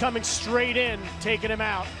he's just coming straight in, taking him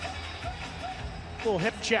out. Little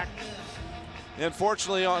hip check. And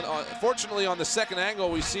fortunately on the second angle,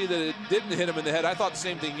 we see that it didn't hit him in the head. I thought the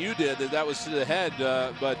same thing you did, that was to the head.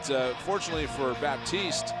 But fortunately for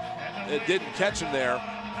Baptiste, it didn't catch him there.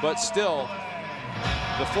 But still,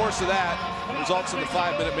 the force of that results in the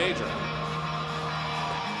 5-minute major.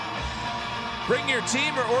 Bring your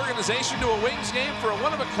team or organization to a Wings game for a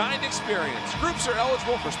one-of-a-kind experience. Groups are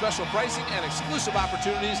eligible for special pricing and exclusive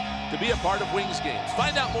opportunities to be a part of Wings games.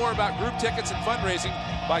 Find out more about group tickets and fundraising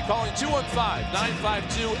by calling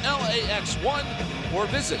 215-952-LAX1 or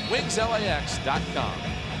visit wingslax.com.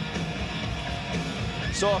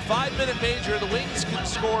 So a 5-minute major, the Wings can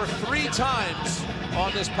score 3 times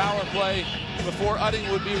on this power play before Utting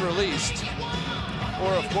would be released.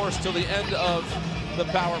 Or of course till the end of the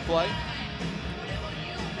power play.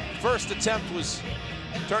 First attempt was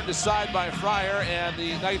turned aside by Fryer, and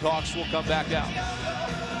the Knighthawks will come back out.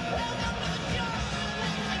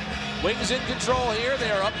 Wings in control here.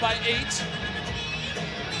 They are up by 8.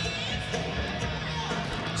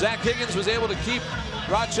 Zach Higgins was able to keep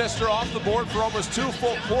Rochester off the board for almost 2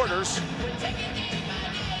 full quarters.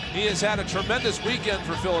 He has had a tremendous weekend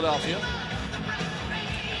for Philadelphia.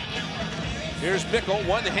 Here's Mickle,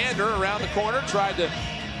 one-hander around the corner, tried to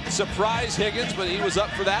surprise Higgins, but he was up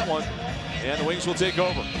for that one, and the Wings will take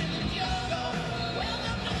over.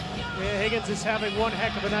 Yeah, Higgins is having one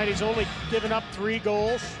heck of a night. He's only given up 3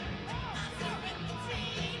 goals.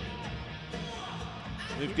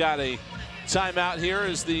 We've got a timeout here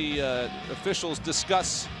as the officials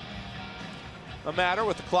discuss a matter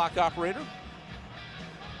with the clock operator.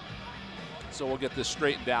 So we'll get this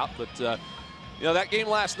straightened out. But, you know, that game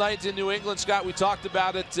last night in New England, Scott, we talked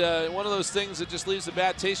about it. One of those things that just leaves a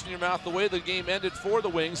bad taste in your mouth, the way the game ended for the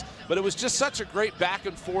Wings. But it was just such a great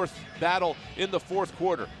back-and-forth battle in the fourth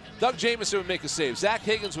quarter. Doug Jamieson would make a save. Zach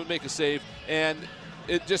Higgins would make a save. And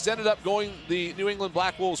it just ended up going the New England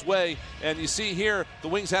Black Wolves' way. And you see here, the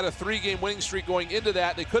Wings had a 3-game winning streak going into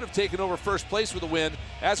that. They could have taken over first place with a win.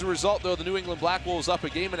 As a result, though, the New England Black Wolves up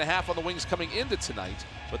 1.5 games on the Wings coming into tonight.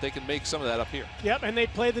 But they can make some of that up here. Yep, and they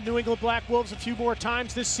play the New England Black Wolves a few more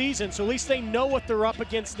times this season. So at least they know what they're up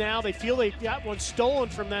against now. They feel they got one stolen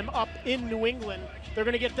from them up in New England. They're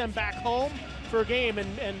going to get them back home for a game.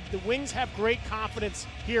 And the Wings have great confidence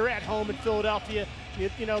here at home in Philadelphia.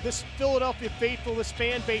 You know, this Philadelphia faithful, this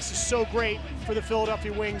fan base is so great for the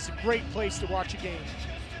Philadelphia Wings. A great place to watch a game.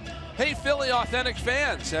 Hey, Philly Authentic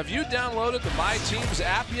fans, have you downloaded the My Teams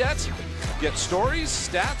app yet? Get stories,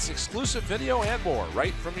 stats, exclusive video, and more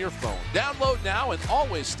right from your phone. Download now and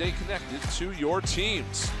always stay connected to your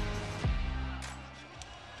teams.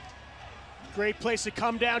 Great place to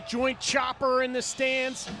come down. Joint chopper in the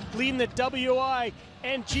stands, leading the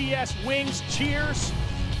WINGS Wings cheers.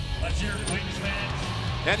 Let's hear it, Wings fans.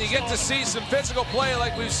 And you get to see some physical play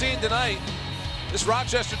like we've seen tonight. This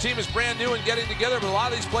Rochester team is brand new and getting together, but a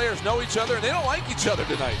lot of these players know each other, and they don't like each other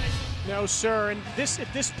tonight. No, sir. And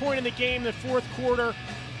at this point in the game, the fourth quarter,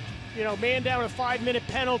 you know, man down a 5-minute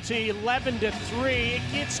penalty, 11-3. It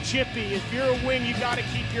gets chippy. If you're a Wing, you got to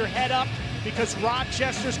keep your head up because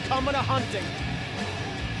Rochester's coming a hunting.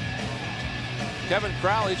 Kevin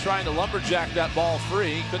Crowley trying to lumberjack that ball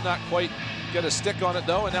free. Could not quite get a stick on it,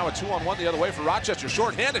 though, and now a 2-on-1 the other way for Rochester.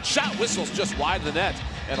 Short-handed shot, whistles just wide of the net,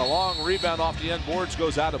 and a long rebound off the end boards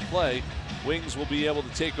goes out of play. Wings will be able to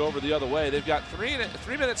take over the other way. They've got 3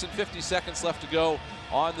 minutes and 50 seconds left to go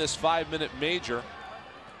on this 5-minute major.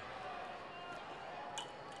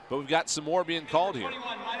 But we've got some more being called here.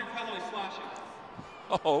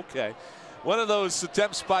 Oh, okay. One of those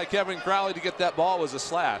attempts by Kevin Crowley to get that ball was a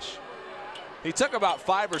slash. He took about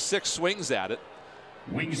 5 or 6 swings at it.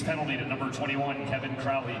 Wings penalty to number 21, Kevin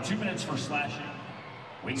Crowley. 2 minutes for slashing.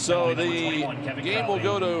 Wings so the game will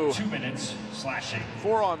go to 2 minutes slashing.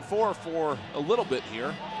 4-on-4 for a little bit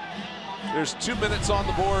here. There's 2 minutes on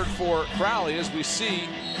the board for Crowley as we see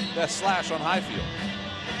that slash on Highfield.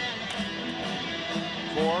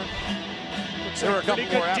 4. There were a couple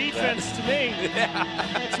pretty more good defense to me.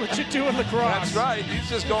 Yeah. That's what you do in lacrosse. That's right. He's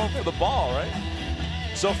just going for the ball, right?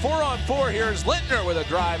 So 4-on-4 here is Littner with a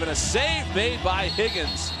drive and a save made by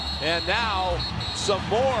Higgins. And now some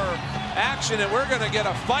more action, and we're going to get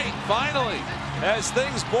a fight finally as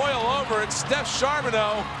things boil over. It's Steph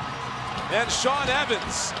Charbonneau and Sean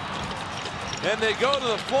Evans. And they go to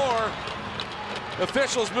the floor.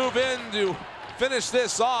 Officials move in to finish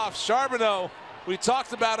this off. Charbonneau, we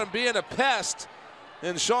talked about him being a pest,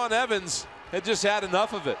 and Sean Evans had just had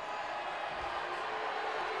enough of it.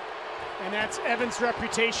 And that's Evans'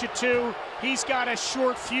 reputation too. He's got a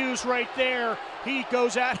short fuse right there. He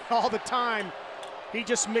goes at it all the time. He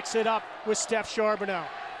just mixed it up with Steph Charbonneau.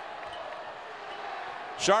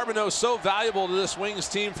 Charbonneau so valuable to this Wings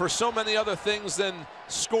team for so many other things than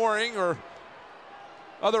scoring or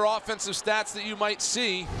other offensive stats that you might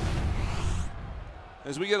see.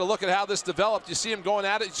 As we get a look at how this developed, you see them going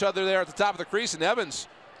at each other there at the top of the crease, and Evans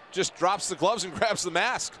just drops the gloves and grabs the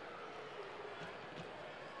mask.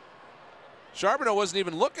 Charbonneau wasn't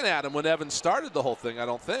even looking at him when Evans started the whole thing, I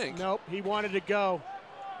don't think. Nope, he wanted to go.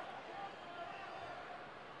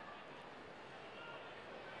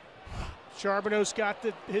 Charbonneau's got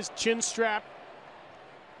his chin strap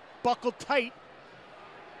buckled tight.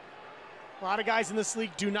 A lot of guys in this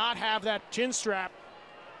league do not have that chin strap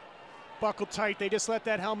buckled tight. They just let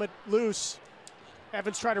that helmet loose.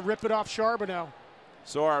 Evans tried to rip it off Charbonneau.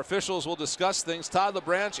 So our officials will discuss things. Todd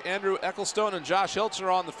LeBranch, Andrew Ecclestone, and Josh Hiltz are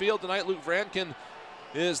on the field tonight. Luke Vrankin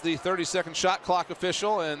is the 30-second shot clock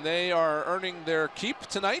official, and they are earning their keep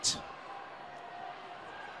tonight.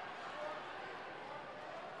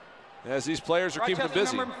 As these players are keeping them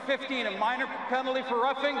busy. Number 15, a minor penalty for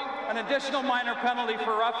roughing, an additional minor penalty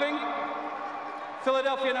for roughing.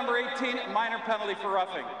 Philadelphia number 18, minor penalty for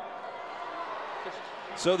roughing.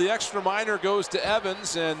 So the extra minor goes to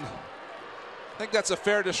Evans, and think that's a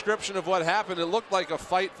fair description of what happened. It looked like a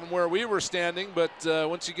fight from where we were standing, but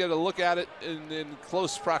once you get a look at it in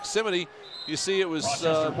close proximity, you see it was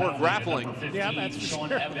more grappling. Yeah, that's for Sean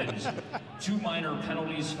sure. Evans, 2 minor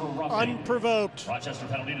penalties for roughing. Unprovoked. Rochester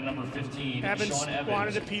penalty to number 15. Evans Sean Evans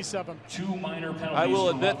wanted a piece of him. 2 minor penalties. I will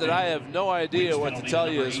for admit that roughing. I have no idea what to penalty tell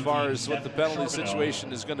to you number as far 18, as what the Steph penalty Charbonneau.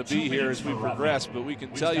 situation is going to 2 be here minutes as we for roughing. progress, but we can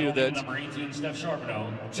Wings tell you penalty to that number 18, Steph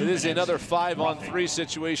Charbonneau. it is another 5-on-3 roughing.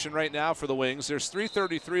 situation right now for the Wings. There's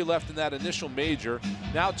 3:33 left in that initial major.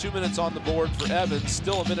 Now 2 minutes on the board for Evans.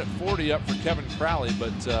 Still a minute 40 up for Kevin Crowley,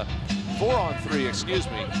 but 4-on-3, excuse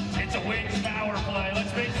me. It's a Wings power play.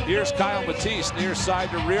 Let's make some Here's noise. Kyle Baptiste near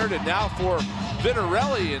side to Reardon. Now for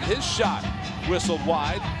Vitarelli, and his shot whistled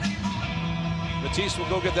wide. Baptiste will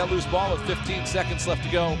go get that loose ball with 15 seconds left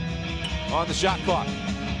to go on the shot clock.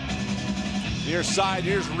 Near side,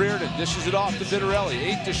 here's Reardon. Dishes it off to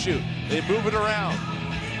Vitarelli. 8 to shoot. They move it around.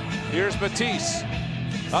 Here's Baptiste.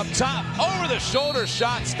 Up top, over the shoulder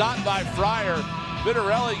shot stopped by Fryer.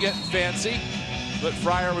 Vitarelli getting fancy, but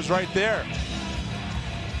Fryer was right there.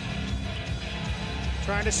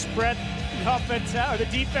 Trying to spread the offense out, or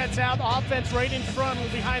the defense out. Offense right in front,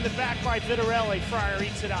 behind the back by Vitarelli. Fryer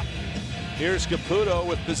eats it up. Here's Caputo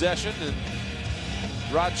with possession, and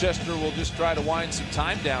Rochester will just try to wind some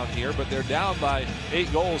time down here, but they're down by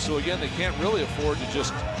 8 goals, so again, they can't really afford to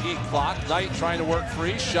just eat clock. Knight trying to work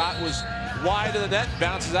free. Shot was wide of the net,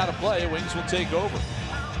 bounces out of play. Wings will take over.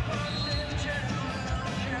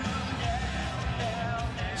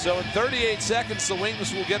 So in 38 seconds, the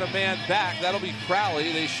Wings will get a man back. That'll be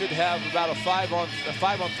Crowley. They should have about a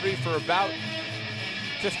 5-on-3 for about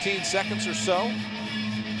 15 seconds or so.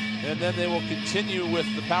 And then they will continue with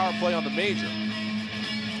the power play on the major.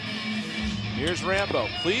 Here's Rambo.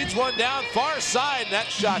 Pleads one down, far side. That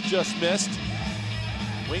shot just missed.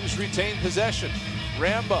 Wings retain possession.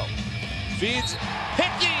 Rambo feeds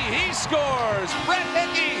Hickey. He scores. Brett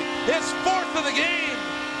Hickey, his 4th of the game.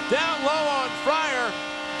 Down low on Fryer.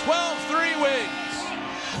 12-3 Wings.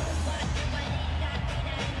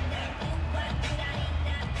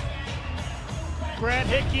 Brett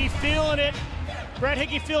Hickey feeling it. Brett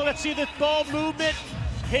Hickey feeling it. See the ball movement.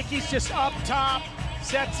 Hickey's just up top,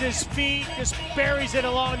 sets his feet, just buries it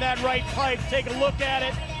along that right pipe. Take a look at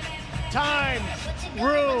it. Time,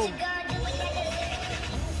 room,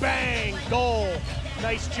 bang, goal.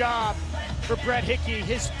 Nice job for Brett Hickey,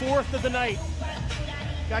 his 4th of the night.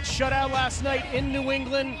 Got shut out last night in New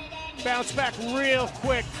England. Bounced back real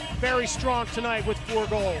quick. Very strong tonight with 4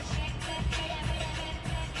 goals.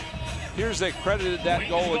 Here's they credited that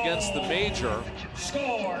goal against the major.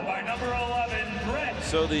 Scored by number 11, Brett.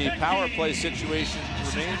 So the power play situation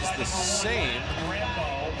remains the same.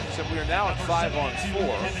 Except we are now at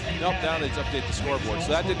 5-on-4. Nope, now they update the scoreboard. So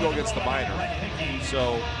that did go against the minor.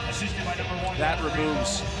 So that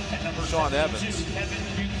removes Sean Evans.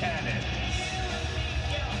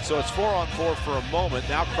 So it's 4-on-4 for a moment.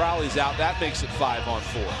 Now Crowley's out. That makes it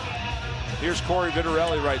 5-on-4. Here's Cory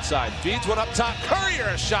Vitarelli right side. Feeds one up top. Courier,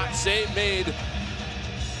 a shot save made.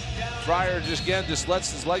 Fryer just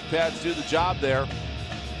lets his leg pads do the job there.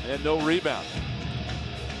 And no rebound.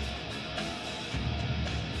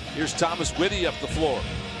 Here's Thomas Whitty up the floor.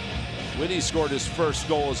 Whitty scored his first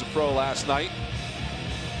goal as a pro last night.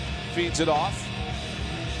 Feeds it off.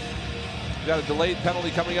 Got a delayed penalty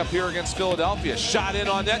coming up here against Philadelphia. Shot in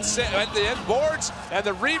on net at the end boards, and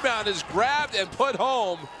the rebound is grabbed and put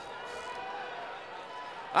home.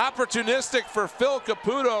 Opportunistic for Phil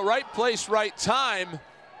Caputo. Right place, right time.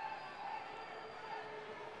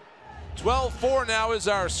 12-4 now is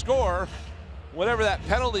our score. Whatever that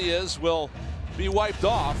penalty is will be wiped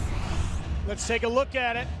off. Let's take a look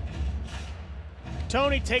at it.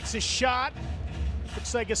 Tony takes a shot.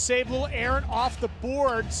 Looks like a save, little errant off the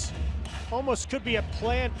boards. Almost could be a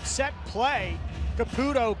planned set play.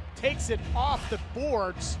 Caputo takes it off the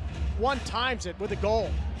boards, one-times it with a goal.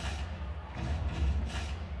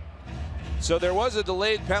 So there was a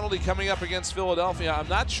delayed penalty coming up against Philadelphia. I'm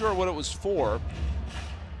not sure what it was for.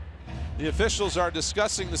 The officials are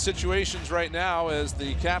discussing the situations right now as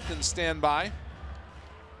the captains stand by.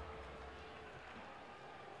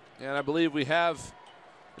 And I believe we have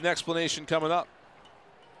an explanation coming up.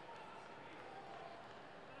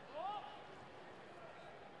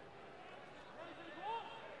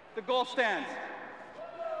 The goal stands.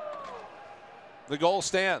 The goal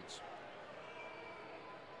stands.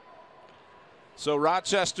 So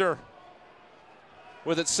Rochester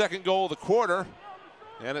with its 2nd goal of the quarter,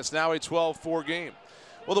 and it's now a 12-4 game.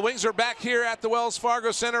 Well, the Wings are back here at the Wells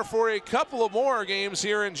Fargo Center for a couple of more games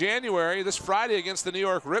here in January. This Friday against the New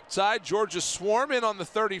York Riptide. Georgia Swarm in on the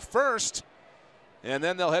 31st. And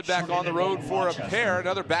then they'll head back on the road for a pair,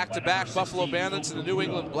 another back-to-back, Buffalo Bandits and the New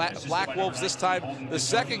England Black Wolves, this time the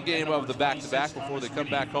second game of the back-to-back before they come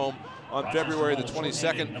back home on February the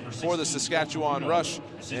 22nd for the Saskatchewan Rush.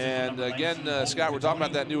 And again, Scott, we're talking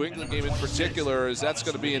about that New England game in particular, as that's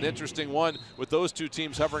going to be an interesting one with those two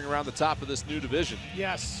teams hovering around the top of this new division.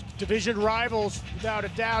 Yes, division rivals, without a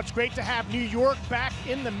doubt. It's great to have New York back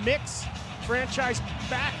in the mix. Franchise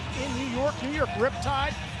back in New York. New York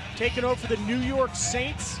Riptide taking over for the New York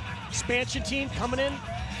Saints. Expansion team coming in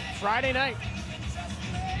Friday night.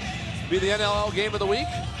 Be the NLL game of the week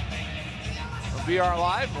on BR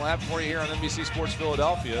Live. We'll have it for you here on NBC Sports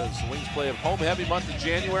Philadelphia as the Wings play a home-heavy month of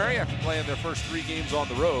January after playing their first 3 games on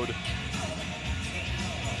the road.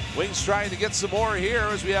 Wings trying to get some more here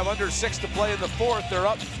as we have under 6 to play in the 4th. They're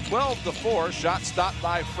up 12-4. Shot stopped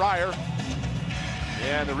by Fryer.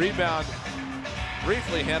 And the rebound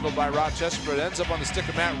briefly handled by Rochester, but it ends up on the stick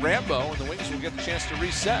of Matt Rambo, and the Wings will get the chance to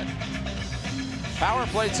reset. Power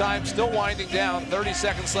play time still winding down. 30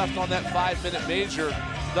 seconds left on that 5-minute major.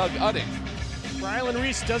 Doug Udding. Rylan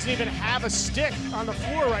Reese doesn't even have a stick on the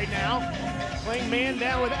floor right now. Playing man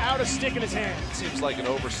down without a stick in his hand. Seems like an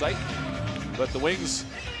oversight, but the Wings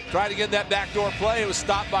try to get that backdoor play. It was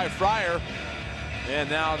stopped by Fryer.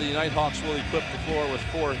 And now the Knighthawks will equip the floor with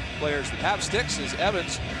 4 players that have sticks as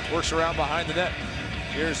Evans works around behind the net.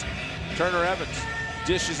 Here's Turner Evans.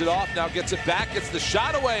 Dishes it off, now gets it back, gets the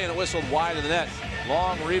shot away, and it whistled wide of the net.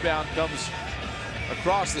 Long rebound comes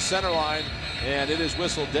across the center line, and it is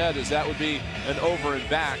whistled dead as that would be an over and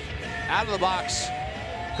back. Out of the box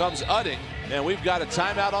comes Udding, and we've got a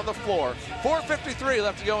timeout on the floor. 4:53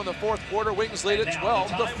 left to go in the 4th quarter. Wings lead at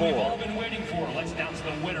 12-4. We've all been waiting for. Let's announce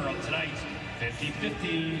the winner of tonight's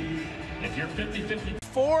 50-50. If you're 50-50.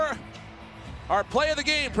 For our play of the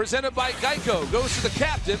game presented by Geico goes to the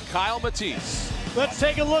captain, Kyle Matisse. Let's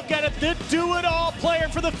take a look at it. The do-it-all player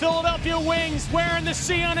for the Philadelphia Wings, wearing the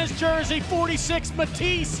C on his jersey, 46,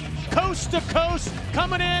 Matisse, coast to coast,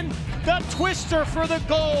 coming in, the twister for the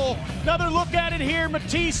goal. Another look at it here.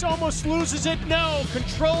 Matisse almost loses it. No,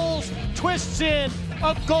 controls, twists in,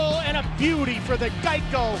 a goal and a beauty for the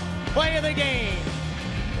Geico play of the game.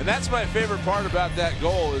 And that's my favorite part about that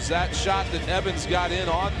goal, is that shot that Evans got in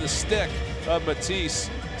on the stick of Matisse.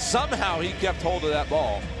 Somehow he kept hold of that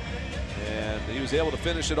ball, and he was able to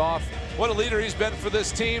finish it off. What a leader he's been for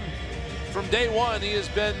this team. From day one, he has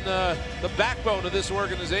been the backbone of this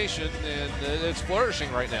organization, and it's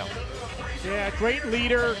flourishing right now. Yeah, great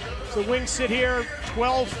leader. So Wings sit here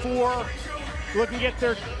 12-4, looking to get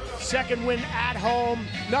their second win at home.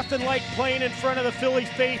 Nothing like playing in front of the Philly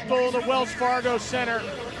faithful, the Wells Fargo Center.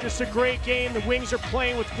 Just a great game. The Wings are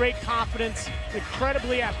playing with great confidence.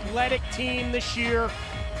 Incredibly athletic team this year.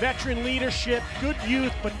 Veteran leadership, good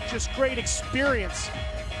youth, but just great experience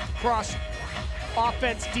across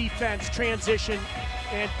offense, defense, transition,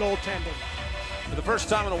 and goaltending. For the first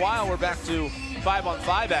time in a while, we're back to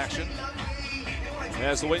 5-on-5 action.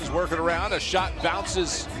 As the Wings work it around, a shot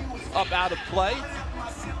bounces up out of play.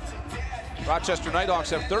 Rochester Knighthawks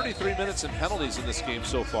have 33 minutes in penalties in this game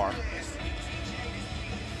so far.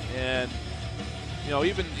 And, you know,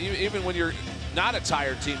 even when you're not a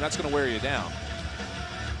tired team, that's going to wear you down.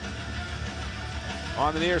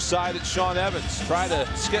 On the near side, it's Sean Evans. Try to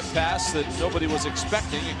skip pass that nobody was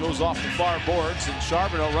expecting. It goes off the far boards, and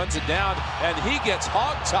Charbonneau runs it down, and he gets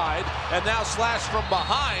hog-tied and now slashed from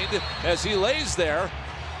behind as he lays there.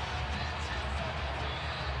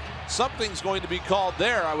 Something's going to be called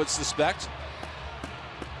there, I would suspect.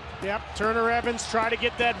 Yep, Turner Evans tried to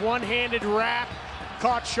get that one-handed wrap.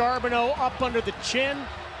 Caught Charbonneau up under the chin.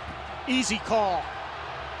 Easy call.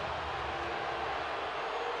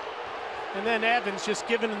 And then Evans just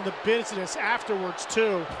giving him the business afterwards,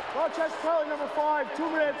 too. Rochester penalty number 5, 2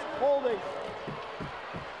 minutes, holding.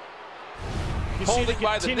 You see the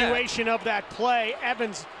continuation of that play.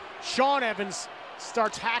 Evans, Sean Evans,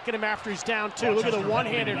 starts hacking him after he's down, too. Look at the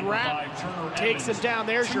one-handed wrap. Takes him down.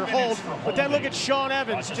 There's your hold. But then look at Sean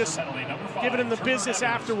Evans just giving him the business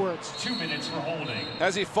afterwards. 2 minutes for holding.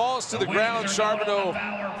 As he falls to the ground, Charbonneau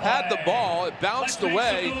had the ball. It bounced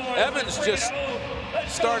away. Evans just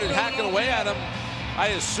started hacking away at him. I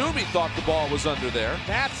assume he thought the ball was under there.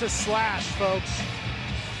 That's a slash, folks.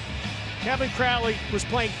 Kevin Crowley was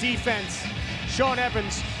playing defense. Sean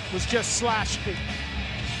Evans was just slashing.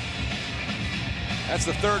 That's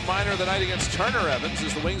the 3rd minor of the night against Turner Evans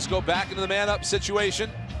as the Wings go back into the man-up situation.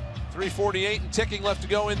 3:48 and ticking left to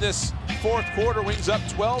go in this 4th quarter. Wings up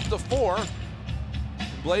 12-4.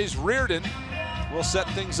 Blaze Reardon will set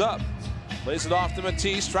things up. Plays it off to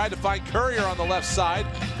Matisse. Tried to find Courier on the left side.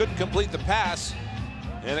 Couldn't complete the pass.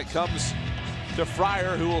 And it comes to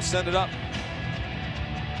Fryer, who will send it up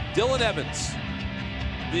Dylan Evans,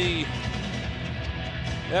 the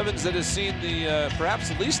Evans that has seen the perhaps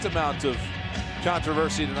the least amount of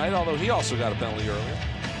controversy tonight, although he also got a penalty earlier.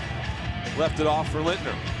 Left it off for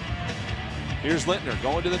Lintner. Here's Lintner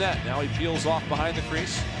going to the net. Now he peels off behind the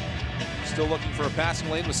crease. Still looking for a passing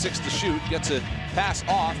lane with 6 to shoot. Gets a pass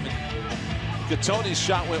off, and Gattoni's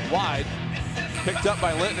shot went wide. Picked up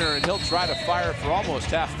by Lintner, and he'll try to fire for almost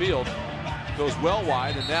half field. Goes well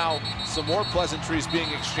wide, and now some more pleasantries being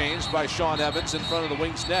exchanged by Sean Evans in front of the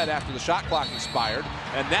Wings net after the shot clock expired.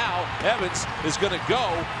 And now Evans is going to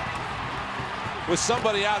go with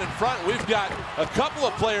somebody out in front. We've got a couple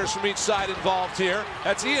of players from each side involved here.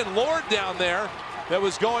 That's Ian Lord down there that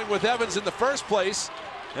was going with Evans in the first place.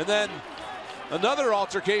 And then another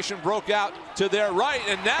altercation broke out to their right.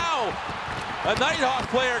 And now a Nighthawk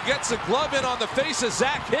player gets a glove in on the face of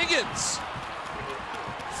Zach Higgins.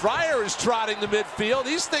 Fryer is trotting the midfield.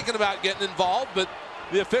 He's thinking about getting involved, but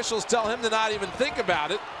the officials tell him to not even think about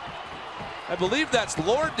it. I believe that's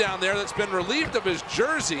Lord down there that's been relieved of his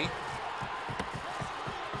jersey.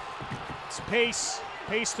 It's Pace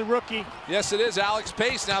the rookie. Yes, it is Alex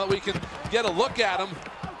Pace, now that we can get a look at him.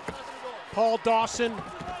 Paul Dawson,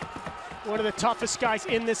 one of the toughest guys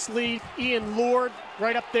in this league. Ian Lord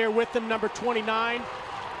right up there with him, number 29.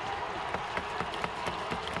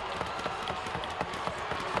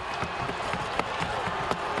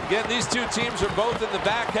 Again, these two teams are both in the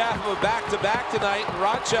back half of a back-to-back tonight. And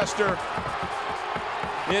Rochester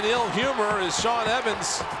in ill humor as Sean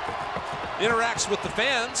Evans interacts with the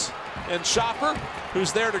fans. And Chopper,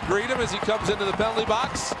 who's there to greet him as he comes into the penalty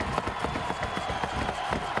box.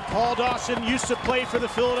 Paul Dawson used to play for the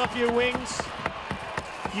Philadelphia Wings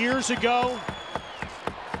years ago.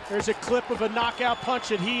 There's a clip of a knockout punch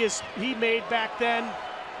that he made back then.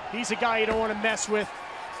 He's a guy you don't want to mess with.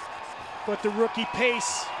 But the rookie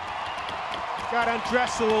Pace got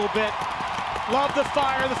undressed a little bit. Love the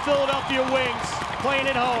fire, the Philadelphia Wings playing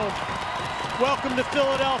at home. Welcome to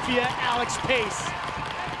Philadelphia, Alex Pace.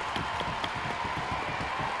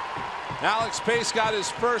 Alex Pace got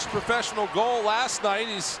his first professional goal last night.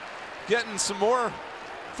 He's getting some more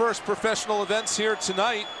first professional events here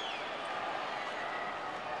tonight.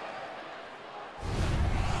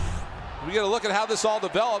 We get a look at how this all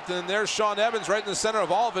developed, and there's Sean Evans right in the center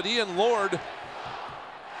of all of it. Ian Lord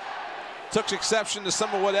took exception to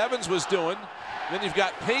some of what Evans was doing. Then you've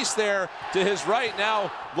got Pace there to his right.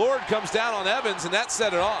 Now Lord comes down on Evans, and that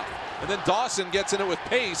set it off. And then Dawson gets in it with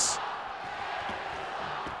Pace.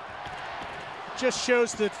 Just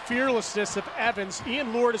shows the fearlessness of Evans.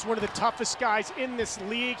 Ian Lord is one of the toughest guys in this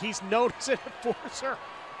league. He's known as an enforcer.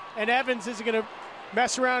 And Evans isn't going to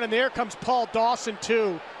mess around, and there comes Paul Dawson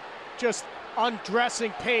too. Just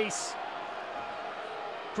undressing Pace.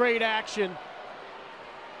 Great action.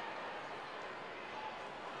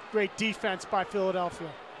 Great defense by Philadelphia.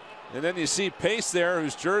 And then you see Pace there,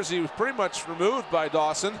 whose jersey was pretty much removed by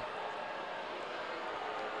Dawson.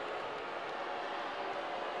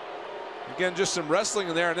 Again, just some wrestling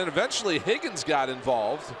in there, and then eventually Higgins got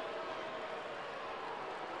involved.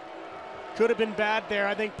 Could have been bad there.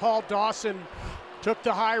 I think Paul Dawson took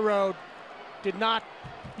the high road, did not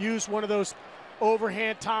use one of those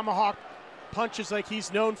overhand tomahawk punches like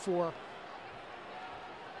he's known for.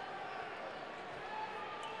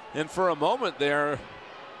 And for a moment there,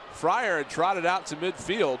 Fryer had trotted out to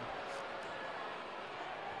midfield.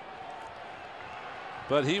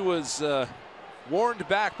 But he was warned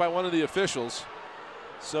back by one of the officials.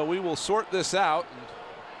 So we will sort this out and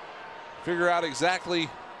figure out exactly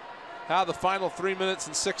how the final 3 minutes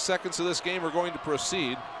and 6 seconds of this game are going to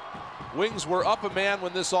proceed. Wings were up a man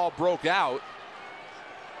when this all broke out.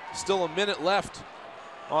 Still a minute left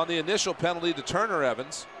on the initial penalty to Turner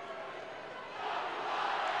Evans.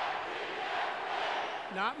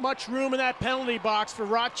 Not much room in that penalty box for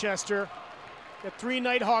Rochester. Got 3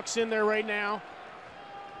 Nighthawks in there right now.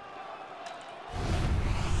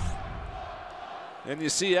 And you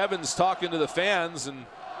see Evans talking to the fans, and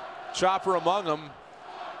Chopper among them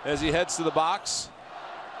as he heads to the box.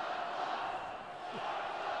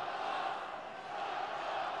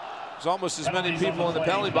 There's almost as many people in the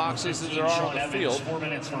penalty boxes as there are on the field. 4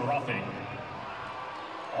 minutes for roughing.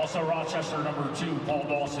 Also Rochester number 2, Paul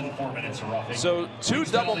Dawson, 4 minutes for roughing. So 2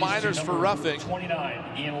 double minors for roughing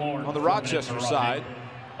 29, Ian Lord, on the Rochester side.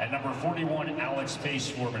 And number 41, Alex Pace,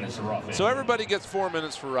 4 minutes for roughing. So everybody gets 4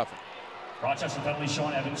 minutes for roughing. Rochester penalty,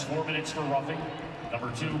 Sean Evans, 4 minutes for roughing.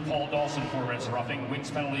 Number 2, Paul Dawson, 4 minutes for roughing. Wings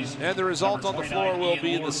penalties. And the result on the floor will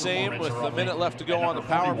be the same with a minute left to go on the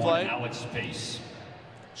power play. Alex Pace.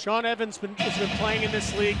 Sean Evans has been playing in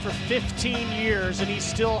this league for 15 years, and he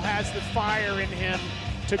still has the fire in him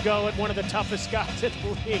to go at one of the toughest guys in the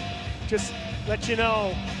league. Just let you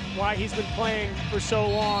know why he's been playing for so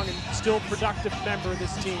long and still a productive member of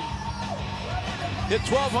this team. Hit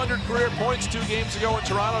 1,200 career points 2 games ago in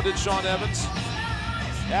Toronto, did Sean Evans.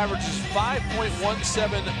 Averages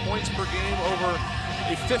 5.17 points per game over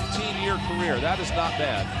a 15-year career. That is not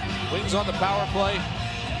bad. Wings on the power play.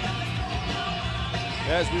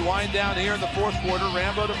 As we wind down here in the 4th quarter,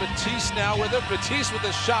 Rambo to Baptiste now with it. Baptiste with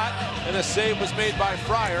a shot, and a save was made by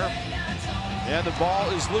Fryer. And the ball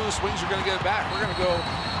is loose. Wings are going to get it back. We're going to go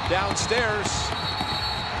downstairs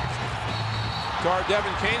to our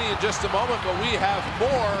Devin Caney in just a moment, but we have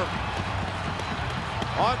more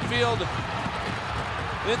on-field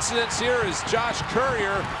incidents here as Josh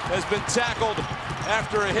Courier has been tackled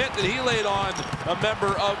after a hit that he laid on a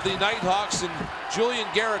member of the Knighthawks, and Julian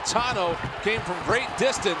Garitano came from great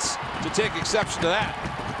distance to take exception to that.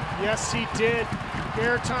 Yes, he did.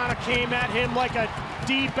 Garitano came at him like a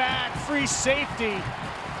D-back free safety.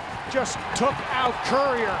 Just took out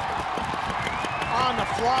Courier on the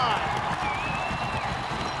fly.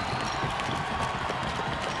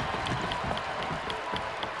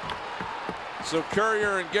 So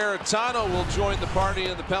Courier and Garitano will join the party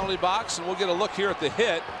in the penalty box, and we'll get a look here at the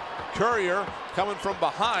hit. Courier coming from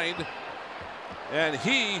behind, and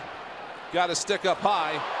he got a stick up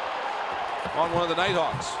high on one of the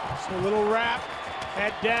Knighthawks. So a little wrap,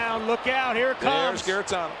 head down, look out, here it comes. There's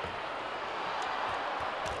Garitano.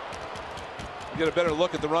 Get a better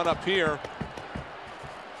look at the run up here.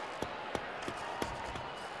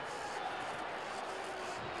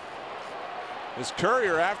 As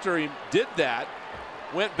Courier, after he did that,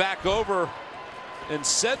 went back over and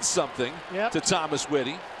said something to Thomas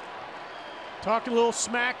Whitty. Talking a little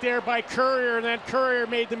smack there by Courier, and then Courier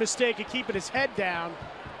made the mistake of keeping his head down.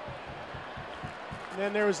 And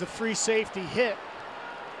then there was the free safety hit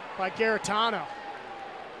by Garitano.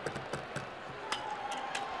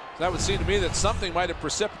 That would seem to me that something might have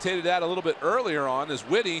precipitated that a little bit earlier on, as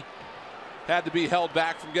Whitty had to be held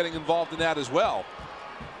back from getting involved in that as well.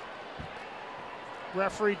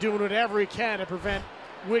 Referee doing whatever he can to prevent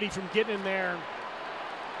Whitty from getting in there and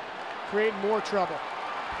creating more trouble.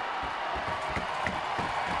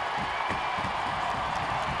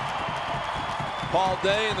 Paul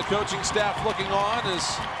Day and the coaching staff looking on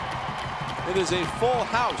as it is a full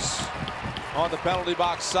house on the penalty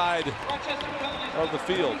box side of the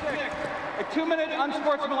field. A 2-minute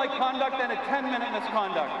unsportsmanlike conduct and a 10-minute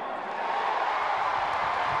misconduct.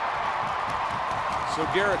 So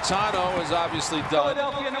Garitano is obviously done.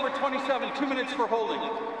 Philadelphia number 27, 2 minutes for holding.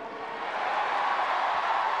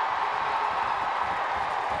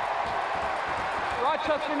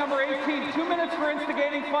 Rochester number 18, 2 minutes for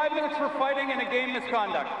instigating, 5 minutes for fighting, and a game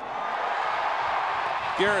misconduct.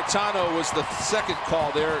 Garitano was the second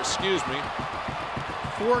call there, excuse me.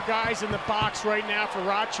 4 guys in the box right now for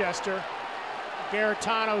Rochester.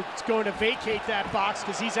 Garitano is going to vacate that box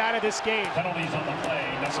because he's out of this game. Penalties on the play.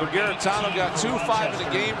 So Garitano got 2-5 in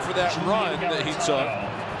the game for that run that he took.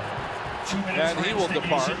 2 minutes and he will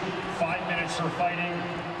depart. 5 minutes for fighting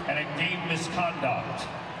and a game misconduct.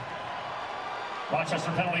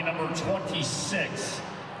 Rochester penalty number 26,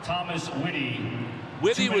 Thomas Whitty.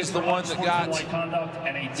 Whitty was the one that got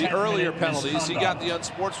the earlier penalties. He got the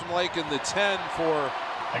unsportsmanlike in the 10 for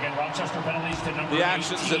again, Rochester penalties to number the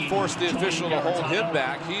actions 18, that forced the official to hold him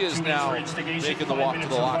back. He is now making the walk to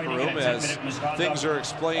the locker room as things are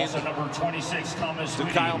explained to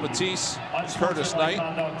Kyle Matisse, Curtis Knight.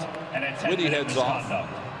 Whitty heads off.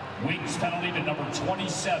 Wings penalty to number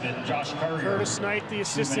 27, Josh Courier. Curtis Knight, the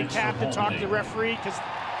assistant captain, talked to the referee because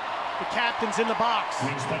the captain's in the box.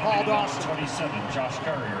 Paul Dawson. 27, Josh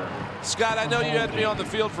Courier. Scott, I know you had to be on the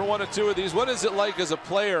field for 1 or 2 of these. What is it like as a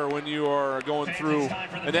player when you are going through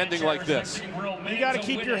an ending like this? You got to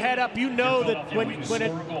keep your head up. You know that when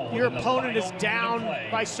your opponent is down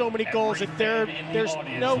by so many goals, that there's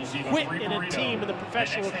no quit in a team in the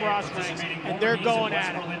professional lacrosse ranks, and they're going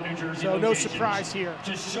at it. So no surprise here.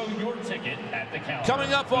 Just show your ticket at the counter.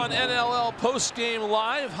 Coming up on NLL Postgame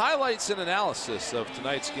Live, highlights and analysis of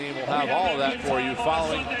tonight's game. We'll have all of that for you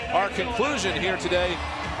following our conclusion here today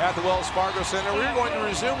at the Wells Fargo Center. We're going to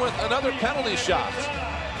resume with another penalty shot,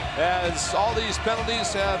 as all these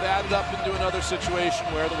penalties have added up into another situation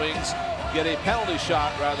where the Wings get a penalty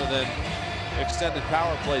shot rather than extended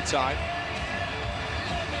power play time.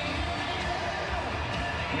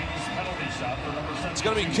 It's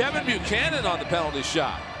going to be Kevin Buchanan on the penalty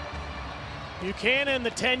shot. Buchanan,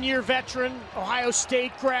 the 10-year veteran, Ohio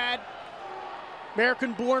State grad,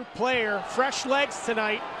 American-born player, fresh legs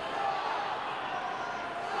tonight.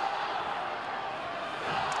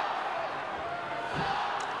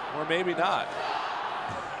 Or maybe not.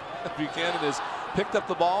 Buchanan has picked up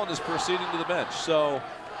the ball and is proceeding to the bench. So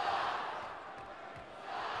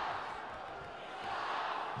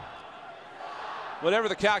whatever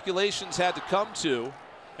the calculations had to come to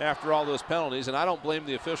after all those penalties, and I don't blame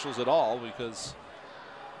the officials at all because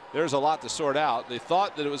there's a lot to sort out. They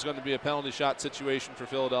thought that it was going to be a penalty shot situation for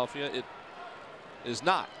Philadelphia. It is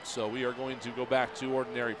not. So we are going to go back to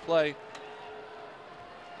ordinary play.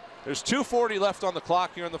 There's 2:40 left on the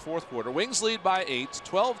clock here in the fourth quarter. Wings lead by 8,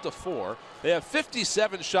 12-4. They have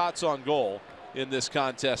 57 shots on goal in this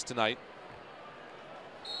contest tonight.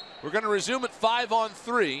 We're going to resume at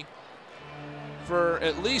 5-on-3 for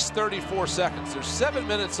at least 34 seconds. There's 7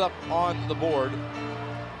 minutes up on the board.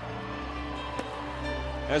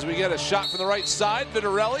 As we get a shot from the right side,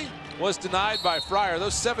 Vitarelli was denied by Fryer.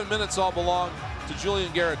 Those 7 minutes all belong to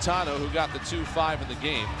Julian Garitano, who got the 2-5 in the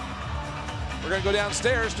game. We're going to go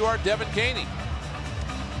downstairs to our Devin Caney.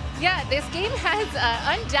 Yeah, this game has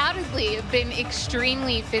undoubtedly been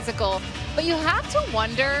extremely physical, but you have to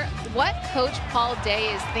wonder what Coach Paul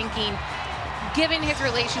Day is thinking, given his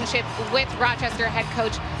relationship with Rochester head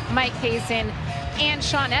coach Mike Hazen and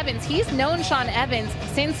Sean Evans. He's known Sean Evans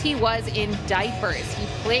since he was in diapers. He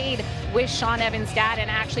played with Sean Evans' dad,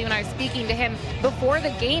 and actually when I was speaking to him before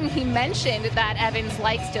the game, he mentioned that Evans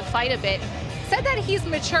likes to fight a bit. Said that he's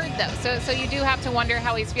matured though, so you do have to wonder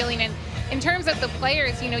how he's feeling. And in terms of the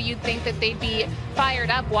players, you know, you'd think that they'd be fired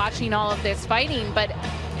up watching all of this fighting, but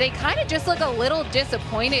they kind of just look a little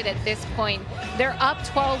disappointed at this point. They're up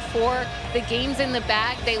 12-4, the game's in the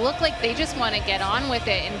bag. They look like they just want to get on with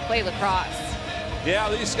it and play lacrosse. Yeah,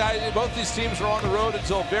 these guys, both these teams were on the road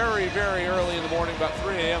until very, very early in the morning, about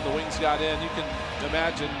 3 a.m. The Wings got in. You can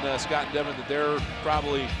imagine, Scott and Devin, that they're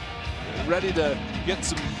probably ready to get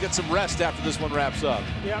some rest after this one wraps up.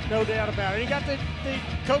 Yeah, no doubt about it. You got the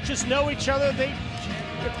coaches know each other. They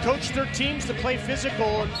coach their teams to play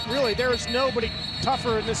physical, and really there is nobody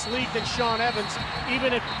tougher in this league than Sean Evans,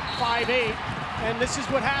 even at 5'8". And this is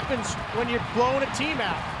what happens when you're blowing a team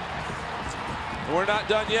out. We're not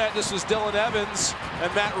done yet. This is Dylan Evans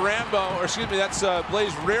and Matt Rambo, or excuse me, that's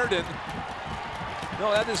Blaze Reardon.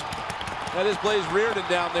 No, that is Blaze Reardon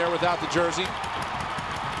down there without the jersey.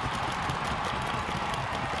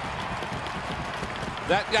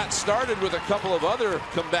 That got started with a couple of other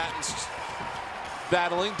combatants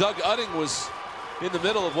battling. Doug Utting was in the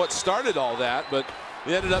middle of what started all that, but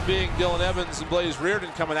it ended up being Dylan Evans and Blaze Reardon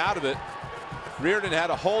coming out of it. Reardon had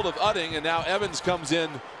a hold of Utting, and now Evans comes in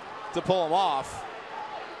to pull him off.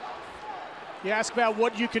 You ask about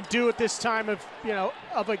what you can do at this time of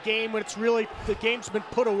a game when it's really the game's been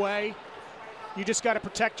put away. You just got to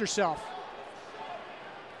protect yourself.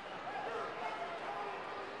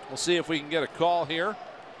 We'll see if we can get a call here.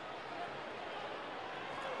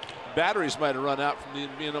 Batteries might have run out from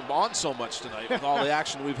being on so much tonight with all the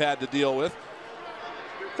action we've had to deal with.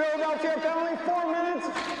 Philadelphia penalty, 4 minutes,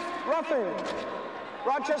 roughing.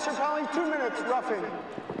 Rochester penalty, 2 minutes, roughing.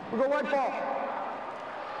 We go white ball.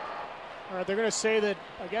 All right, they're going to say that,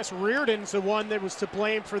 I guess, Reardon's the one that was to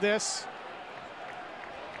blame for this.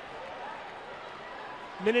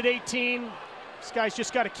 Minute 18. These guys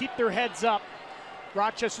just got to keep their heads up.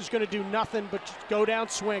 Rochester's going to do nothing but just go down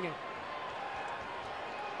swinging.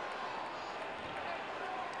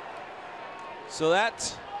 So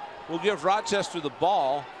that will give Rochester the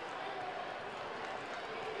ball.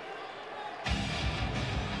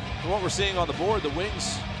 From what we're seeing on the board, the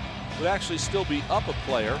Wings would actually still be up a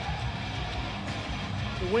player.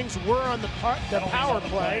 The Wings were on the power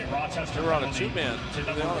play. They were on a two-man. They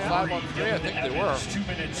were on a 5-on-3, I think they were. 2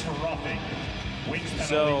 minutes for roughing.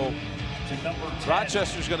 So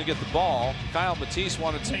Rochester's going to get the ball. Kyle Matisse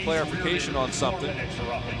wanted some clarification on something.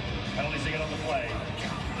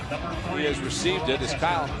 He has received it as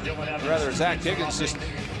Zach Higgins just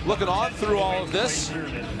looking on through all of this,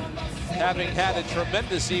 having had a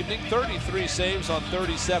tremendous evening. 33 saves on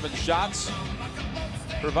 37 shots.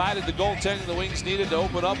 Provided the goaltending the Wings needed to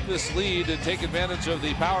open up this lead and take advantage of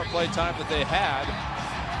the power play time that they had.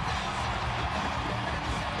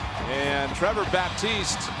 And Trevor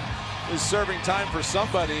Baptiste is serving time for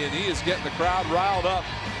somebody, and he is getting the crowd riled up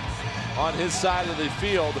on his side of the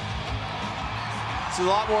field. It's a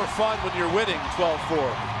lot more fun when you're winning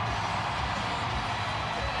 12-4.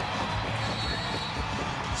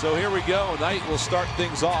 So here we go. Knight will start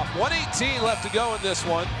things off. 1:18 left to go in this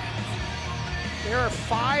one. There are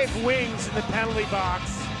 5 Wings in the penalty box.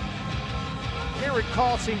 I can't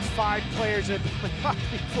recall seeing 5 players in the box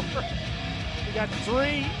before. We got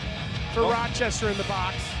 3 for Rochester in the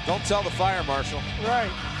box. Don't tell the fire marshal. Right.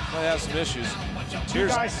 Might have some issues. Two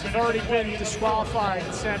guys have already been disqualified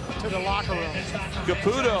and sent to the locker room.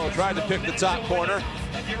 Caputo tried to pick the top corner.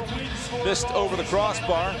 Missed over the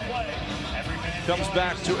crossbar. Comes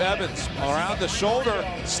back to Evans. Around the shoulder,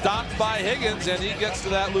 stopped by Higgins, and he gets to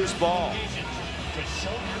that loose ball.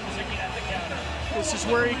 This is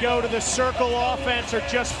where you go to the circle offense or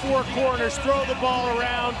just four corners. Throw the ball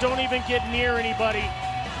around. Don't even get near anybody.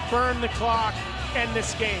 Burn the clock. End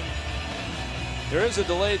this game. There is a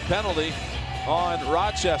delayed penalty on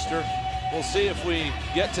Rochester. We'll see if we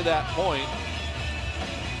get to that point.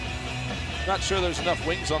 Not sure there's enough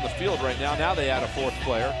wings on the field right now. Now they add a fourth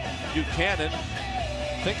player. Buchanan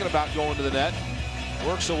thinking about going to the net.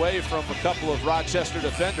 Works away from a couple of Rochester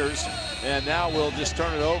defenders. And now we'll just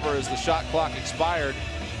turn it over as the shot clock expired.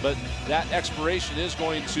 But that expiration is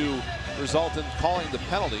going to result in calling the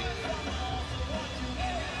penalty.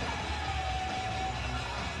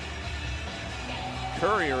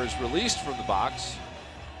 Courier is released from the box.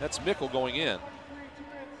 That's Mickle going in.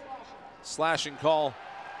 Slashing call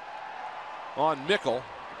on Mickle.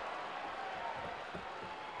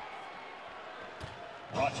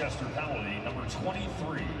 Rochester penalty number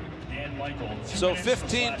 23, Dan Michael. So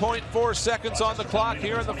 15.4 seconds on the clock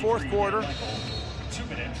here in the fourth quarter. 2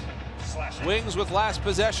 minutes. Wings with last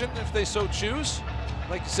possession if they so choose.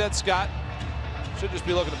 Like you said, Scott, should just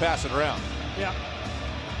be looking to pass it around. Yeah.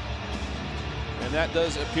 And that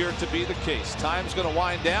does appear to be the case. Time's going to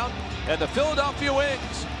wind down, and the Philadelphia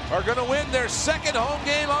Wings are going to win their second home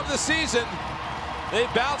game of the season. They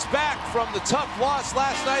bounce back from the tough loss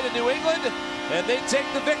last night in New England, and they take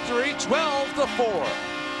the victory 12-4.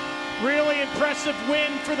 Really impressive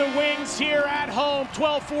win for the Wings here at home.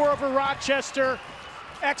 12-4 over Rochester.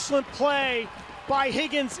 Excellent play by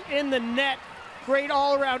Higgins in the net. Great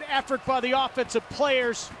all-around effort by the offensive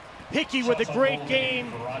players. Hickey with a great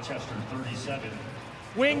game. Rochester 37.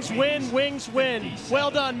 Wings win, Wings win.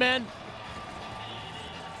 Well done, men.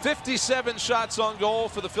 57 shots on goal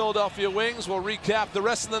for the Philadelphia Wings. We'll recap the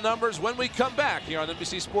rest of the numbers when we come back here on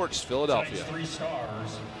NBC Sports Philadelphia. 3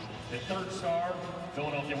 stars. The third star,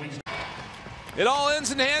 Philadelphia Wings. It all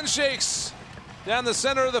ends in handshakes down the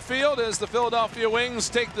center of the field as the Philadelphia Wings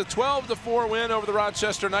take the 12-4 win over the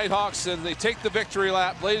Rochester Knighthawks, and they take the victory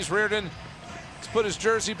lap. Blaze Reardon has put his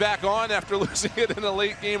jersey back on after losing it in a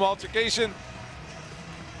late game altercation.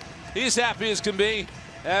 He's happy as can be,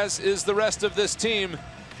 as is the rest of this team.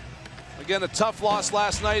 Again, a tough loss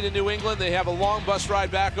last night in New England. They have a long bus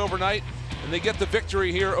ride back overnight, and they get the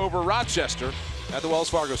victory here over Rochester at the Wells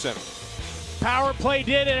Fargo Center. Power play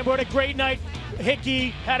did, and what a great night. Hickey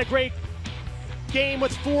had a great game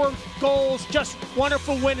with 4 goals. Just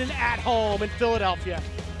wonderful winning at home in Philadelphia.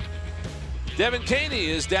 Devin Caney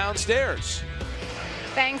is downstairs.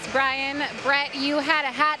 Thanks, Brian. Brett, you had a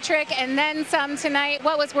hat trick and then some tonight.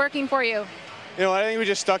 What was working for you? You know, I think we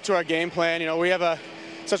just stuck to our game plan. You know, we have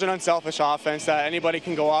such an unselfish offense that anybody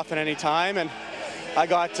can go off at any time, and I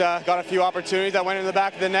got a few opportunities that went in the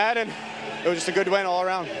back of the net, and it was just a good win all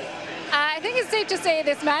around. I think it's safe to say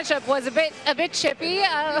this matchup was a bit chippy.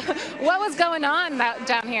 What was going on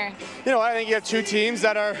down here? You know, I think you have two teams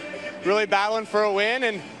that are really battling for a win,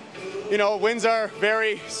 and you know, wins are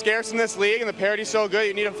very scarce in this league, and the parity's so good.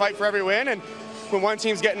 You need to fight for every win, and when one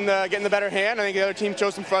team's getting the better hand, I think the other team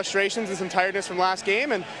showed some frustrations and some tiredness from last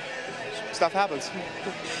game, and stuff happens.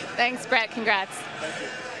 Thanks, Brett. Congrats,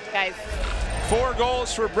 guys. 4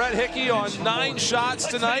 goals for Brett Hickey on 9 shots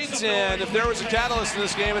tonight, and if there was a catalyst in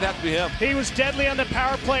this game, it'd have to be him. He was deadly on the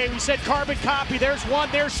power play. We said carbon copy. There's 1,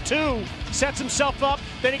 there's 2. Sets himself up.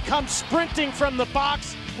 Then he comes sprinting from the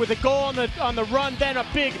box with a goal on the run. Then a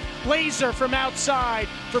big laser from outside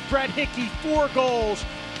for Brett Hickey. 4 goals.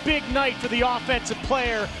 Big night for the offensive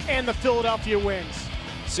player and the Philadelphia Wings.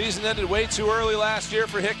 Season ended way too early last year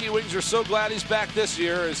for Hickey. Wings are so glad he's back this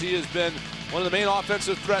year, as he has been one of the main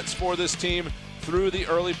offensive threats for this team through the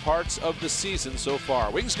early parts of the season so far.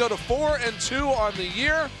 Wings go to 4-2 on the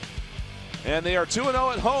year, and they are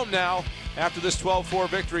 2-0 at home now after this 12-4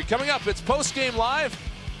 victory. Coming up, it's post-game live.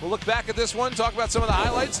 We'll look back at this one, talk about some of the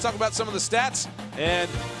highlights, talk about some of the stats, and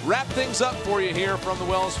wrap things up for you here from the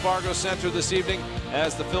Wells Fargo Center this evening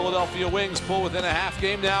as the Philadelphia Wings pull within a half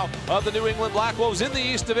game now of the New England Black Wolves in the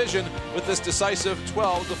East Division with this decisive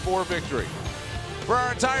 12-4 victory. For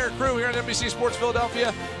our entire crew here at NBC Sports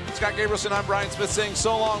Philadelphia, Scott Gabrielson, I'm Brian Smith saying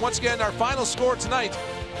so long. Once again, our final score tonight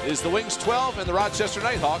is the Wings 12 and the Rochester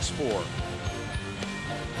Knighthawks 4.